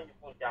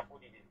musanyufu nti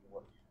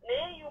abulirizibwa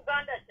naye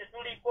Uganda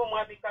kyetuliko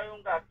mwami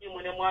Kayonga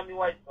akimu ne mwami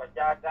Waiswa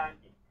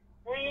kyagambye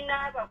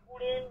tulina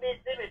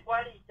abakulembeze be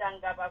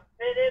twaliyitanga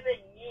bafere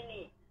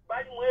bennyini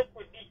bali mu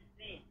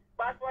FDC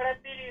batwala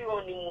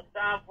biliyoni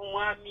 7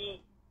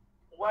 mwami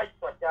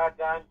Waiswa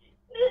kyagambye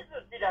nizo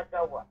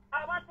ziragawa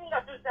abantu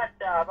nga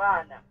tuzadde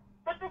abaana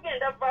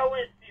tetugenda vaawo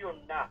ensi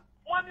yonna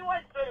mwami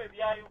Waiswa ebyo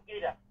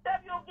byayogera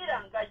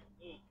tabyogera nga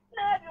ye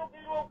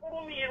n'abyogera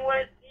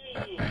okulumirirwa ensi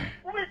ye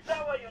kuba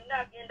essaawa yonna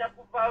agenda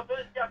kuvaawo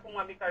tozijjako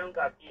mwami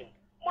Kayonga akimu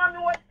mwami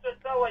Waiswa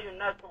essaawa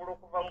yonna asobola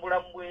okuva mu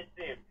bulamu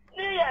bw'ensi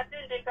naye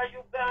atendeka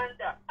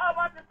Uganda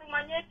abantu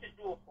tumanye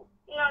ekituufu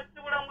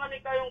ng'asiibula mwami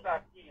Kayonga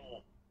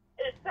akimu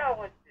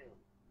essaawa zino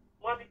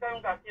mwami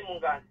Kayonga akimu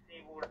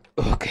ng'ansiibula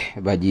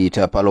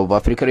bagiyita Pal of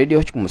Africa Radio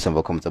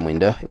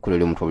 107.9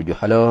 ekulele omutwe bulijjo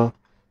hello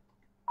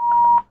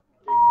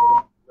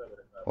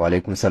wa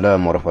alaikum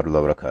salam wa rahmatullahi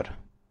wa barakatuh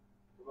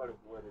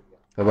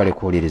babale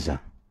kuwuliriza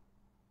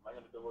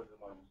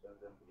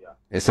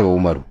ese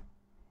Umaru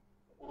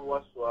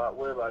Waswa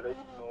webale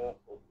nnyo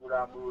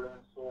okulambulula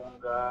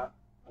ensonga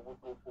mu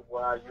butuufu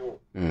bwayo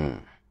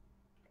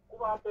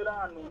kuba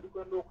mpera ano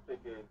ndikwenda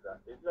okutegeeza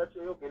ekira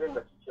kyoyogere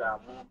nga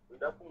kikyamu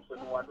edaku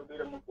musoni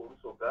wandogeremu ku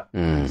olusoga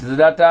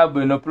sizira tabu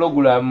eno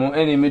pulogulaamu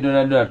enimi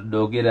donadona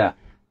tudogera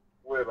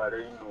webale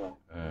nnyo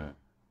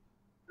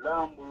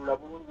lambulula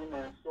bulungi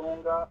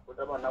n'ensonga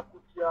otaba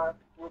nakutya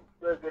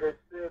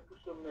twegerese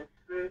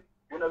tusomese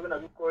byonna byonna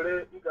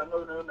bikole iganga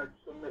byonna byonna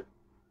kisome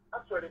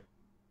actually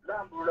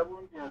lambulula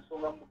bulungi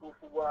ensonga mu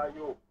butuufu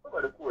bwayo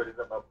webale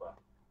kuweereza baba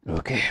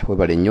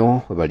webale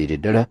nnyo webalire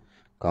ddala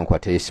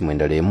kankwate esimu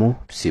endala emu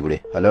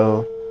tusiibule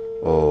hello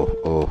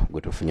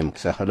gwe tufunye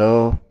mukisa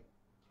hello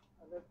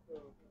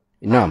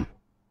naam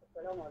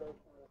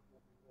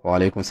wa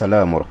alaikum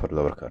salam wa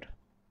rahmatullahi wa barakatuh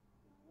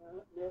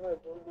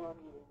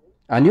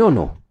ani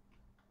ono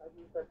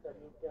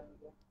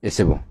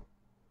esebo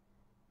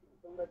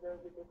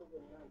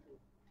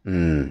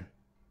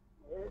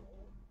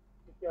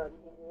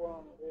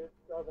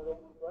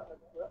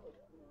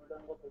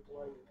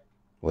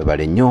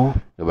webale nnyo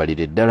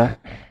webalire ddala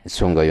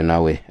ensonga yo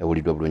naawe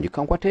ewuliddwa bulungi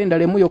kankwate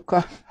endala emu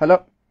yokka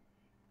halo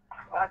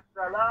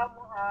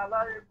assalamu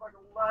alaikum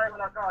wa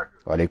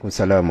barakatuh wa alaikum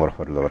salam wa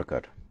rahmatullahi wa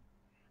barakatuh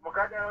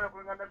mukadde nawe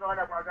kulingana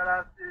kawana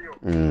kwagala nsiyo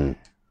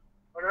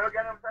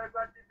olwogana musale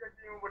kwa kite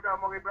kimu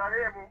mutamu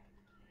Ibrahimu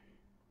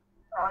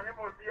ani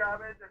musi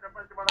yabeete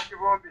kapasi mwana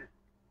kibombi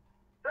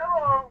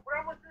sebo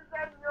kulamusiza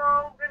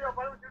nnyo ngeri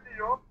okali mu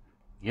studio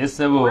yes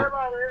sebo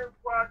webale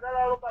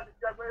kwagala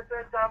lokalisya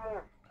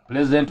kwesentamu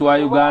President wa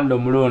Uganda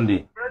omulundi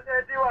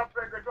President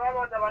waffe gwe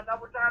twalonda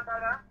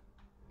bannabutambala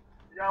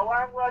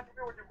yawangula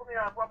kibibu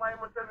 10 kwa Mayi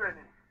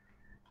Museveni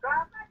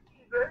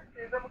kaakatiize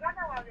nze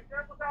muganda wange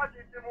kyekusaa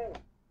kitimu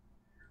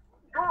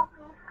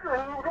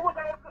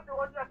tukusaa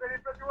okutuwonya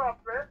President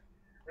waffe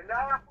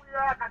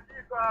n'abakulira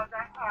akakiiko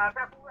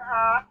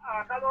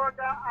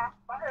akalonda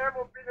ba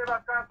MP ne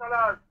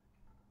bakansalaazi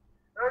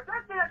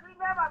ekyokkire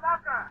tulina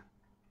ababaka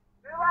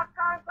ne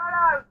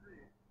bakansalaazi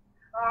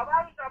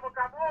abayita mu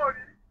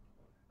kamooli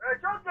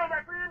ekyogenda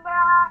tulina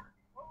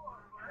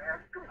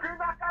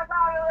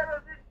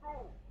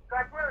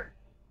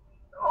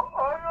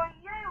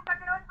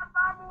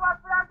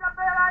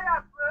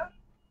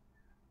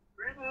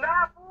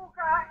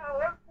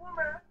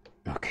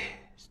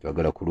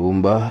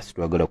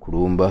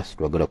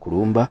situagala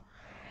kulumba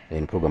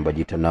en program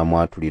bagita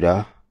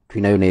namwatulira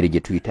tulinayo neeri gye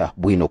tuyita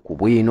bwino ku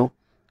bwino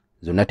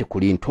zonna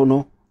tekuli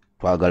ntono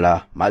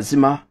twagala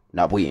mazima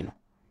na bwino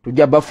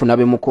tujja bafuna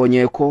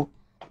bemukonyeeko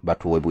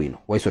batuwe bwino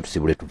Waiswa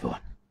tusibule tuve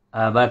wano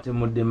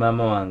abatemudde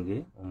maama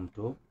wange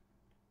omuto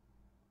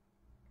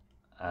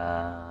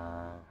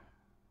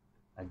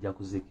ajja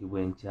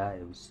kuzikibwa enkya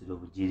ebusiro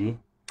bugiri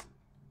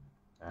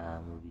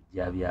mu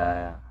bijja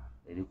bya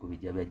eri ku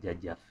bijja bya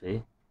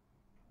jjajjaffe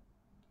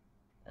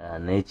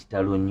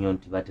n'ekitalo nnyo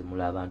nti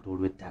batemula abantu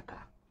olw'ettaka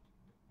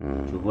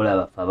tubola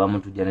baffe abamu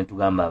tujja ne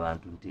tugamba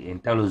abantu nti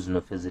entalo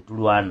zino ffe ze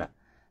tulwana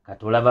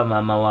kati olaba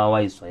maama wa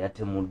Waiswa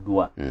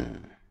yatemuddwa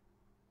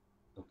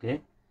okay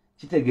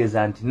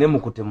kitegeeza nti ne mu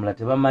kutemula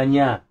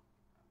tebamanya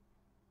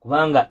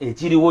kubanga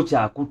ekiriwo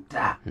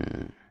kyakutta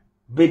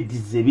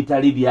beddize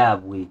ebitali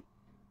byabwe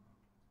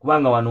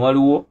kubanga wano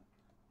waliwo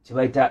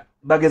kyebayita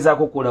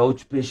bagezaako okukola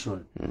occupation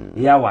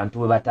ey'abantu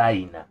bwe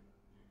batayina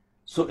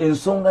so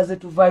ensonga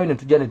zetuvaayo ne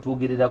tujja ne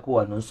twogererako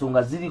wano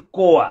ensonga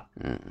zirikowa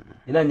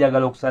era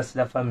njagala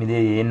okusaasira famire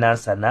eyo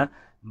y'enansana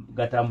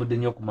gatambudde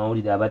nnyo ku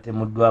mawulire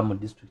abatemuddwa mu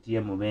disitulikiti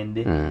y'e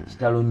Mubende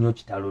kitalo nnyo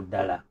kitalo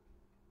ddala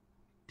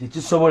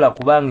tekisobola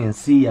kubanga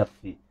ensi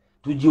yaffe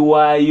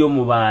tugiwaayo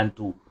mu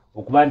bantu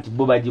okuba nti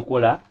bo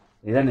bagikola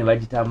era ne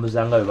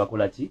bagitambuza nga bwe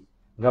bakola ki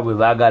nga bwe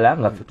baagala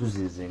nga ffe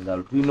tuzize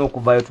engalo tulina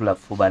okuvaayo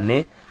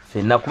tulafubane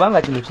ffenna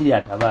kubanga kino kiri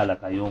atabaala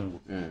kayongo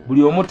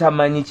buli omu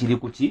tamanyi kiri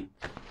kuki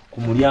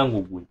ku mulyango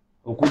gwe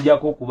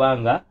okujjako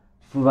okubanga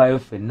tufubaayo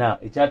ffenna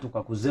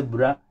ekyatuuka ku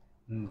zebura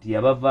nti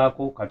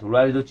yabavaako kati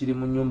olwaliro kiri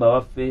mu nnyumba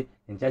waffe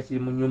enkya kiri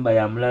mu nnyumba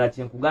ya mulala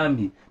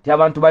kyenkugambye nti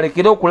abantu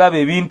balekere okulaba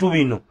ebintu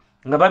bino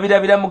nga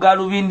babirabira mu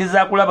gaalubindi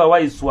za kulaba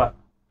Waiswa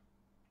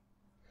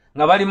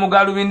nga bali mu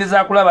gaalubindi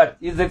za kulaba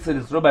His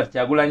Excellency Robert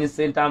Kyagulanyi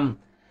Ssentamu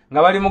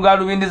nga bali mu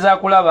gaalubindi za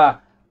kulaba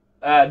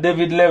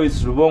David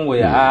Lewis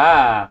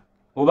Rubongoya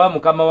oba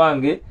mukama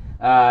wange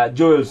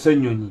Joel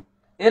Ssenyonyi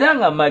era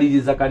nga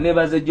maliriza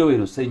kanebaze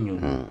Joel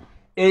Ssenyonyi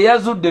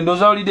eyazudde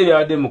ndoza olide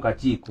byabadde mu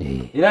kakiiko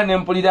era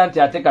nempulira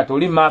nti ate kati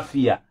oli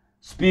mafia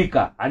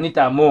speaker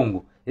Anita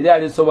Amongo era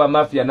alisobwa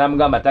mafia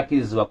namugamba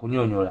takirizibwa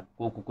kunyonyola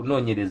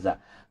kunoonyereza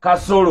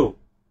Kasolo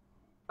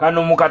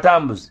kano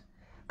mukatambuzi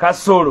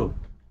Kasolo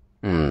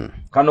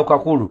kano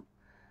kakulu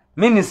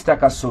Minister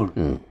Kasolo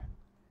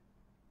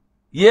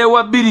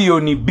yewa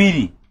biliyoni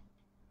 2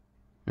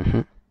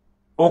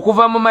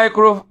 okuva mu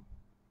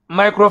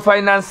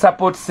microfinance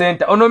support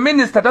center ono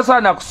minister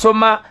tasobola na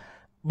kusoma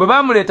bwe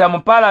bamuleta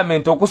mu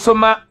parliament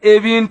okusoma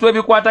ebintu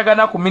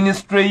ebikwatagana ku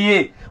ministry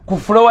ye ku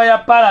floor ya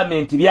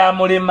parliament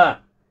byamulema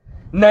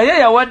naye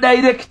yawa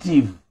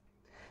directive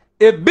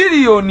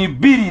biliyoni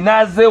 2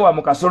 nazeewa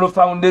mu Kasolo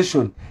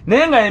Foundation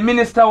naye nga ye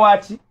minister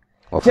waki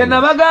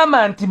kyena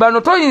bagamba nti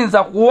bano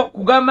toyinza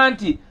kugamba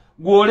nti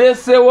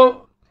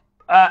gwoleseewo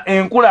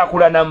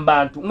enkulaakulana mu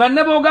bantu nga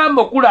ne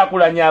bogamba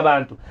okulaakulanya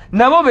abantu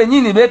nabo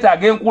benyini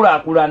beetaaga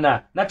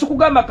enkulaakulana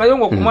nakikugamba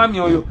Kayongo ku mwami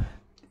oyo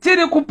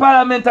kiri ku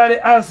parliamentary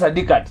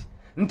answer kati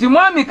nti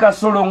mwami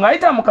Kasolo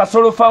ng'ayita mu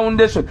Kasolo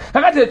Foundation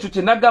kakati ekyo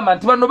kye nagamba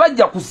nti bano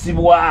bajja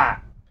kusibwa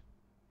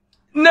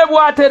ne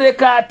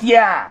bwatereka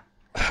atya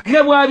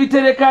ne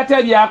bwabitereka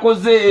atya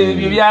byakoze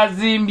ebyo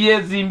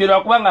byazimbye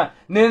kubanga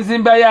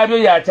n'enzimba yabyo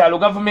yakyalo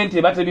gavumenti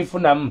eba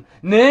tebifunamu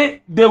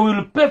ne they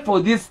will pay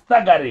for this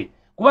thuggery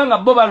kubanga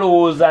bo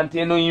balowooza nti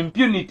eno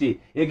impunity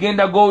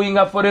egenda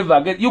going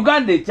forever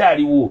Uganda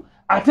ekyaliwo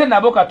ate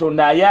nabo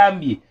Katonda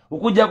ayambye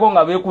okujjako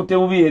nga beekutte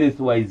bubi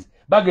health-wise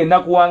bagenda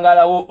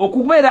kuwangalawo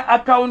okubeera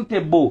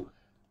accountable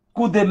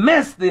ku the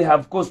mess they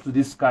have caused to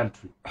this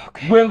country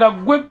gwe nga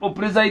gwe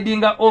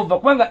presiding over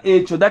kubanga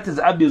ekyo that is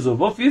abuse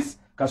of office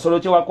Kasolo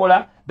kye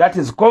wakola that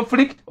is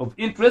conflict of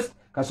interest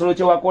Kasolo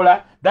kye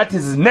wakola that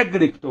is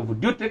neglect of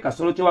duty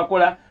Kasolo kye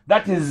wakola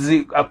that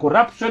is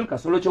corruption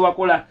Kasolo kye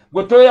wakola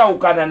gwe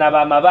toyawukana na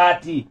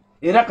bamabaati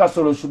era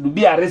Kasolo should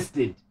be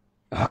arrested.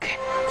 Okay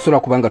sola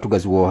kubanga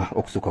tugaziwa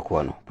okusuka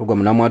kwano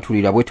programu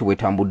namwatulira bwete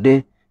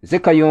bwetambudde nze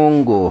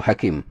Kayongo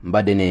Hakim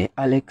mbadde ne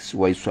Alex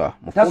Waiswa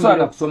Mufumbiro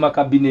tasobola kusoma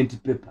cabinet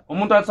paper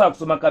omuntu asobola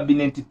kusoma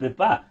cabinet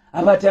paper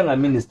abatya nga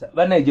minister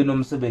banaije no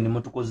Museveni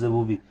mutukoze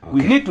bubi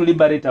we need to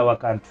liberate our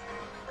country.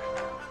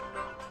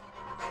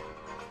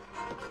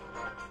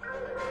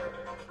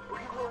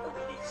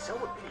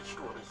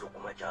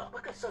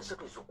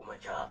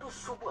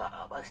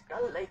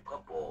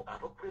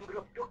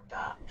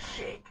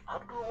 Sheikh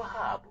Abdul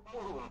Wahab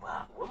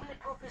Mulumba, woman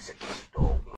professor Kristo.